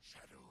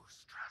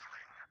 Shadows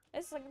traveling.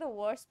 It's like the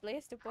worst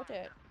place to put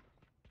it.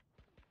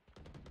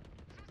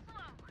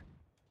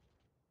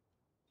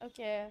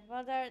 Okay,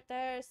 well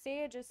their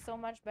Sage is so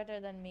much better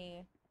than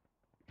me.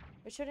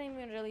 It shouldn't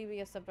even really be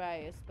a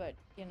surprise, but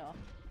you know,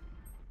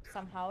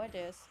 somehow it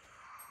is.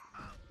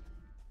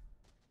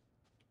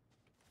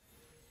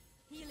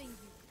 Healing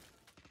you.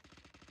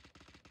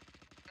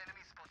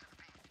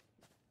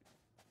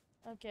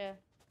 Okay,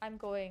 I'm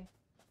going.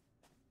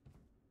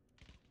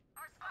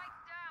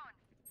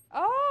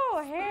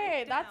 Oh,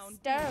 hey, that's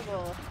down.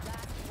 terrible.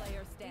 Last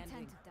player Return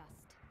standing. to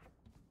dust.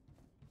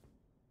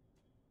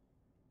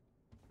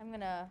 I'm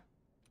gonna.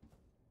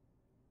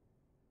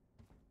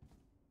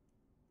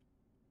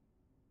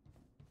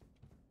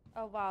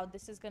 Oh wow,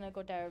 this is gonna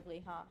go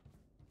terribly, huh?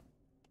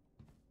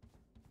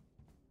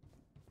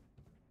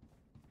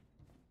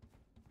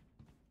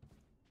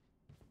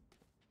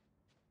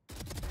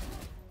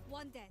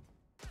 One dead.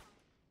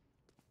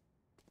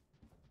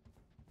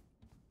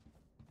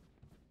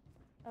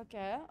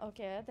 Okay,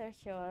 okay, they're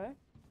here.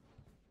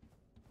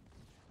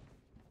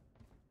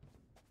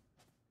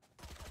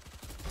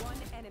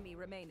 One enemy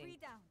remaining. 3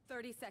 down.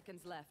 30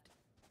 seconds left.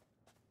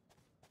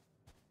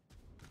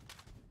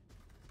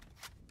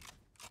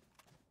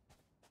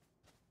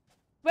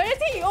 Where Where is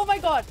he? Oh my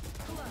god!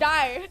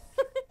 Die!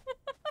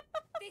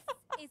 This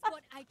is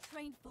what I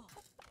trained for.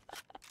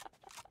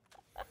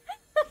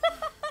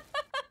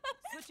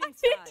 Switching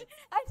sides.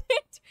 I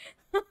did!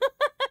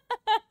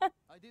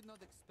 I did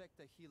not expect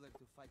a healer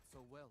to fight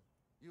so well.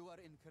 You are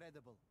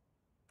incredible.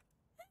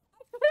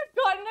 I've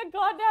gotten a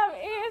goddamn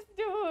ace,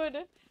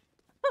 dude!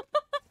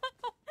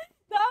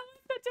 That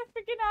was such a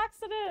freaking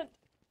accident!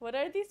 What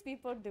are these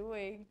people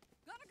doing?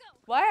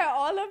 Why are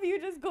all of you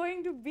just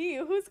going to B?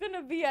 Who's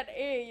gonna be at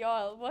A,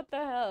 y'all? What the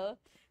hell?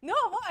 No,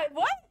 what?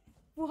 What?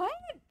 What?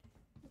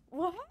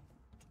 What?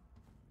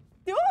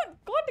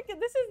 Don't go to.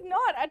 This is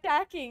not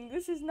attacking.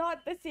 This is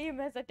not the same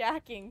as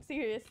attacking.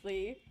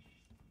 Seriously.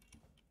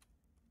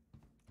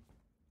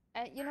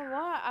 You know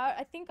what?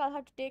 I think I'll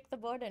have to take the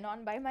burden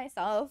on by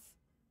myself.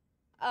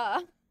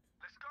 Let's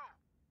go.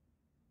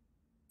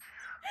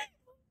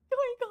 Oh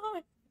my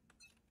god.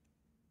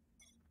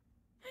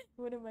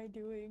 What am I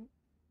doing?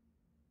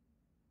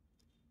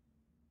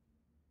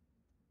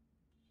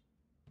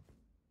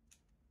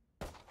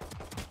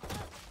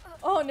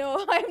 Oh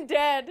no, I'm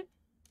dead.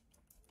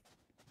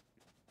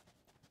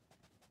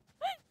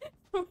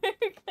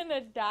 We're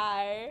gonna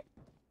die.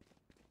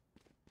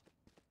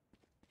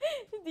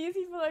 These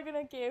people are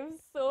gonna cave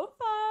so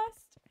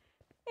fast.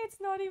 It's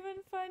not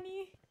even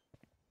funny.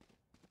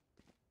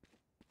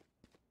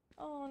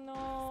 Oh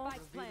no.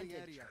 Spikes Revealing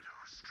planted. area.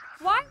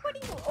 Why would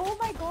you? Oh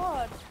my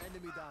god.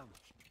 Enemy down.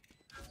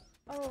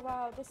 Oh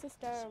wow, this is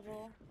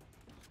terrible.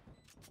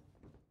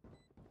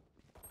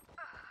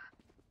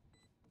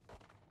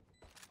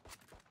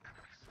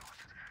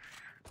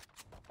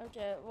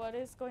 Okay, what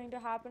is going to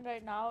happen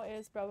right now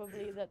is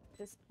probably that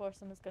this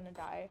person is gonna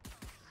die.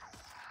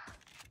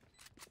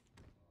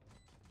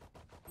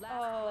 Last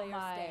Oh player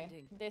my,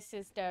 standing. this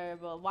is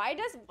terrible. Why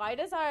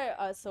does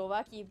our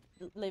Sova keep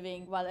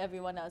living while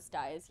everyone else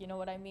dies? You know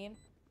what I mean?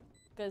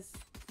 Because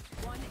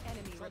One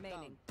enemy Shut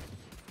remaining.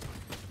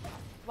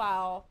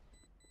 wow,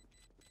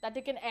 that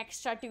took an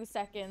extra 2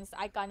 seconds.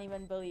 I can't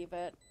even believe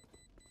it.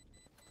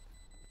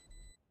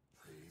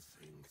 They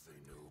think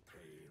they know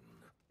pain.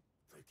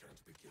 They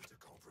can't begin to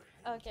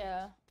comprehend.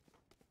 Okay.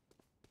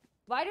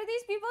 Why do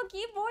these people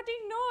keep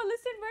voting no?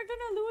 Listen, we're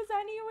gonna lose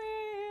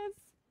anyways.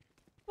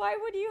 Why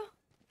would you?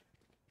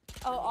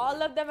 Oh,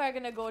 all of them are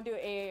gonna go to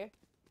A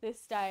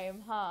this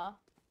time, huh?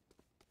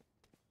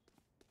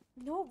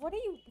 No, what are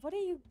you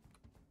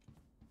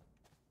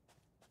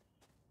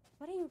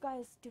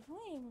guys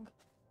doing?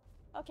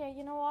 Okay,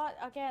 you know what?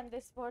 Again,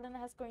 this burden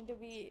is going to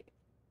be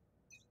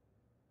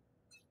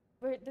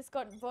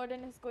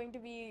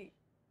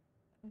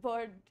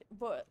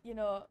you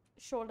know,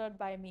 shouldered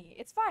by me.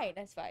 It's fine,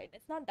 it's fine.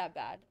 It's not that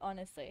bad,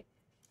 honestly.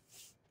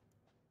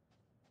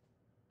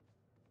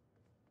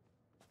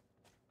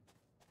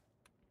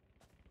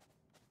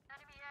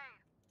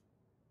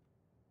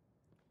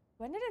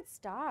 When did it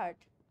start?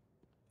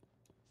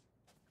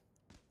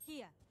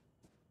 Here.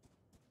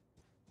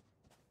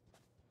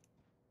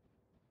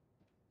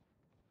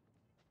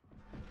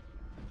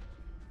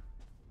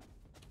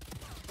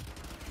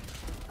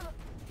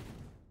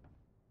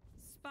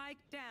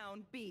 Spike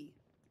down B.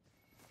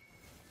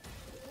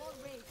 Wall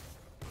raised.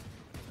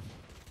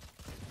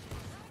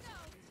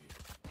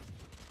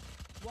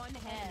 One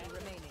enemy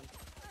remaining.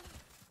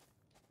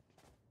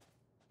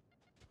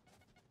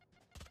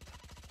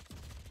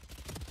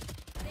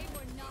 They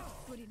were not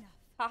good enough.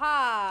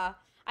 Haha!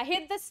 I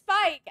hit the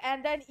spike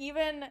and then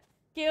even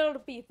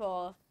killed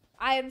people.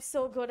 I am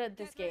so good at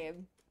this Get ready.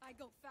 game. I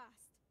go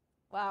fast.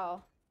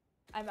 Wow.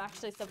 I'm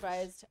actually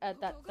surprised at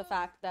the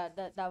fact that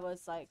that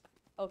was like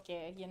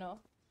okay, you know.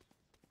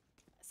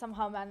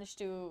 Somehow managed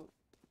to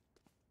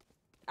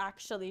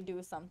actually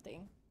do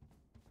something.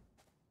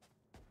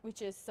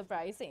 Which is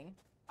surprising.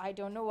 I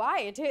don't know why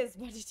it is,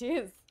 but it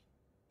is.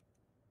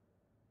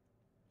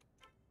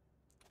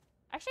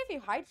 Actually, if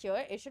you hide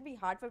here, it should be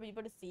hard for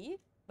people to see,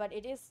 but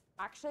it is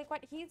actually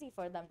quite easy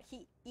for them.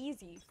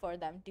 Easy for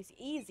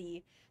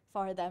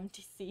them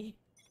to see.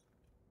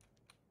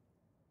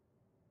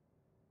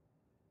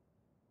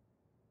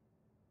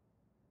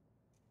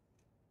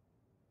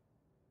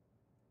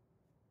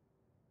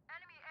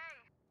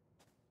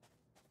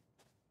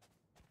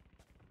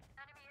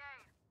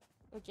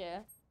 Okay.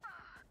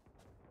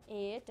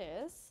 A it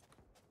is.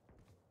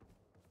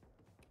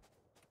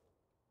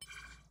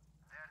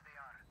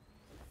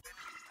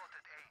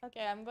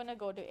 Okay, I'm gonna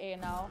go to A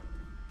now.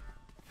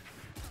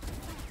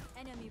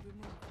 Enemy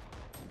removed.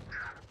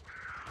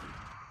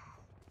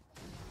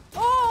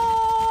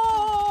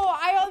 Oh!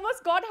 I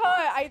almost got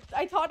her.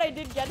 I thought I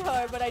did get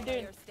her, but I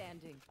Player didn't.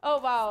 standing. Oh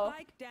wow.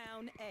 Spike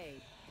down A.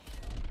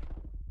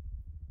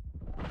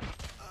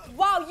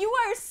 Wow, you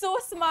are so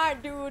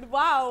smart, dude.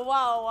 Wow,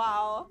 wow,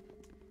 wow.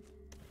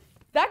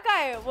 That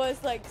guy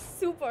was like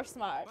super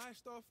smart. My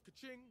stuff,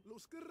 ka-ching, little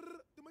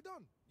skrrr, then we're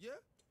done. Yeah?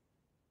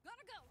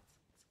 Gotta go.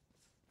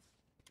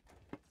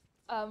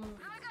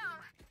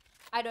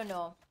 I don't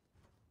know.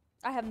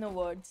 I have no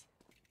words.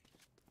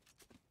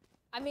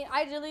 I mean,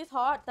 I really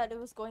thought that it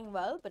was going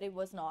well, but it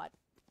was not.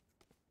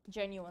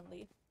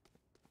 Genuinely.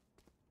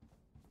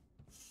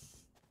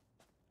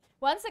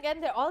 Once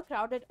again, they're all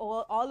crowded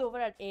all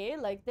over at A.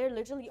 Like, they're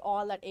literally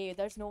all at A.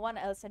 There's no one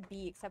else at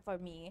B except for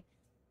me.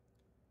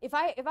 If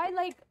I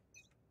like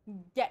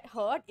get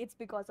hurt, it's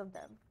because of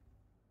them.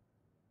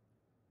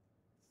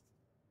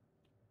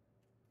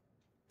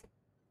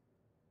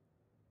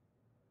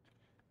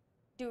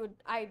 Dude,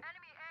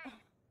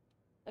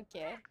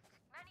 okay.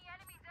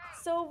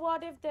 So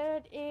what if they're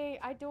at A?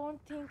 I don't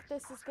think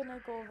this is gonna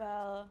go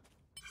well.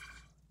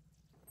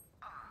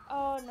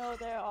 Oh no,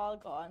 they're all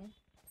gone.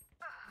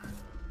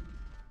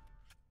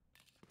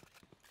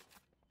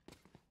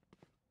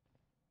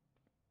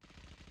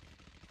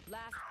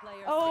 Last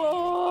player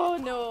Oh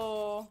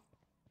no.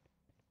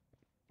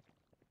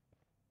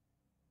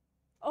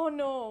 Oh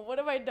no, what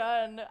have I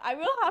done? I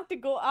will have to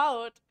go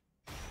out.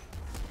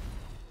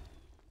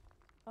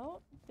 Oh,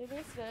 they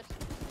missed it.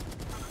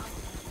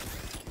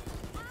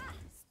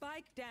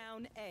 Spike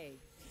down A.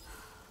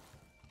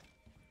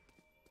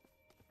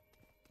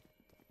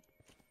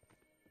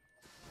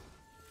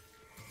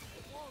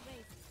 Wall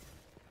raised.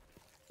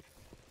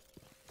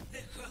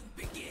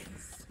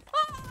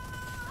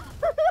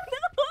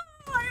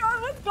 I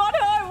almost got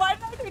her. Why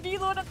did I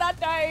reload at that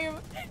time?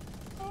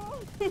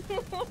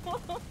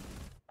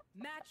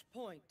 Match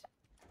point.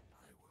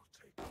 I will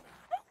take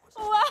back what's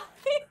Why?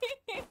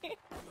 mine. Reloading.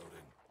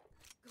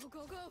 Go,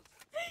 go, go.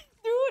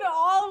 Dude,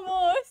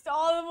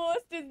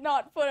 almost is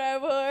not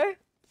forever.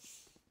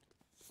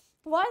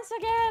 Once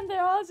again,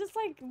 they're all just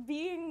like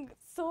being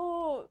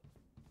so.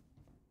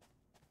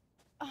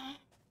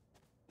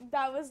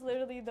 That was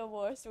literally the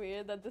worst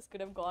way that this could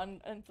have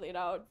gone and played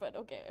out, but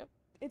okay,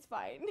 it's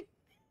fine.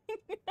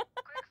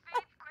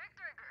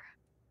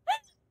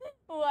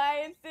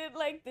 Why is it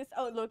like this?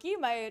 Oh, Loki,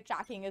 my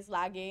tracking is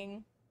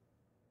lagging.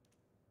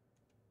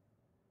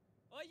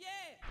 Oh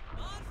yeah!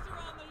 Monster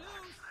on the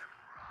loose!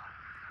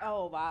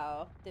 Oh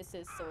wow, this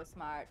is so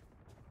smart.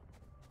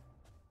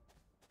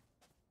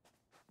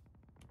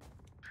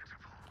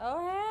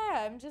 Oh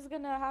yeah, I'm just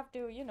gonna have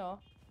to, you know,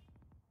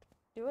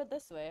 do it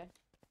this way,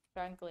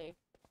 frankly.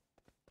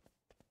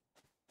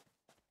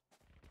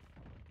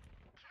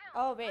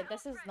 Oh wait,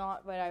 this is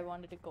not where I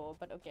wanted to go,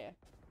 but okay.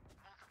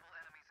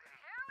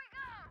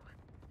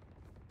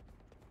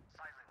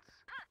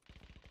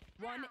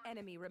 One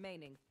enemy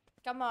remaining.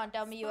 Come on,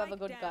 tell me you have a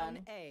good Spike gun.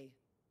 down A.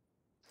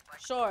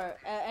 Sure,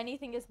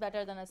 anything is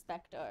better than a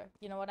Spectre.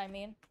 You know what I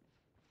mean?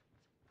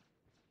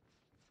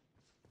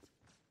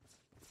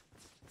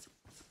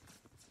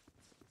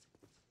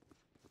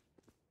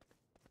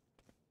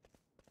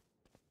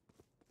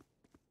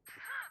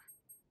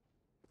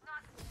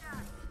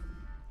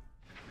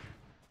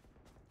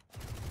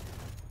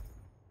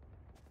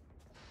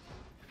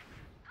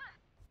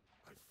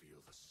 I feel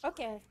the strength.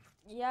 Okay,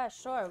 yeah,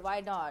 sure, why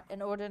not?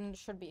 And Odin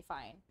should be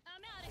fine.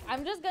 I'm out of here.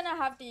 I'm just gonna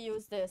have to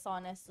use this,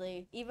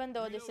 honestly. Even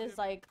though this is,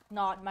 like,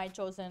 not my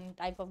chosen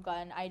type of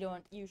gun, I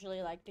don't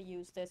usually like to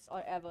use this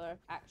or ever,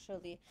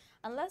 actually.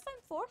 Unless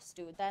I'm forced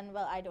to, then,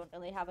 well, I don't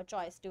really have a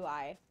choice, do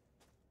I?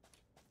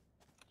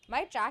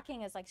 My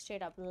tracking is, like,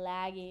 straight up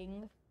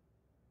lagging.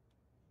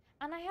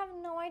 And I have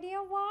no idea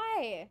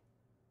why.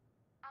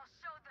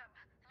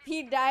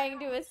 He dying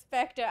to a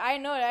Spectre. I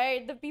know,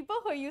 right? The people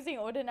who are using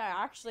Odin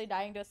are actually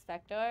dying to a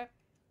Spectre.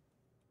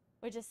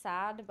 Which is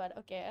sad, but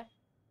okay.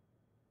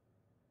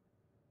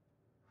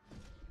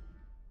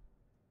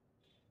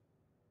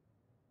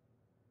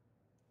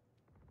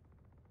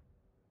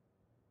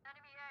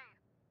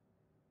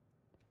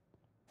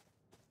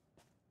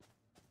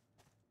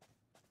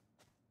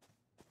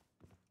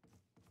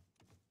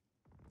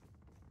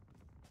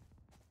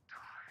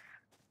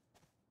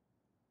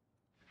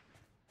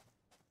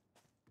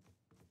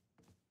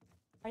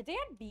 Are they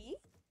at B?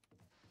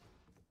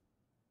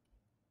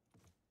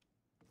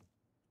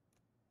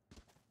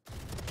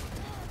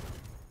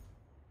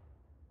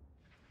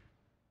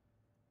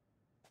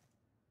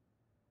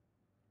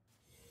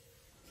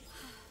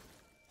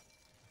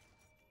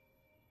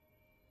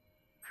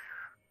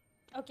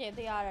 Okay,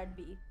 they are at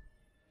B.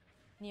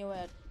 Knew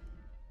it.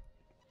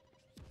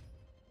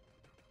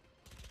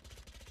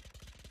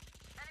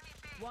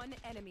 One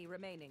enemy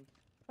remaining.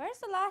 Where's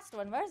the last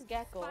one? Where's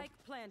Gecko? Spike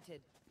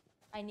planted.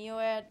 I knew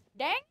it.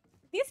 Dang!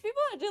 These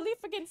people are really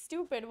freaking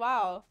stupid.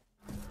 Wow.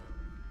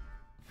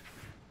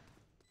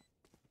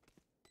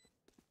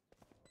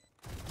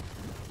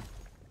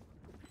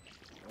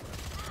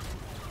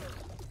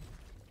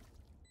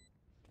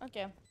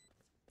 Okay.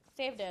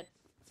 Saved it.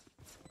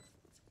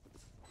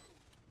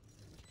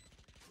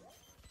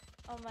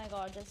 Oh my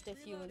god, just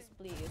defuse,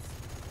 please.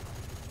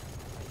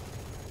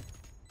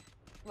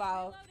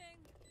 Wow. Reloading.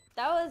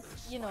 That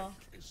was, you know,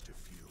 Is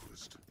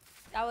diffused.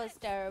 that was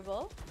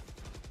terrible.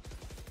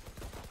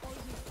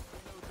 Reloading.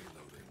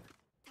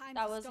 Time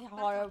That to was stock back up.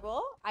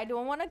 horrible. I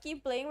don't want to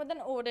keep playing with an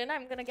Odin.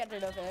 I'm gonna get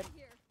rid of I'm it. outta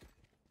here.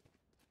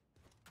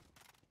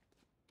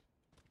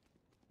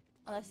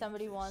 Unless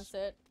somebody wants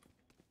it.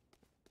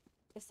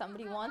 If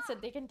somebody wants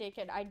it, they can take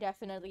it. I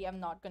definitely am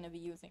not gonna be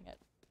using it.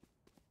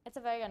 It's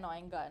a very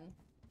annoying gun.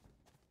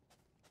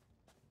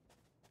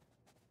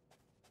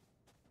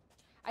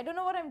 I don't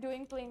know what I'm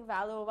doing playing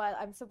Valo while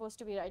I'm supposed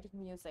to be writing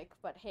music,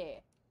 but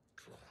hey.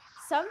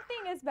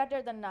 Something is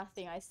better than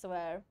nothing, I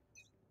swear.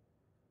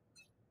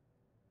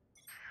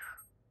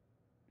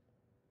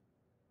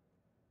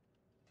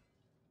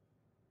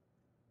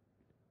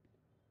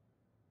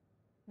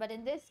 But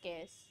in this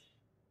case,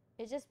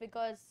 it's just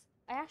because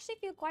I actually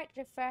feel quite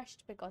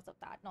refreshed because of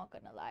that, not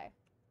gonna lie.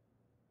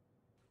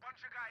 Bunch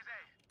of guys,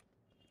 eh?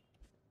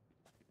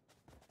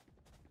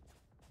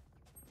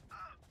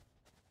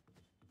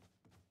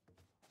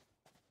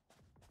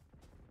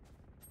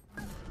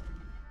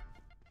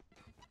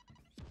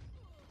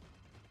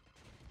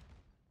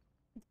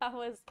 That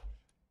was...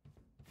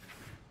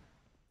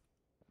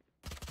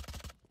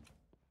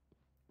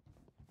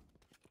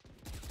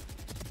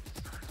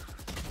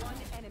 One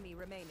enemy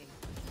remaining.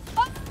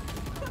 Why?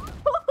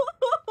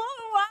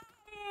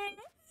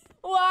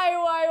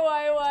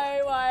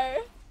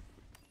 Why?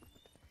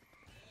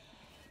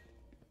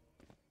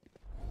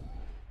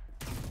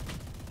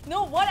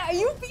 No, what are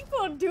you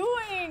people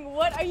doing?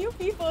 What are you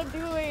people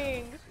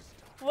doing?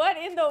 What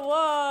in the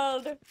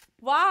world?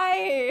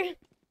 Why?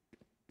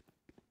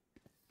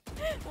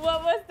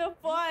 What was the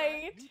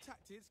point? New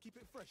tactics, keep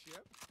it fresh, yeah?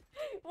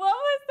 What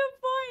was the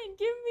point?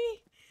 Give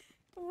me...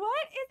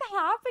 What is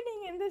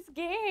happening in this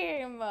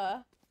game?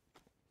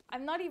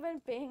 I'm not even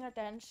paying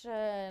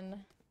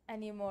attention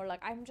anymore.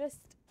 Like, I'm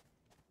just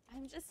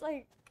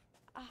like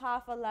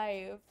half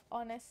alive,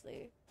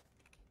 honestly.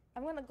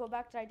 I'm gonna go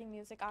back to writing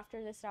music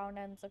after this round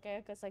ends,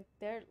 okay? Because like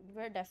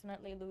we're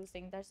definitely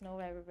losing. There's no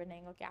way we're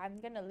winning, okay? I'm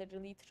gonna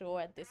literally throw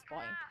at this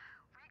point.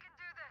 We can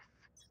do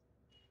this.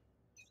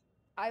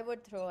 I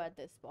would throw at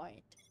this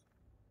point.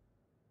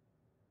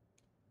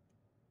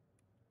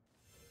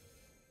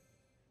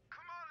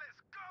 Come on,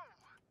 let's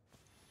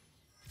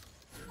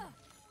go.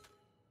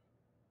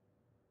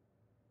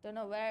 Don't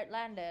know where it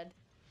landed.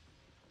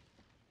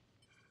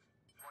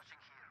 Watching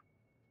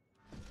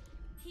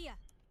here. Here.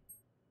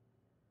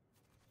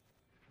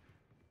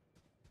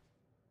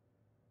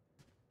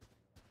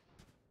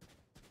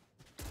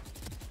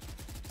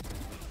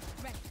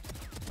 Ready.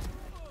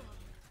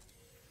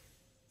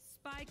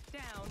 Spike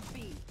down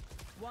B.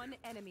 One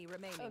enemy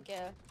remaining. Okay.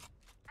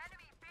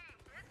 Enemy B,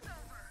 it's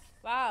over.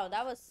 Wow,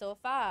 that was so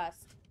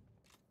fast.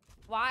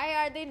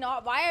 Why are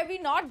we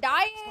not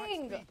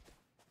dying? Spike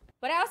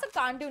But I also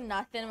can't do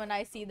nothing when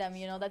I see them,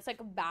 you know? That's like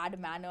bad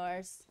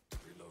manners.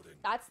 Reloading.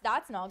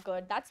 That's not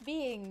good. That's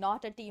being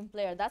not a team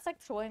player. That's like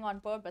throwing on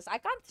purpose. I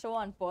can't throw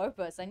on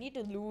purpose. I need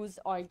to lose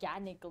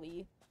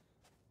organically.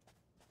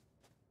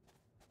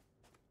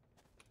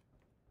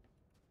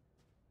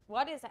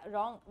 What is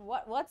wrong?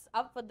 What's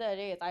up with the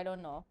race? I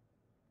don't know.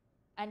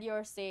 And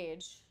your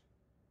sage.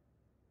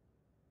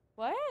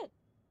 What?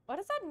 What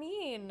does that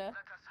mean? Let us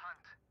hunt.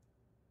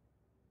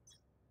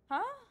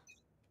 Huh?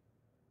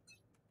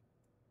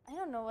 I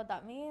don't know what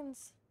that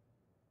means.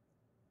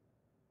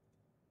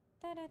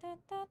 Enemy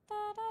spotted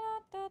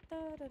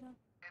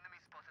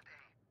A.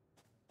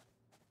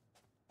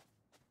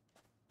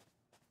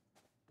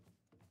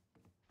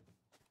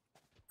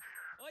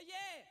 Oh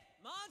yeah!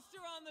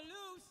 Monster on the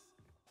loose!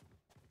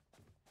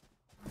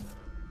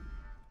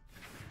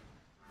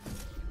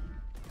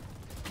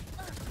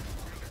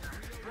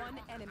 One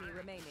enemy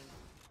remaining.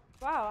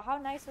 Wow, how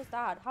nice was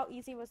that? How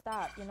easy was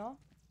that, you know?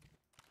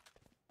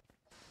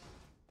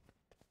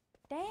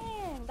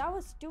 Dang, that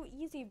was too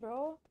easy,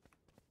 bro.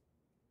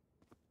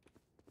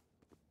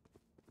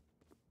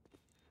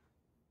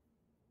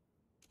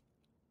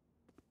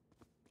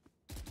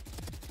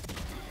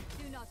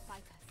 Do not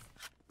fight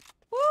us.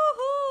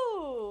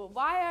 Woohoo!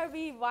 Why are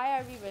we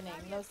winning?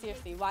 No,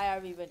 seriously, why are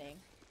we winning?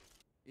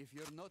 If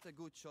you're not a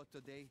good shot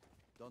today,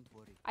 don't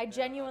worry. I There are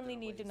genuinely other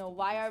need to ways know do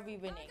why this. are we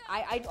winning?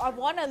 I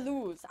want to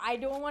lose. I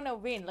don't want to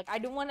win. Like I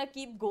don't want to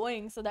keep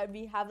going so that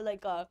we have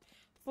like a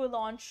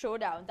full-on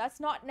showdown. That's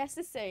not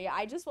necessary.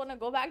 I just want to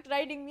go back to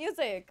writing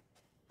music.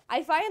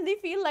 I finally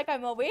feel like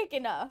I'm awake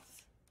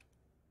enough.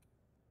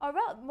 Or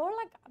well, more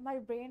like my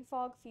brain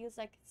fog feels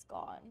like it's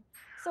gone.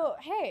 So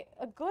hey,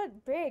 a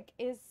good break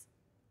is,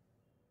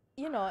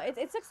 you know,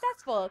 it's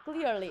successful,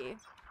 clearly.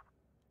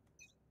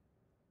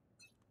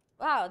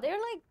 Wow, they're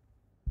like,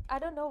 I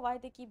don't know why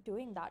they keep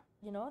doing that,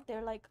 you know?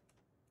 They're like,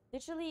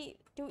 literally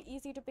too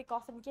easy to pick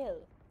off and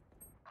kill.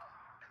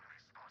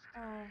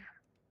 Oh.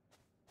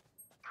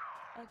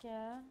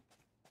 Okay.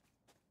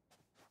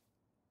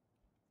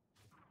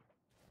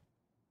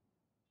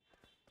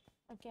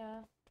 Okay.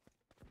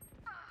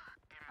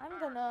 I'm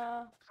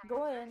gonna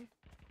go in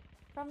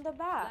from the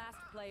back. Last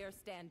player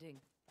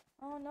standing.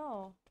 Oh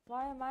no.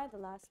 Why am I the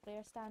last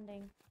player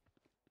standing?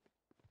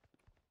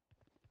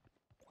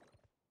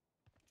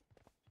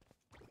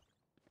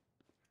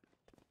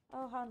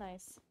 Oh, how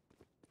nice.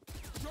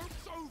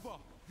 Joke's over!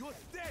 You're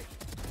dead!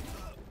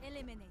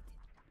 Eliminated.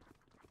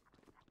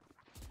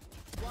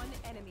 One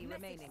enemy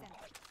Message remaining. sent.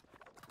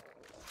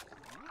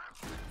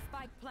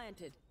 Spike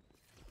planted.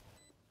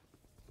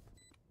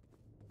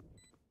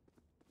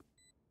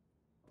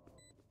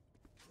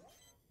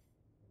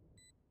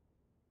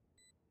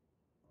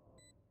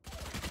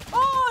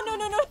 Oh, no,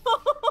 no, no, no.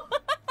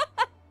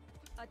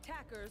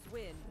 Attackers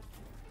win.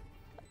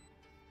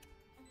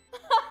 No.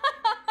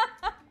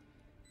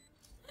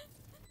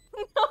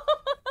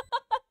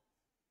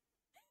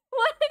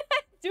 What did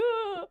I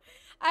do?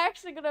 I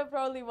actually could have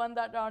probably won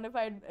that round if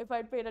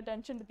I'd paid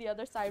attention to the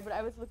other side, but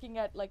I was looking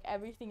at like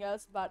everything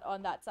else but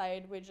on that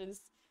side, which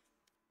is,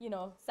 you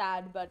know,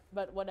 sad, but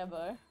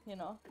whatever, you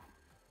know.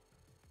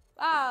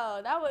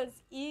 Wow, that was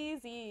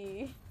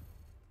easy.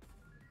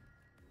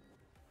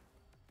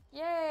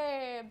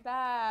 Yay,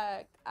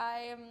 back. I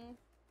am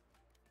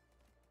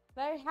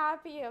very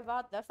happy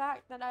about the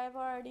fact that I've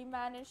already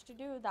managed to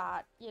do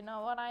that. You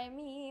know what I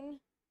mean?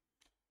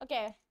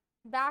 Okay,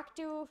 back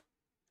to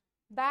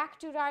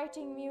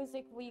writing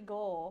music we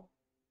go.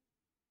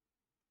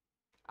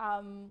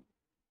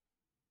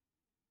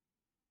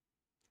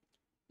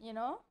 You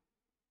know,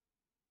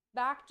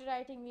 back to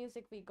writing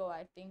music we go.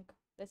 I think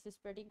this is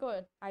pretty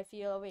good. I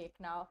feel awake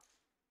now.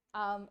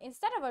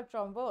 Instead of a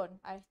trombone,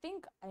 I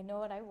think I know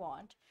what I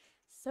want.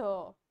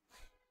 So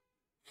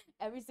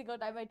every single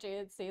time I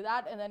say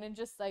that, and then it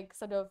just like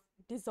sort of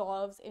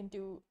dissolves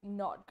into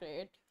not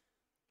great.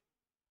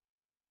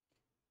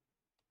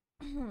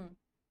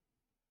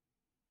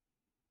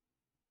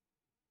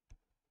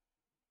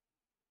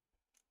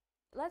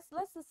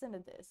 Let's listen to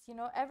this. You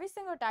know, every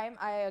single time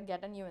I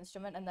get a new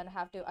instrument and then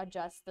have to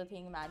adjust the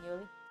thing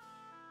manually.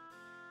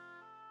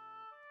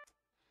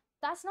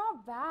 That's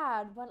not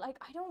bad, but like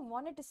I don't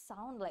want it to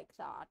sound like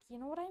that. You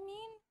know what I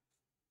mean?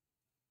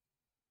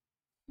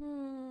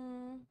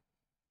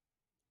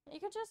 You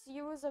could just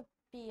use a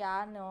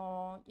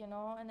piano, you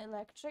know, an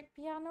electric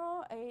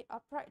piano, a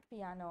upright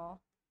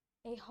piano,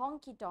 a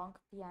honky tonk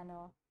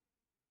piano.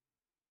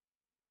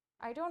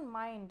 I don't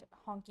mind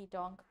honky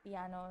tonk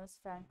pianos,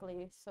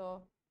 frankly,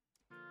 so.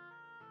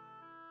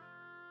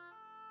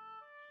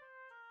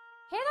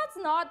 Hey, that's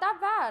not that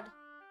bad.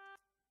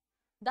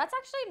 That's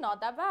actually not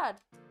that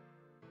bad.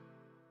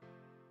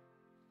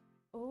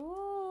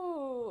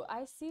 Ooh,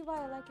 I see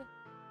why I like it.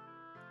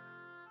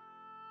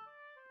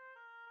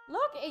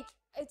 Look,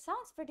 it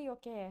sounds pretty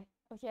okay.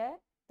 Okay,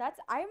 that's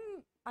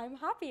I'm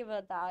happy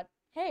with that.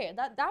 Hey,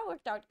 that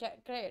worked out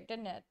great,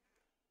 didn't it?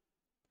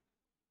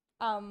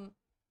 I'm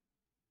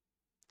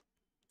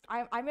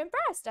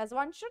impressed, as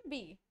one should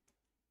be.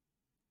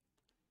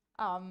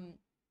 Okay,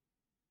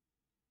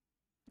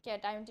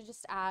 time to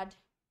just add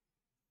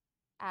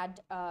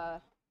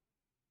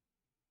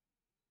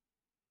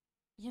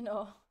you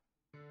know,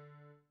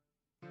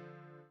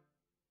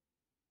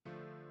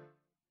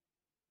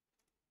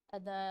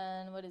 and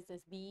then what is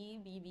this? B.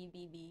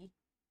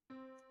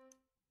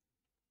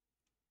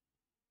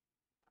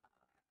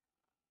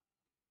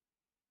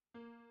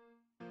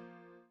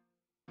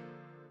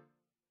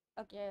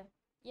 Okay,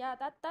 yeah,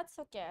 that's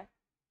okay.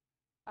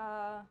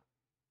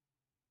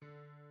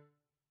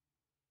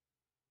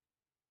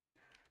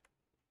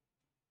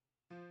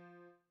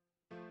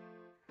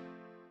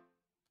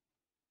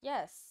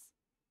 Yes.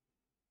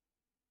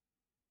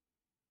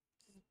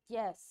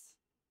 Yes.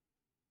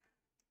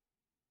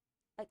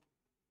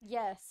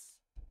 Yes.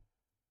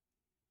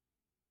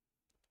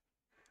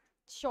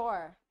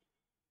 Sure.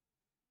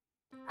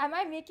 Am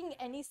I making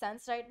any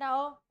sense right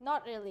now?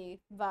 Not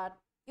really, but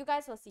you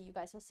guys will see. You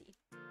guys will see.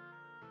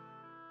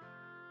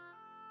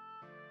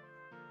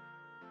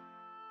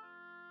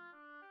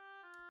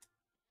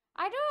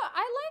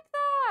 I like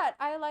that.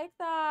 I like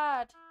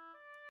that.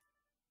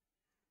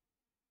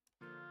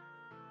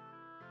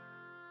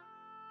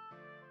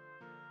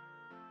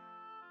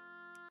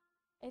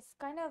 It's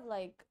kind of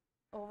like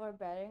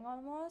overbearing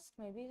almost.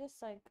 Maybe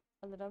just like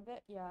a little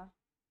bit. Yeah.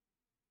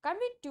 Can't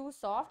be too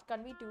soft.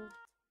 Can't be too.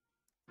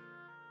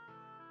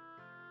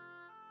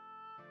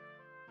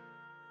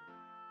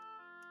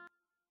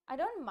 I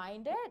don't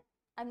mind it.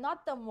 I'm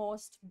not the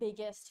most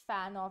biggest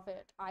fan of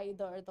it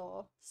either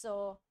though.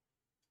 So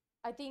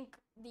I think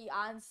the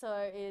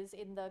answer is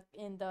in the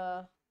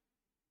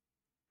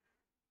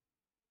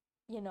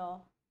you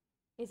know,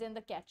 is in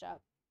the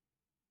ketchup.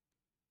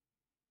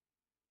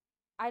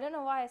 I don't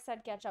know why I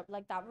said ketchup,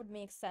 like that would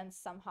make sense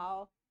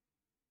somehow.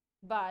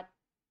 But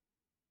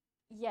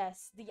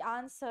yes, the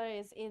answer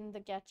is in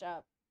the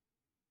ketchup.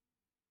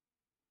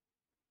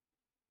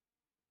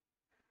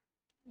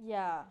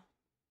 Yeah.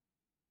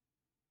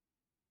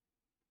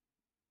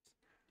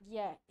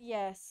 Yeah,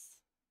 yes.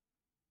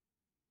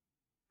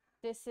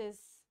 This is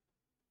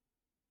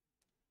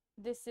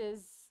this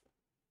is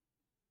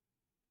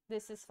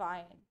this is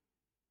fine.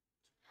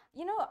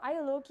 You know, I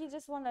low-key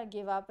just want to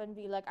give up and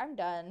be like, I'm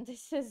done.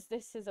 This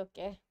is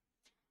okay.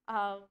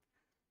 Um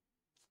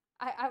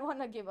I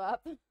want to give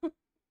up.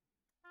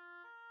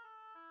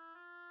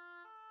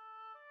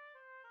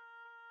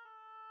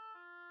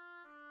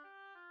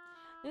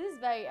 This is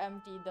very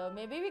empty though.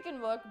 Maybe we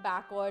can work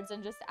backwards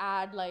and just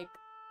add like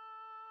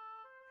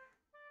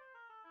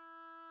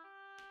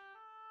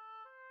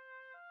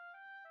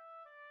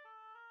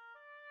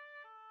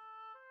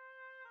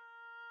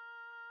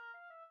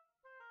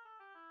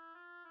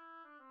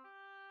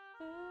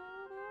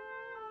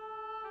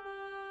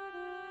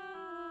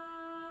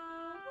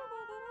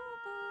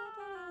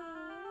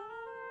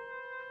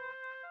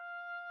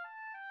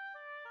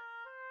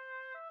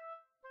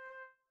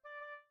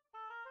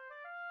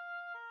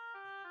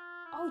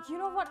Oh, you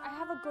know what? I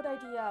have a good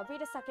idea.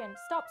 Wait a second.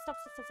 Stop.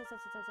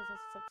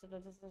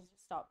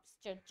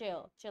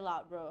 Chill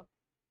out, bro.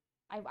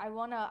 I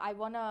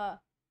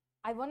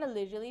wanna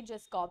literally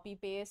just copy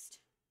paste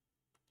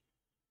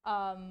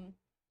um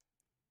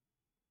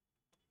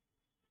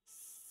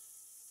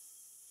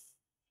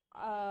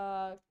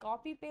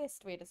copy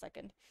paste. Wait a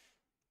second.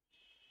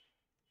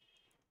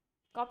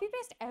 Copy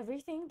paste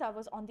everything that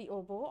was on the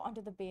oboe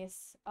onto the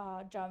bass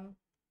drum.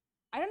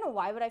 I don't know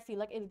why, but I feel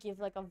like it'll give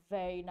like a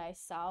very nice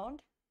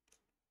sound.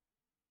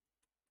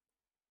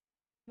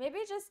 Maybe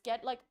just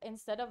get like,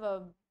 instead of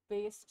a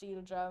bass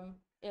steel drum,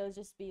 it'll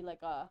just be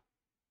like a...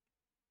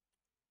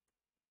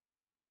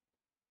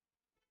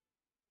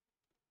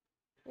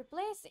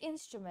 Replace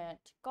instrument.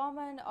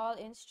 Common all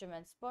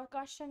instruments.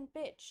 Percussion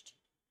pitched.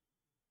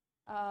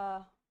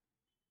 Oh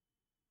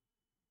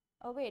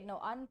wait, no,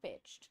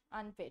 unpitched.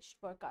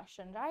 Unpitched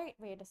percussion, right?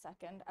 Wait a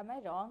second. Am I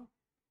wrong?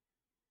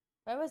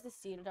 Where was the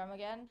steel drum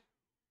again?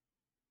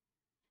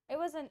 It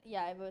wasn't...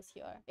 Yeah, it was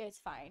here. It's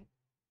fine.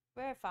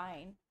 We're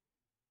fine.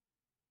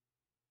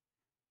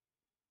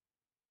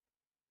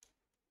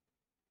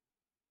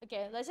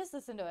 Okay, let's just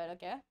listen to it,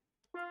 okay?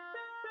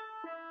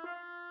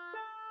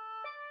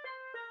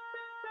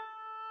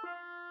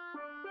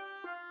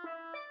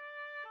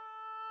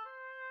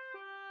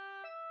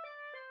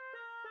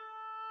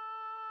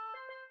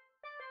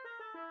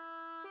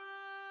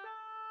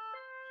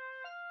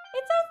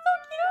 It sounds so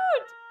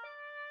cute!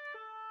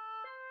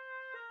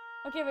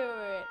 Okay,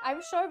 wait.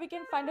 I'm sure we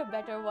can find a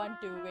better one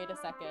too. Wait a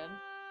second.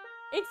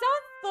 It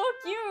sounds so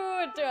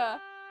cute!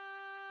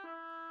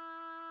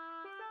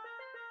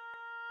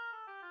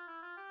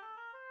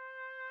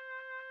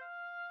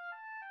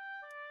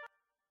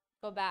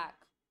 Go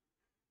back.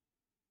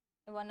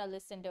 I wanna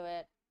listen to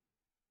it.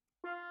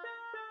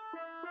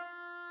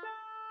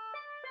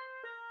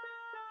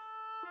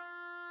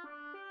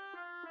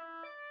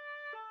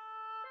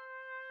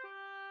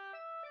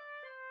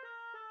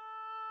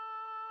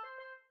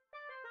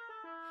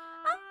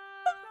 Ah,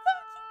 that's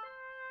so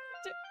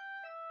cute!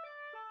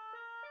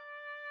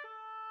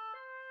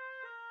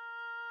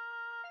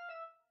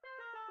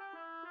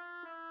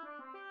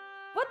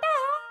 What the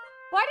hell?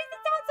 Why does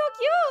it sound so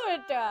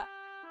cute?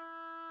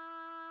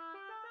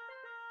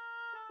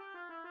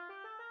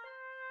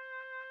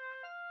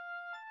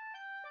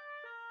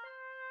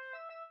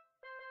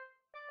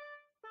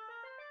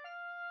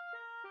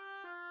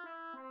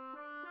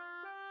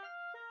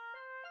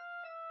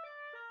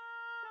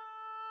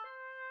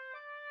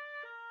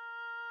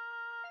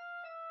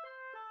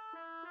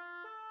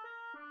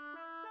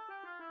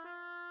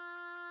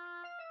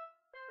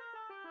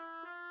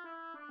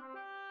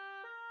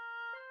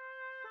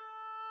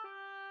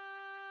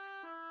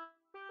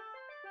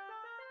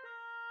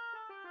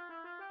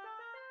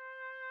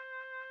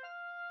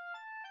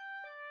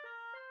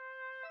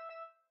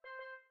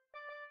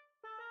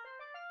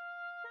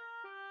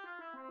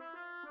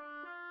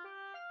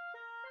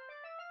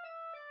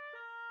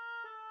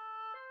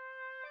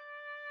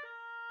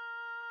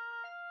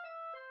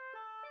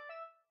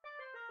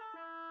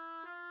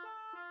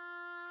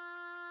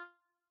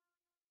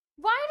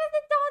 Why does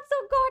it sound so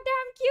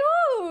goddamn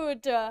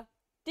cute?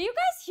 Do you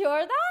guys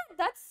hear that?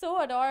 That's so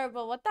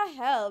adorable. What the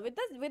hell? With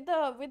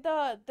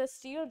the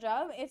steel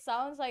drum, it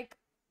sounds like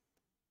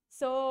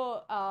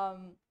so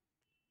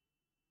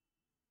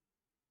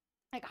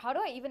like, how do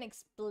I even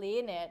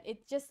explain it?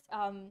 It just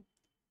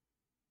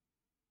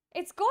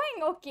it's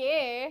going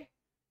okay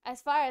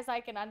as far as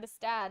I can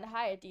understand.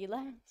 Hi,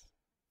 Dylan.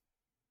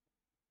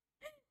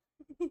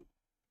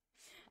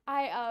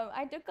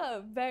 I took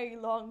a very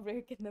long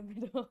break in the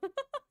middle.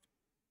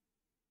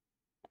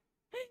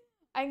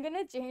 I'm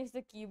gonna change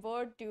the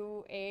keyboard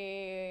to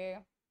a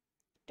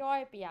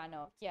toy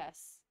piano.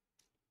 Yes.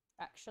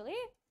 Actually,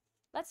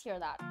 let's hear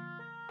that.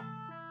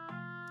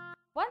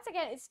 Once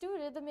again, it's too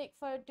rhythmic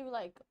for it to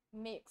like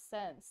make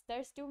sense.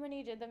 There's too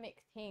many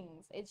rhythmic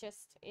things. It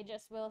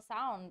just will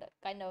sound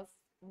kind of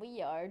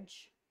weird.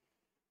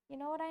 You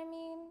know what I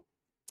mean?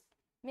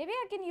 Maybe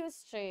I can use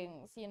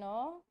strings, you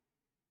know?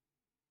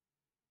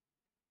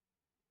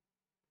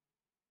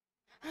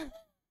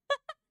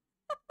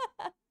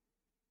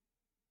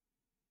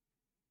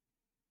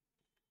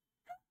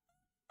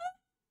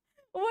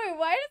 Wait,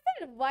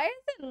 why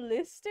is it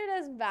listed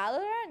as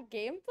Valorant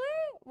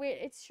gameplay? Wait,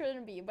 it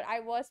shouldn't be, but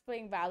I was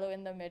playing Valo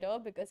in the middle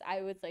because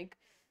I was like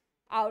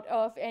out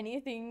of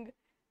anything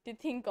to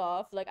think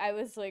of. Like I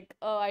was like,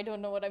 oh, I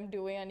don't know what I'm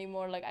doing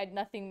anymore. Like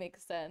nothing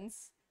makes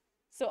sense.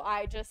 So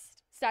I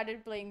just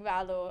started playing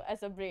Valo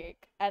as a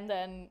break and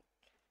then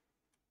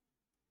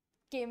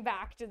came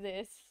back to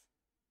this,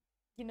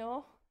 you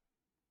know?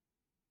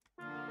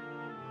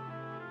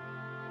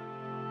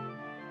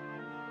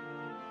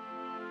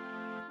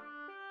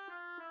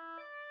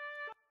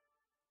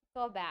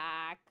 Go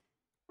back.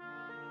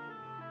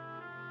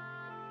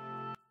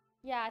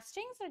 Yeah,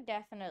 strings are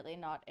definitely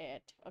not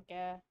it,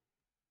 okay?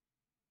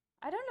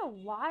 I don't know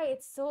why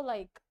it's so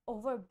like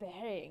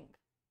overbearing.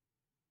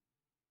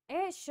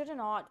 It should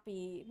not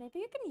be. Maybe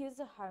you can use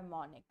a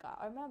harmonica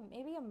or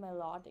maybe a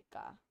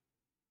melodica.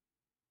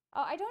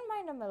 Oh, I don't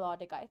mind a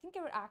melodica. I think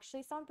it would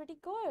actually sound pretty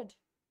good.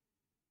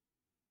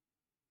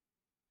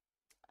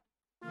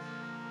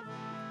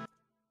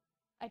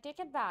 I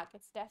take it back.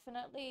 It's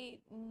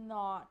definitely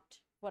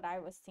not what I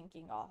was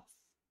thinking of.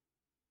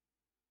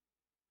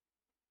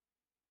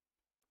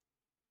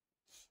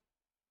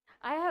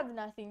 I have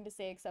nothing to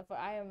say except for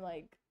I am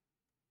like,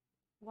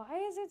 why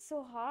is it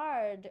so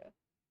hard?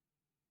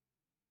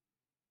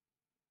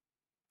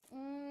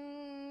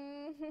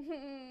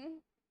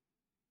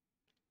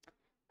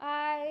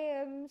 I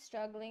am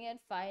struggling at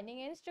finding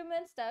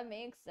instruments that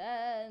make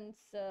sense.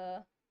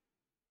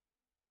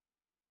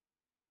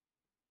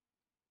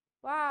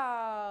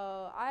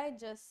 Wow, I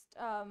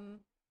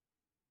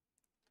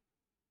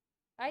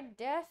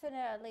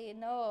definitely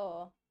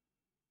know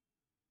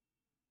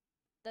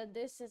that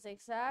this is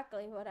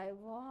exactly what I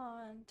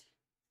want.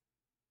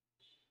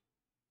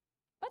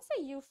 What's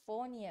a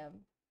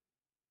euphonium?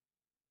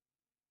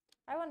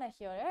 I want to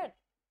hear it.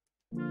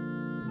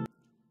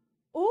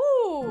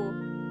 Ooh!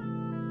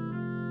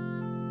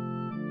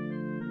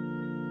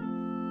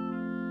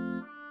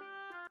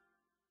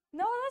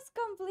 No, that's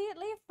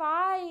completely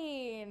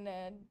fine.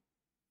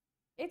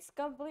 It's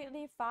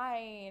completely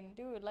fine,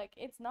 dude. Like,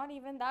 it's not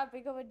even that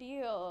big of a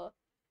deal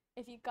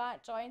if you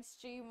can't join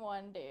stream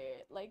one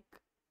day. Like,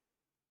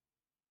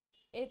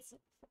 it's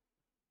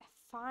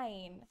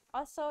fine.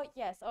 Also,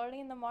 yes, early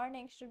in the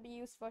morning should be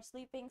used for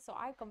sleeping, so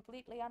I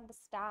completely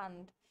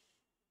understand.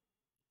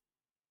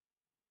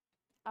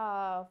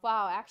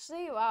 Wow,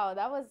 actually, wow,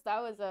 that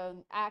was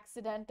an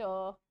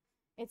accidental.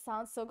 It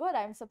sounds so good.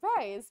 I'm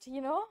surprised,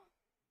 you know?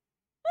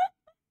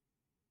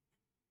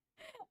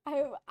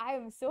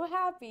 I'm so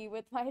happy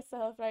with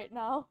myself right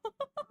now.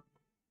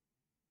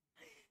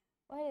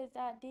 What is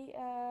that? Dude,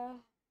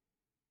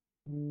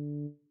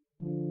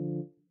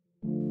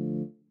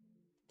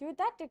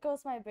 that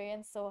tickles my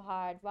brain so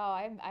hard. Wow,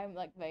 I'm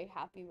like very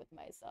happy with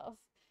myself.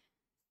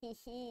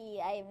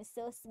 Hehe, I am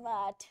so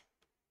smart.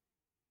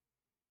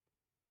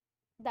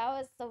 That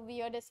was the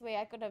weirdest way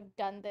I could have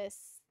done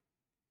this.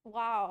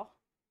 Wow.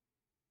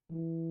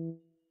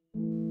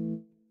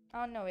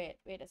 Oh no,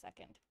 wait a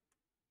second.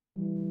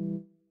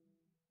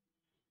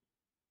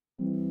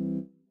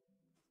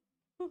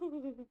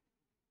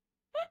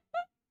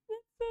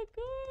 That's so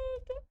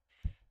good.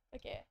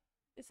 Okay.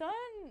 This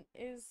one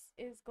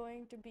is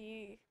going to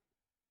be,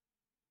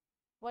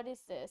 what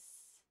is this?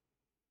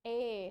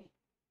 A,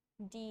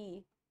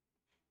 D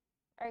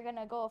are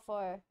gonna go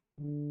for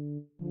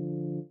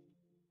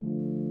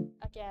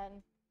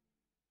again.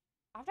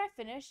 After I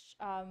finish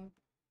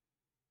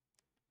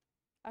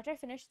after I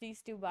finish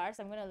these two bars,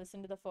 I'm gonna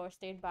listen to the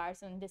first 8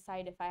 bars and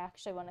decide if I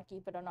actually want to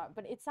keep it or not.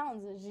 But it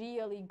sounds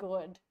really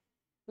good.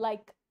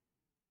 Like,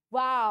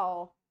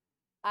 wow,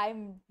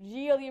 I'm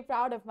really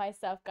proud of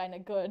myself, kind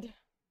of good.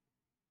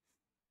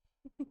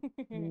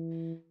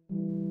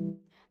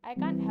 I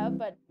can't help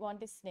but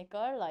want to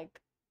snicker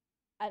like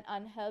an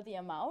unhealthy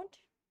amount.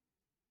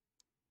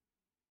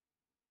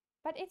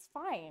 But it's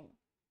fine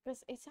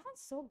because it sounds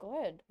so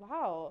good.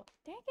 Wow,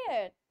 dang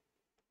it.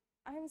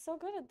 I'm so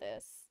good at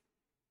this.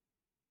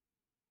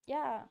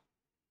 Yeah.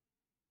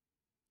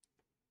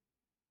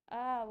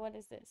 What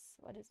is this?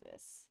 What is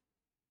this?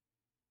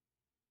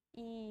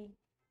 E,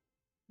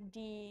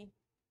 D.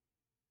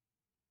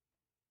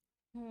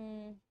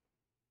 Hmm.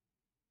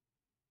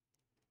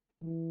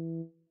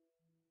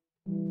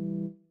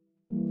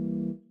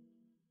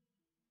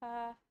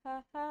 Ha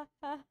ha ha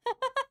ha.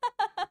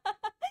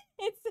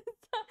 It's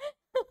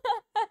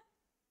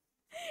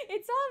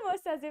it's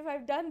almost as if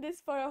I've done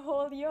this for a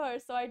whole year,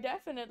 so I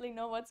definitely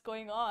know what's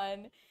going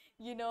on,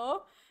 you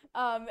know?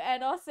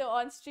 And also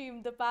on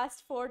stream the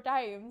past 4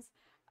 times.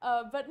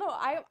 But no,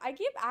 I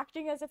keep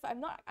acting as if I'm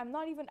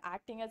not even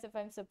acting as if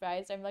I'm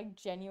surprised. I'm like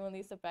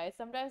genuinely surprised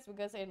sometimes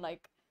because it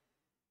like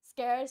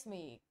scares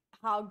me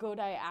how good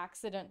I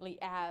accidentally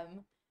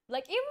am.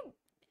 Like even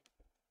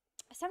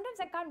sometimes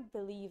I can't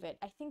believe it.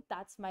 I think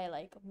that's my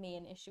like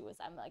main issue is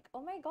I'm like,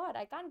 oh my god,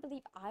 I can't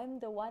believe I'm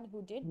the one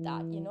who did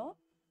that, you know?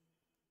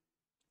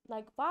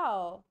 Like,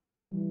 wow,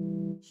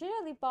 she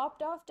really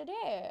popped off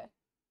today.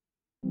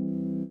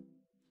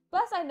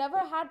 Plus, I never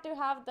had to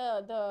have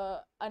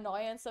the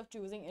annoyance of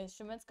choosing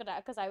instruments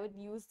because I would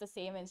use the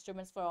same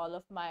instruments for all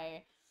of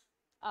my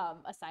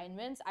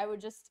assignments. I would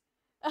just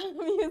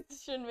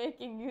musician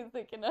making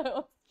music in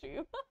a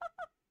stream.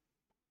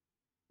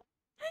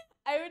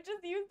 I would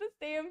just use the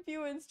same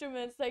few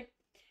instruments, like,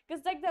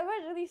 because like there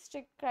were really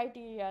strict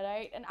criteria,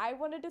 right? And I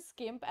wanted to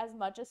skimp as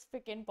much as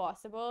freaking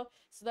possible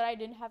so that I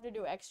didn't have to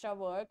do extra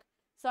work.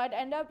 So I'd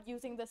end up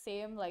using the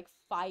same like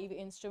 5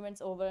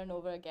 instruments over and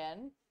over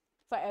again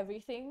for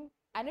everything,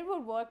 and it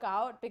would work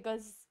out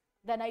because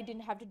then I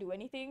didn't have to do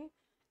anything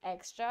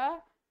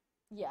extra.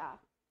 Yeah,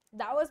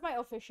 that was my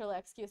official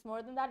excuse.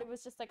 More than that, it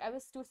was just like I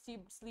was too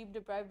sleep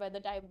deprived by the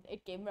time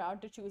it came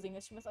around to choosing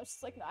instruments. I was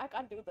just like, no, I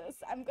can't do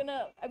this. I'm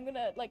gonna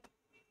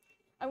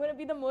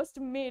be the most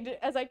mid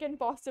as I can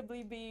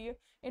possibly be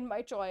in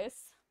my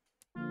choice.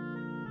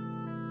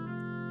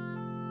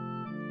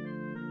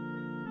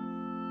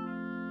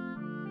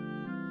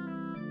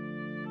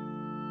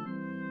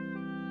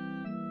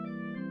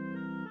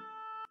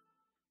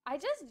 I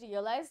just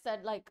realized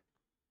that like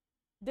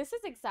this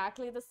is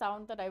exactly the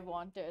sound that I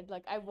wanted.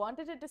 Like I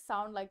wanted it to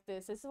sound like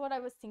this. This is what I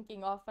was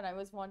thinking of when I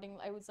was wanting.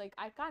 I was like,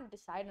 I can't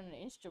decide on an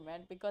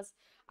instrument because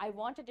I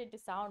wanted it to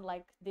sound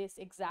like this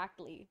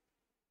exactly.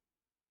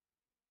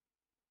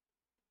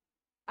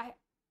 I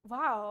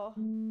wow.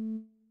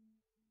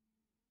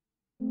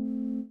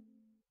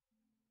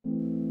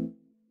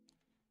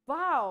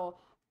 Wow.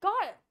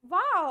 God,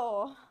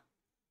 wow.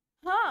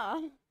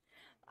 Huh.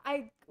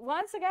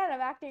 Once again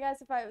I'm acting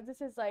as if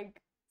this is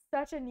like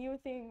such a new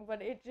thing,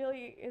 but it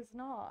really is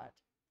not.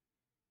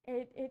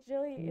 It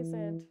really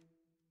isn't.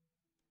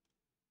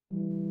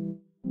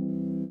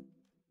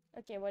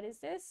 Okay, what is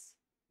this?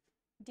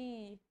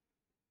 D.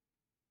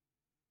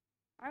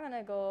 I'm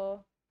gonna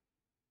go.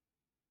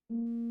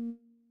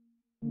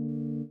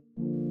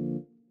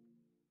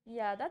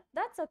 Yeah,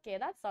 that's okay.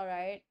 That's all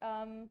right.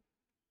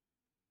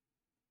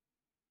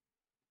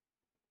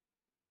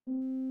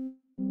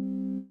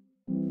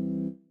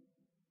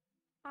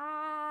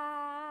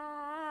 Ah,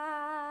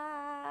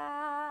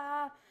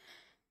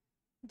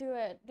 do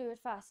it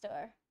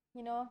faster.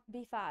 You know,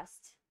 be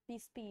fast, be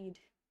speed,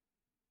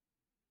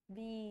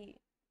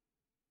 be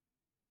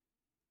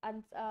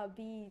and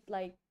be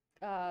like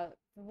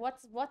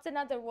what's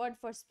another word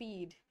for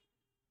speed?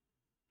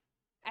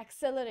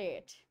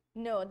 Accelerate.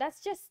 No,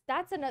 that's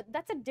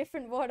a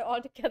different word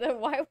altogether.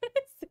 Why would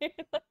I say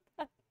it like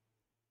that?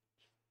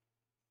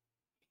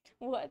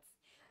 What's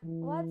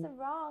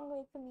wrong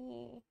with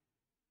me?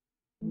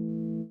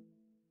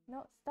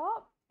 No,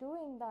 stop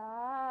doing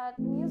that.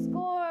 New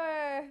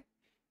score.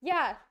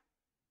 Yeah,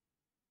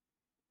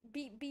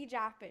 be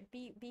rapid.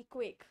 Be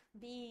quick.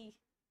 Be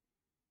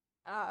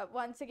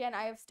once again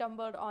I have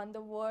stumbled on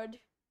the word,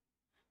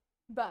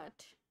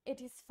 but it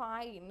is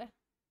fine.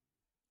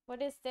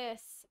 What is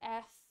this?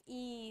 F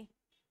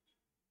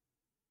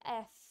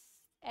F.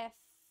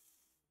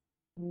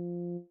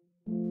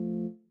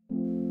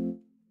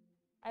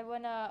 I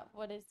wanna.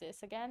 What is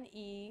this again?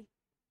 E.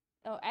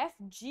 Oh,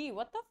 FG.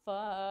 What the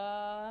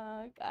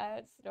fuck?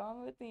 What's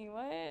wrong with me?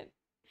 What?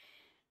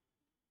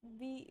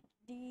 B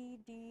D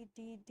D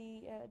D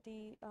D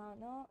D.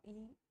 No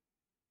E.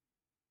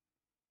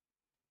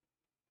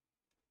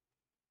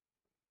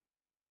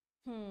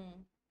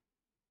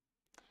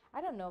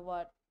 I don't know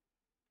what.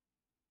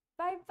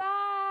 Bye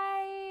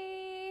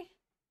bye.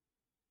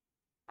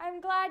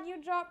 I'm glad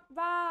you dropped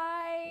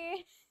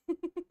by.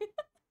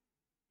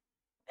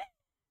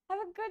 Have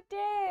a good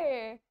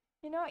day.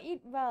 You know,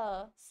 eat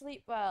well,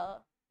 sleep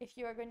well. If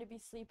you are going to be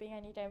sleeping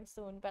anytime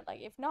soon, but like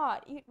if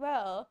not, eat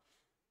well.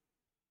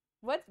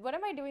 What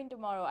am I doing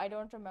tomorrow? I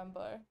don't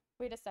remember.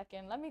 Wait a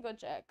second. Let me go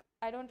check.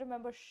 I don't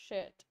remember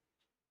shit.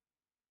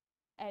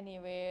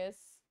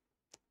 Anyways,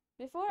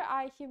 before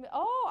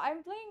oh,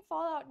 I'm playing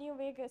Fallout New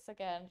Vegas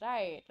again.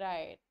 Right,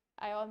 right.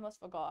 I almost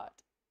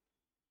forgot.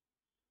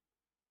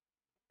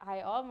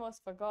 I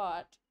almost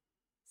forgot.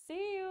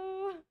 See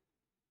you.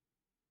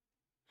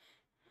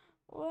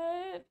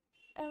 What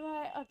am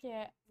I?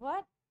 Okay,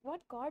 what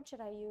card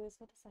should I use?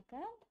 Wait a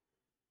second.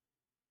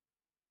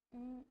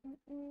 Do do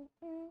do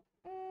do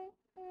do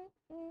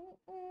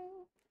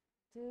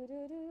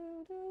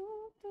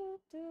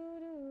do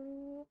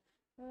do.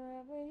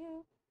 Wherever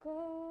you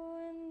go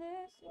in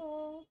this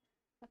world,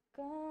 I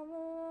come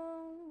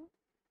along.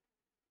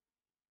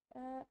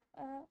 Da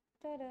da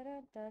da da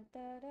da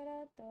da da da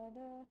da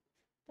da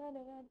da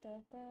da da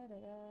da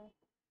da.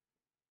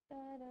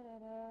 Da, da, da,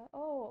 da.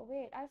 Oh,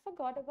 wait, I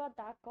forgot about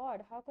that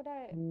chord. How could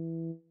I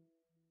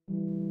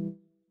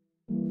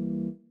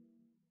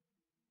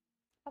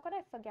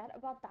forget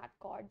about that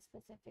chord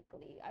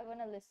specifically? I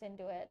want to listen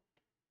to it.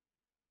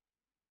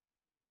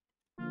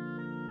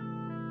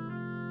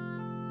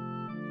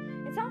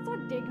 It sounds so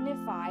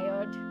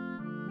dignified.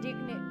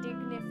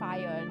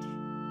 Dignified.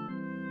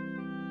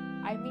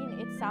 I mean,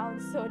 it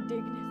sounds so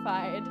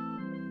dignified.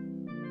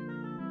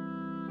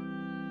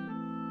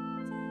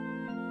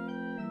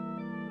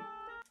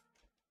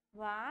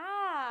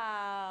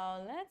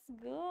 Wow, let's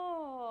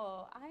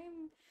go.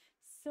 I'm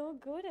so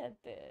good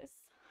at this.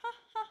 Ha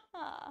ha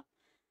ha.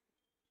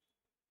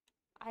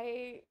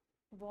 I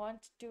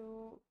want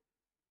to.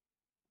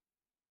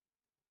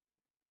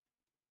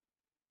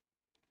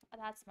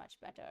 That's much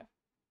better.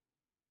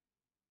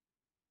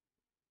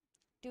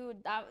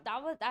 Dude,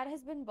 that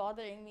has been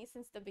bothering me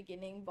since the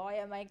beginning. Boy,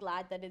 am I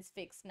glad that it's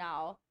fixed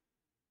now.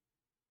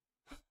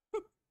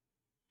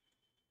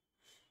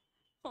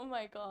 Oh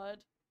my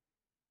god.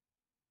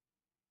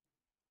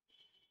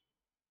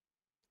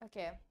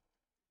 Okay.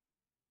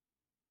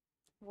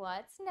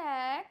 What's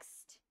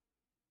next?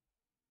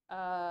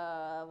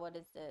 What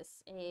is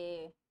this?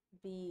 A,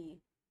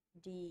 B,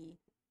 D.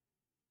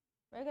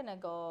 We're gonna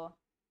go.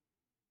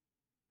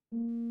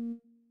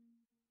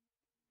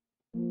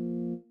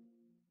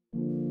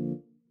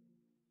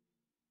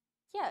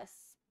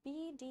 Yes,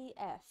 B, D,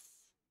 F.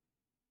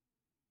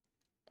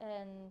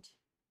 And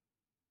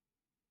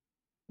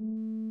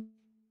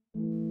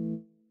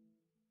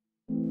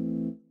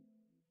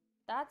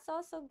that's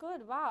also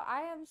good. Wow,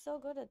 I am so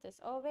good at this.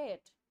 Oh,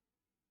 wait.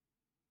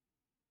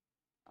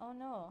 Oh,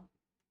 no.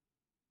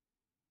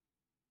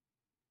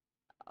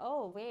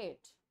 Oh,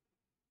 wait.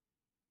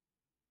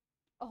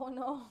 Oh,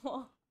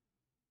 no.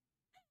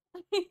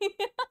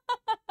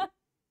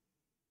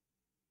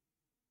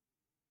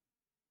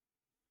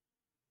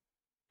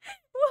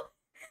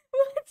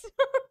 What's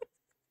wrong?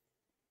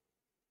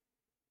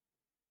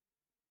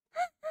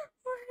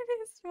 What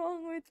is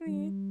wrong with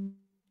me?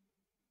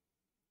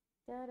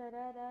 Da da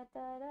da da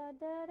da da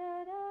da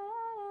da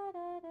da Okay,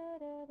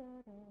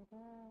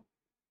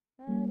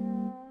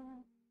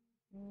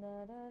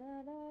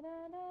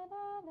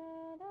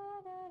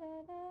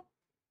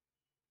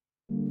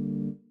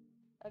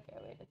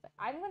 wait a sec.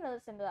 I'm gonna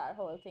listen to that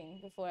whole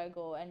thing before I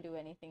go and do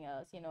anything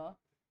else, you know?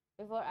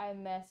 Before I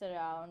mess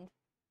around.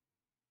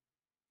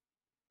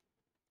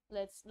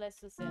 Let's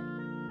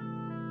listen.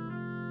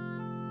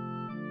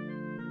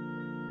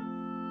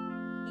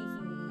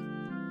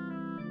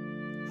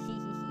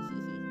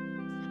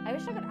 I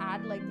wish I could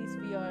add like these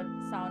weird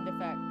sound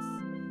effects.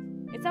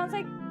 It sounds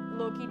like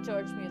low-key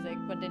church music,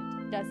 but it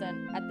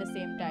doesn't at the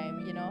same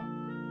time, you know?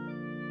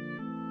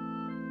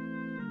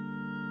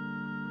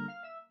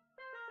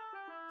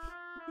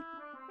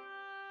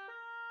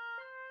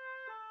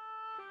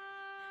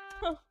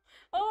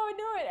 Oh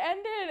no, it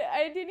ended.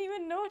 I didn't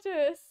even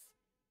notice.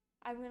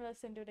 I'm gonna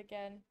listen to it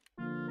again.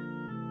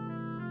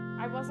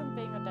 I wasn't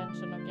paying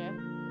attention, okay?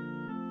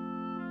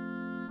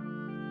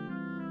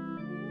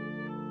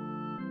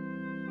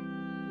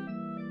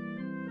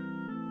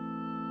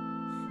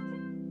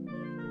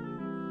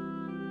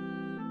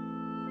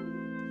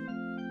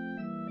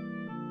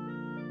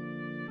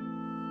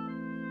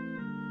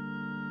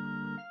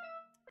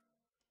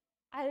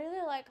 I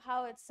really like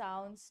how it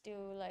sounds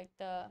too, like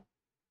the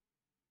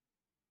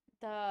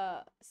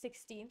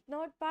 16th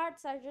note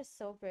parts are just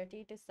so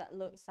pretty to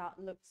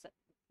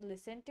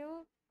listen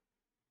to.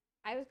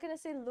 I was gonna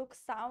say look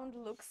sound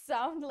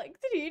like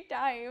 3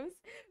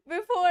 times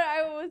before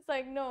I was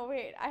like, no,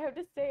 wait, I have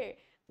to say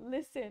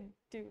listen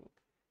to.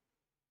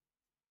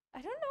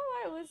 I don't know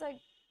why I was like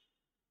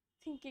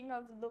thinking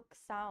of look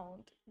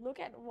sound. Look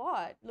at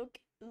what? Look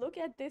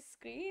at this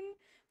screen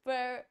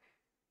where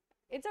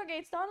it's okay.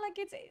 It's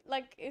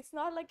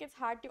not like it's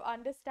hard to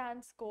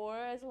understand score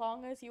as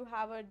long as you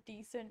have a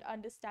decent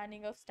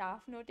understanding of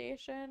staff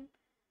notation.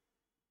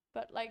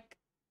 But like,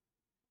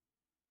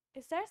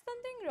 is there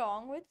something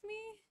wrong with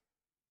me?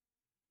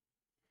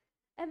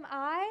 Am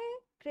I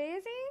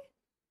crazy?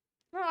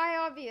 No, I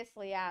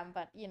obviously am,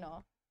 but you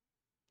know,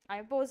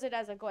 I pose it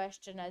as a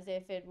question as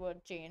if it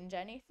would change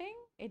anything.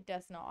 It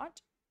does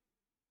not.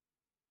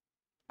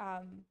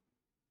 Um,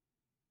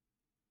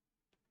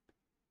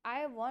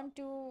 I want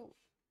to.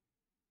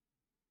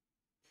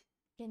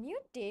 Can you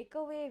take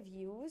away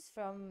views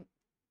from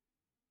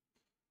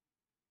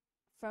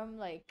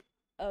like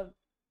a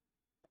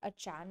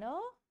channel?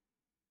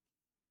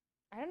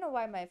 I don't know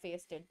why my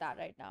face did that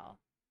right now.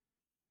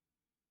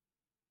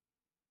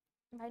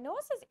 My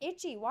nose is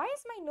itchy. Why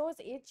is my nose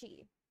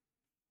itchy?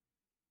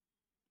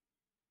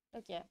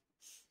 Okay.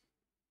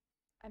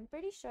 I'm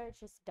pretty sure it's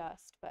just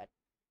dust, but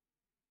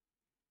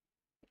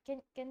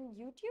can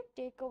YouTube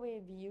take away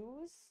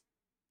views?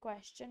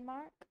 Question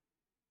mark.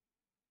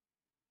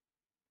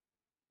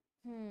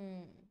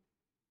 Hmm.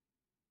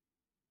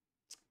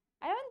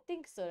 I don't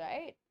think so,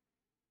 right?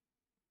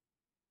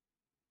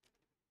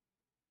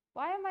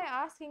 Why am I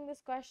asking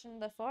this question in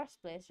the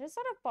first place? It just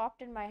sort of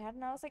popped in my head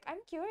and I was like,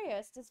 I'm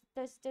curious.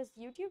 Does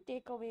YouTube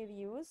take away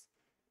views?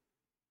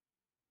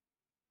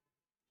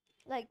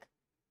 Like,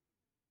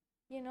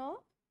 you know?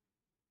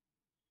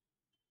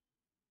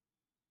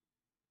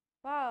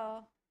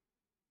 Wow.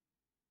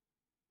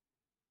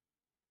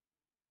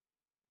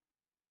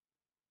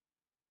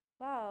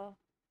 Wow.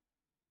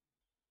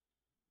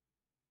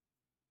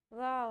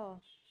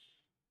 Wow.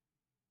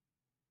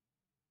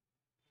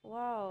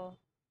 Wow.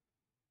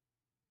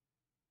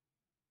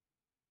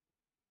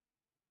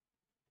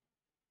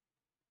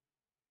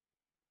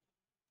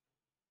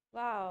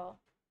 Wow.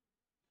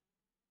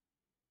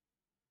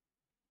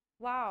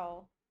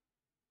 Wow.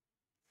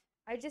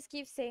 I just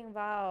keep saying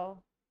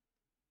wow.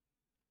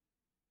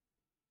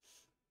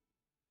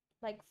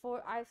 Like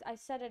I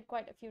said it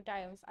quite a few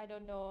times. I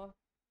don't know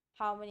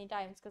how many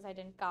times because I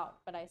didn't count,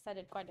 but I said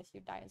it quite a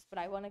few times. But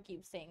I want to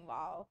keep saying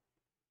wow.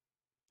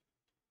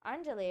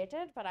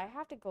 Unrelated, but I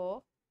have to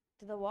go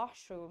to the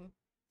washroom.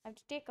 I have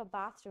to take a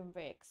bathroom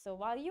break. So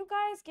while you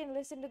guys can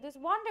listen to this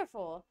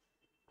wonderful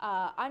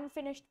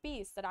unfinished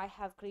piece that I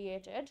have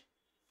created,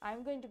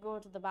 I'm going to go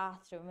to the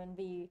bathroom and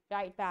be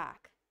right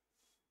back.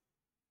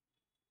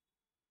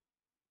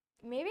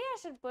 Maybe I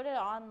should put it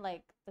on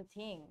like the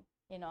thing,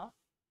 you know?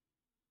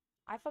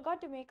 I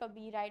forgot to make a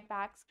be right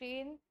back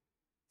screen.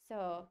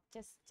 So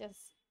just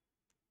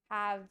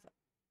have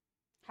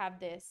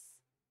this,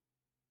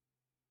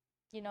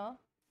 you know?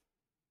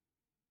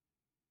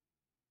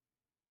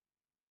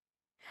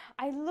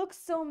 I look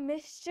so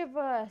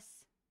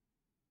mischievous.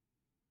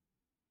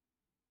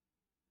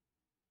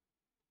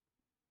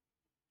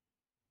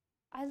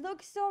 I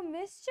look so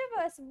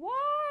mischievous.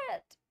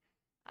 What?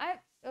 I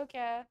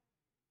okay.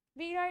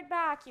 Be right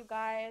back, you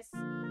guys.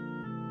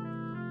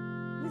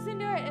 Listen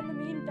to it in the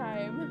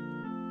meantime.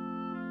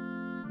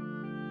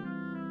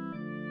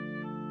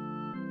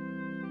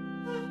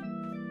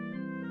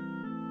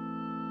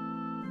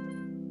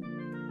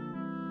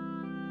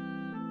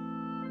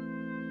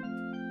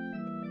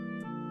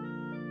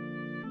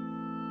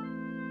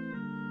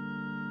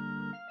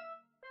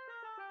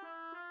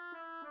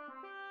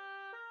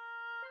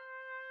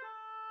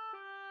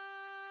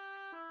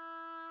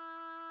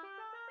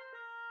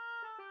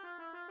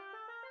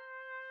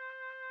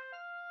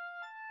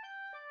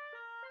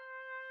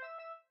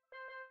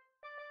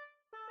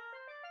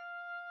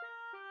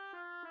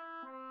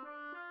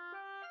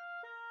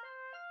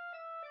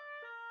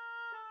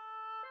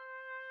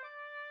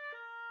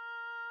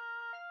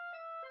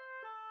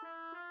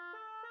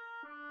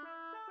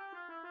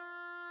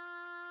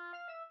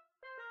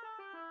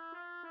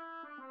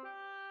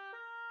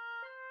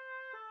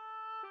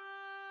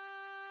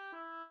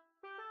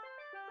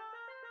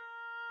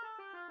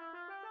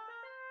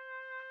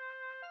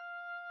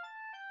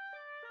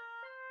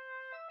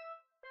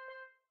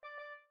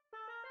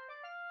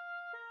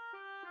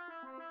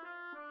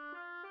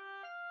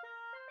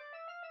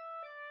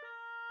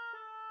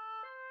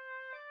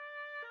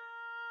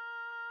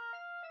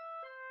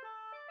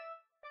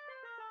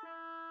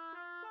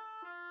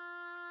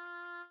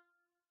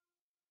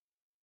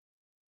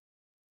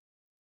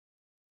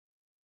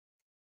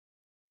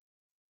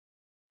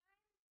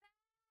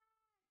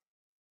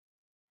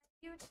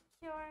 You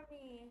cure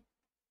me.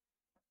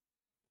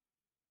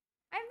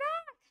 I'm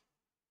back!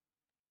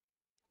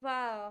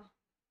 Wow.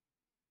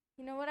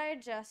 You know what I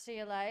just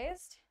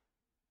realized?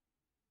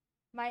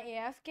 My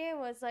AFK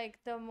was like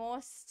the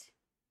most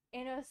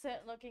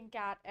innocent looking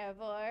cat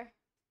ever.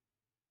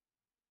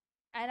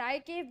 And I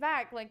came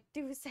back like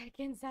 2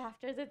 seconds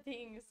after the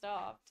thing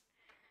stopped.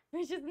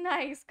 Which is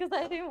nice because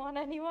I didn't want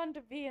anyone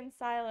to be in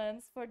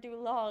silence for too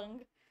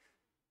long.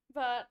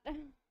 But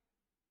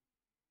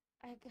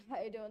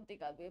I don't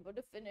think I'll be able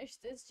to finish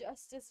this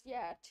justice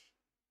yet.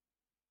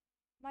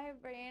 My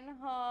brain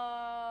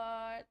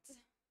hurts.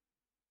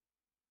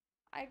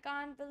 I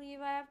can't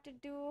believe I have to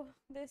do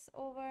this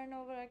over and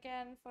over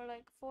again for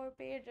like 4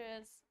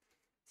 pages.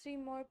 3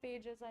 more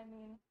pages, I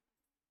mean.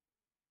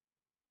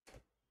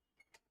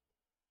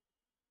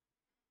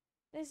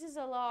 This is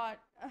a lot.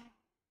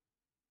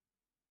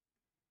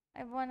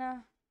 I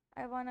wanna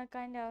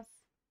kind of,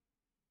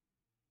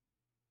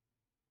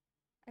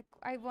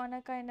 I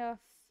wanna kind of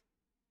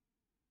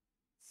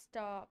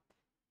stop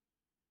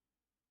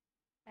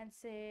and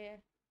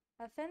say,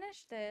 I'll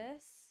finish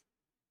this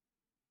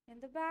in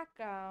the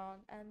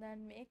background and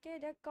then make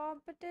it a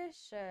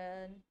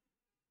competition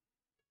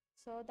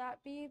so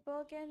that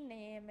people can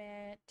name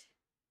it.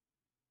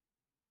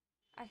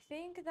 I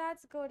think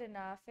that's good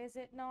enough, is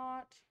it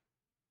not?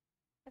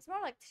 It's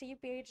more like 3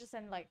 pages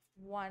and like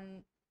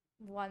one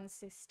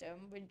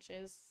system, which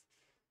is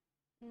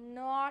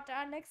not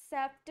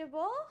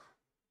unacceptable.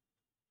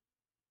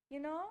 You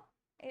know?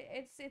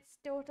 It's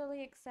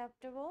totally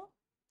acceptable.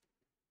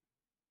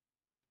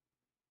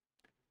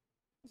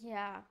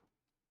 Yeah.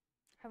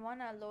 I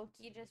wanna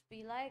low-key just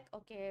be like,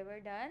 okay, we're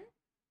done.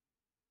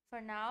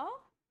 For now,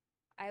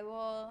 I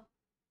will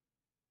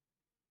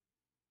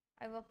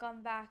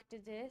come back to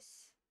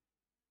this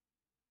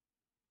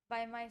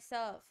by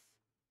myself.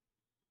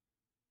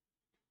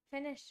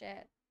 Finish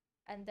it.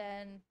 And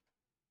then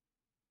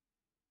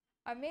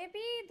or maybe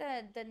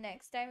the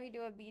next time we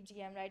do a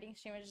BGM writing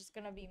stream is just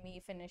gonna be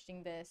me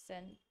finishing this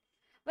and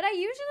but I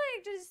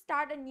usually just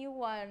start a new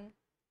one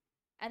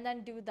and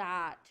then do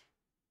that,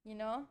 you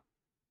know?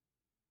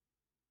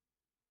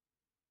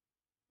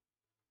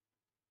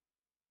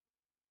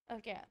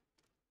 Okay.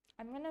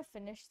 I'm gonna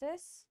finish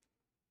this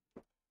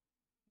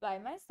by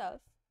myself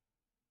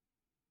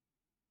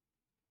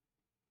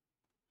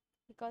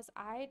because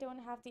I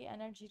don't have the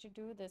energy to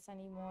do this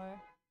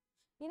anymore.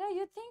 You know,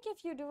 you'd think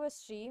if you do a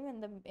stream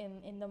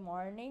in the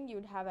morning,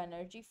 you'd have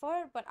energy for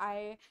it, but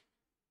I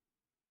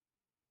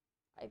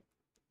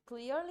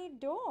clearly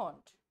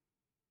don't.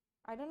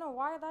 I don't know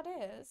why that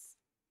is.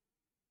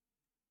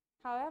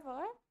 However,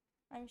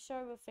 I'm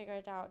sure we'll figure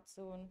it out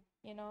soon,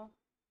 you know?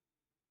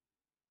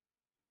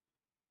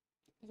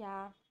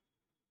 Yeah.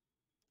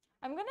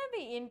 I'm gonna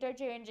be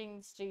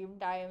interchanging stream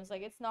times.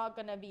 Like, it's not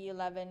gonna be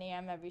 11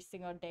 a.m. every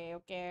single day,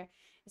 okay?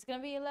 It's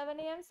gonna be 11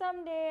 a.m.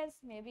 some days,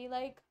 maybe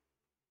like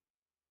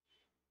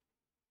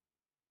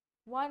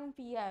 1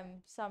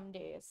 p.m. some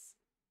days.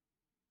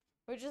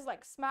 Which is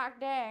like smack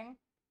dang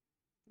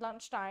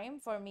lunchtime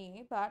for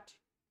me, but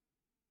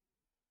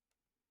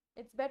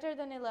it's better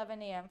than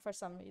 11 a.m. for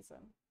some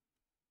reason.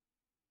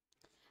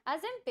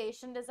 As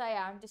impatient as I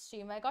am to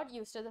stream, I got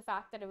used to the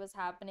fact that it was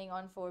happening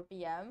on 4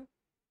 p.m.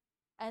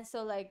 And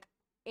so, like,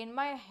 in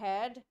my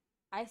head,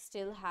 I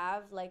still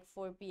have like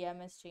 4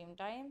 p.m. as stream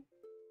time,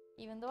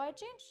 even though I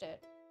changed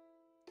it.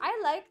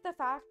 I like the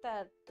fact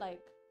that,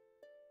 like,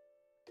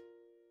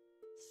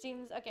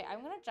 streams. Okay,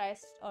 I'm gonna try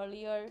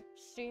earlier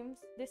streams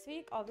this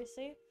week,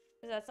 obviously,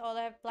 because that's all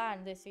I have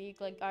planned this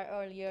week, like our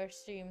earlier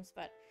streams.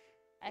 But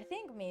I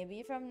think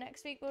maybe from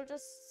next week we'll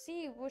just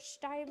see which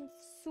time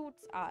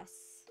suits us.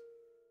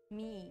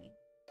 Me.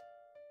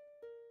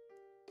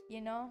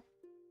 You know?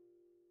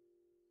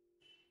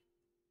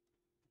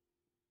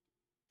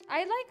 I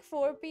like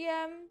 4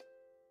 p.m.,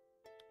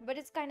 but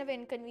it's kind of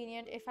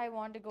inconvenient if I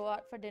want to go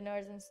out for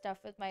dinners and stuff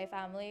with my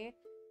family.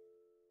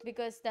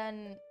 Because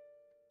then,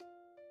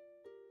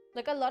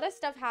 like, a lot of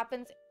stuff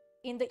happens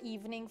in the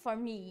evening for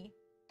me.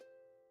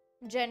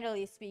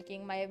 Generally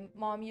speaking, my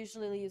mom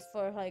usually leaves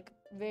for, like,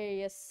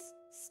 various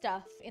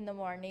stuff in the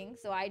morning.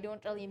 So I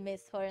don't really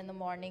miss her in the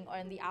morning or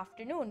in the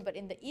afternoon. But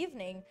in the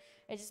evening,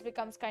 it just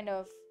becomes kind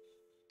of,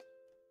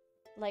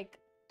 like,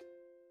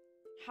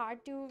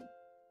 hard to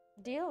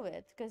deal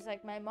with because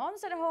like my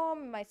mom's at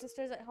home, my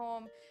sister's at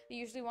home, they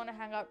usually want to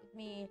hang out with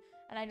me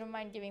and I don't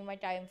mind giving my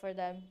time for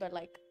them, but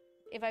like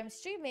if I'm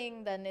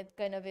streaming then it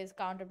kind of is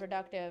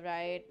counterproductive,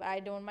 right? But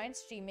I don't mind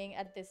streaming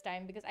at this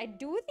time because I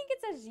do think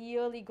it's a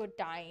really good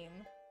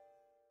time,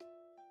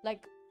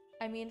 like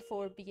I mean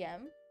 4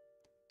 p.m.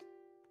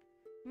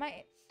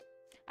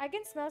 I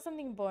can smell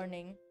something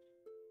burning,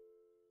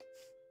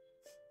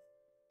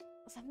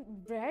 some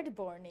bread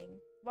burning.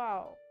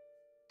 Wow.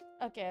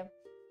 Okay.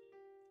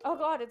 Oh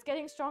god, it's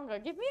getting stronger.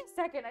 Give me a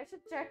second. I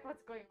should check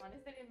what's going on.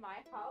 Is it in my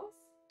house?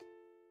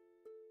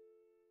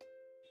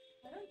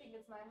 I don't think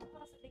it's my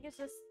house. I think it's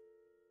just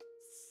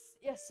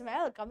a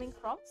smell coming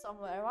from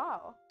somewhere.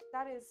 Wow.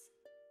 That is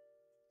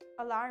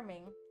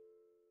alarming.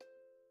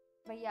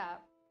 But yeah.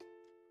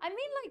 I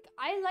mean, like,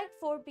 I like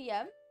 4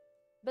 p.m.,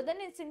 but then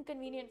it's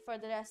inconvenient for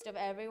the rest of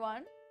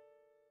everyone.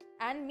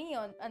 And me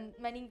on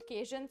many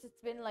occasions, it's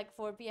been like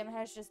 4 p.m.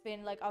 has just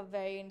been like a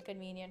very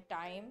inconvenient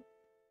time.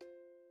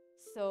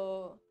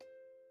 So,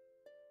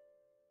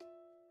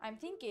 I'm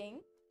thinking,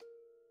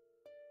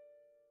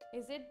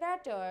 is it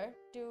better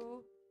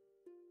to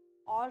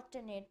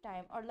alternate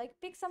time or like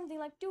pick something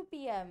like 2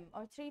 p.m.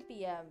 or 3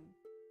 p.m.?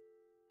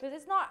 Because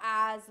it's not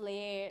as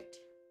late.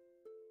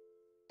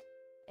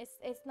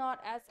 It's not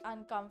as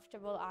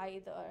uncomfortable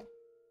either.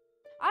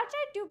 I'll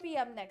try 2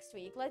 p.m. next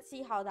week. Let's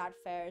see how that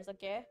fares,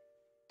 okay?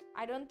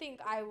 I don't think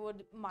I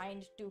would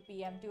mind 2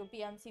 p.m. 2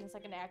 p.m. seems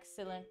like an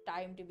excellent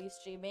time to be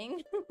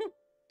streaming.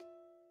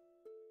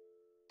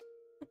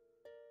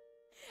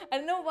 I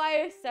don't know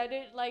why I said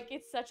it like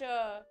it's such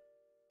a,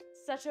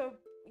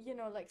 you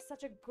know, like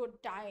such a good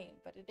time,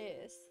 but it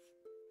is.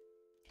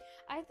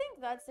 I think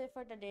that's it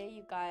for today,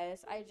 you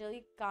guys. I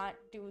really can't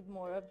do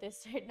more of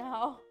this right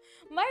now.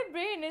 My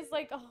brain is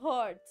like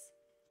hurts.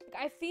 Like,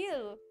 I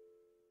feel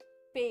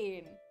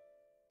pain.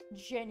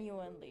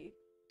 Genuinely.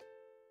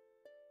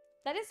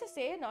 That is to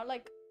say, not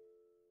like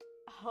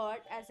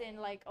hurt as in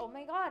like, oh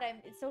my god,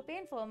 it's so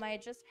painful. My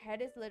just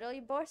head is literally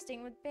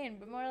bursting with pain.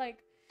 But more like,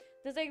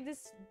 there's like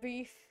this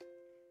brief,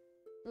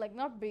 like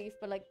not brief,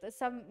 but like there's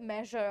some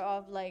measure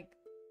of like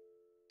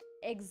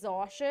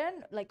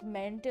exhaustion, like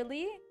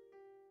mentally,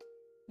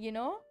 you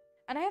know?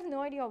 And I have no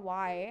idea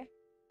why.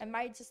 It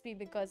might just be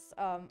because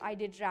I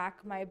did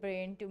rack my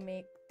brain to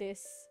make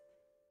this,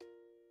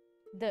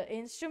 the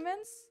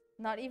instruments,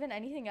 not even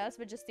anything else,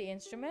 but just the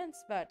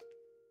instruments. But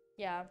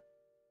yeah,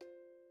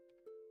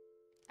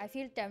 I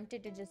feel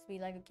tempted to just be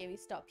like, okay, we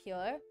stop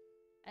here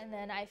and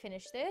then I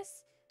finish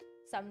this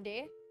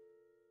someday.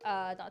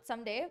 Not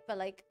someday, but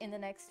like in the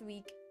next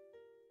week,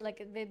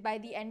 like by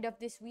the end of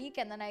this week,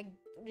 and then I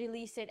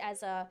release it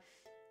as a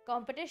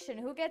competition.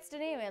 Who gets to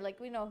name it? Like,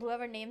 you know,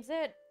 whoever names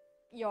it,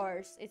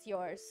 yours. It's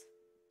yours.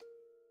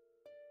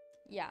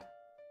 Yeah.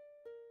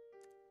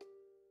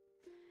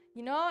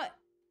 You know,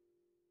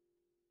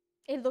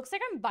 it looks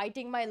like I'm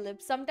biting my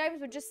lips sometimes,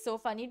 which is so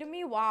funny to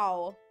me.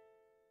 Wow.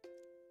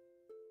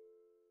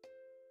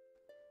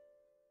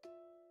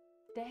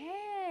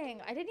 Dang.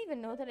 I didn't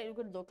even know that it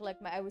would look like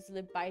I was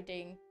lip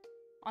biting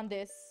on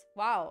this.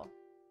 Wow.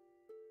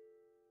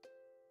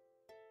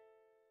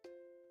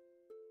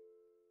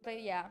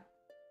 But yeah.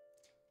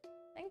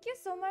 Thank you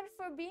so much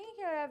for being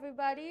here,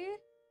 everybody.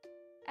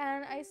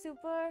 And I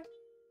super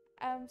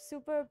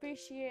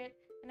appreciate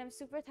and I'm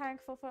super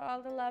thankful for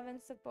all the love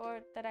and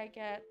support that I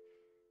get.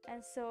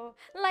 And so,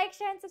 like,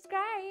 share, and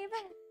subscribe.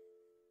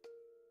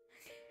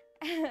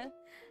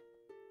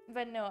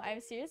 But no,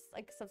 I'm serious.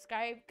 Like,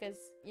 subscribe because,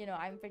 you know,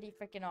 I'm pretty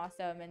freaking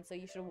awesome. And so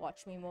you should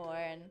watch me more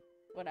and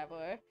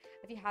whatever.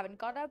 If you haven't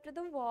got up to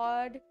the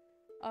VOD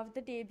of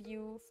the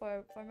debut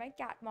for my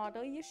cat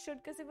model, you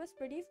should because it was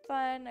pretty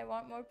fun. I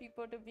want more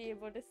people to be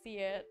able to see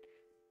it.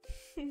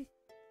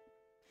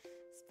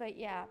 But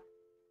yeah,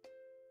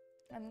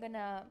 I'm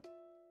gonna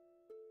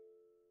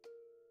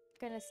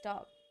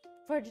stop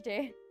for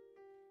today.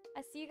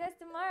 I'll see you guys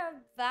tomorrow.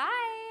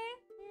 Bye.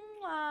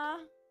 Mwah.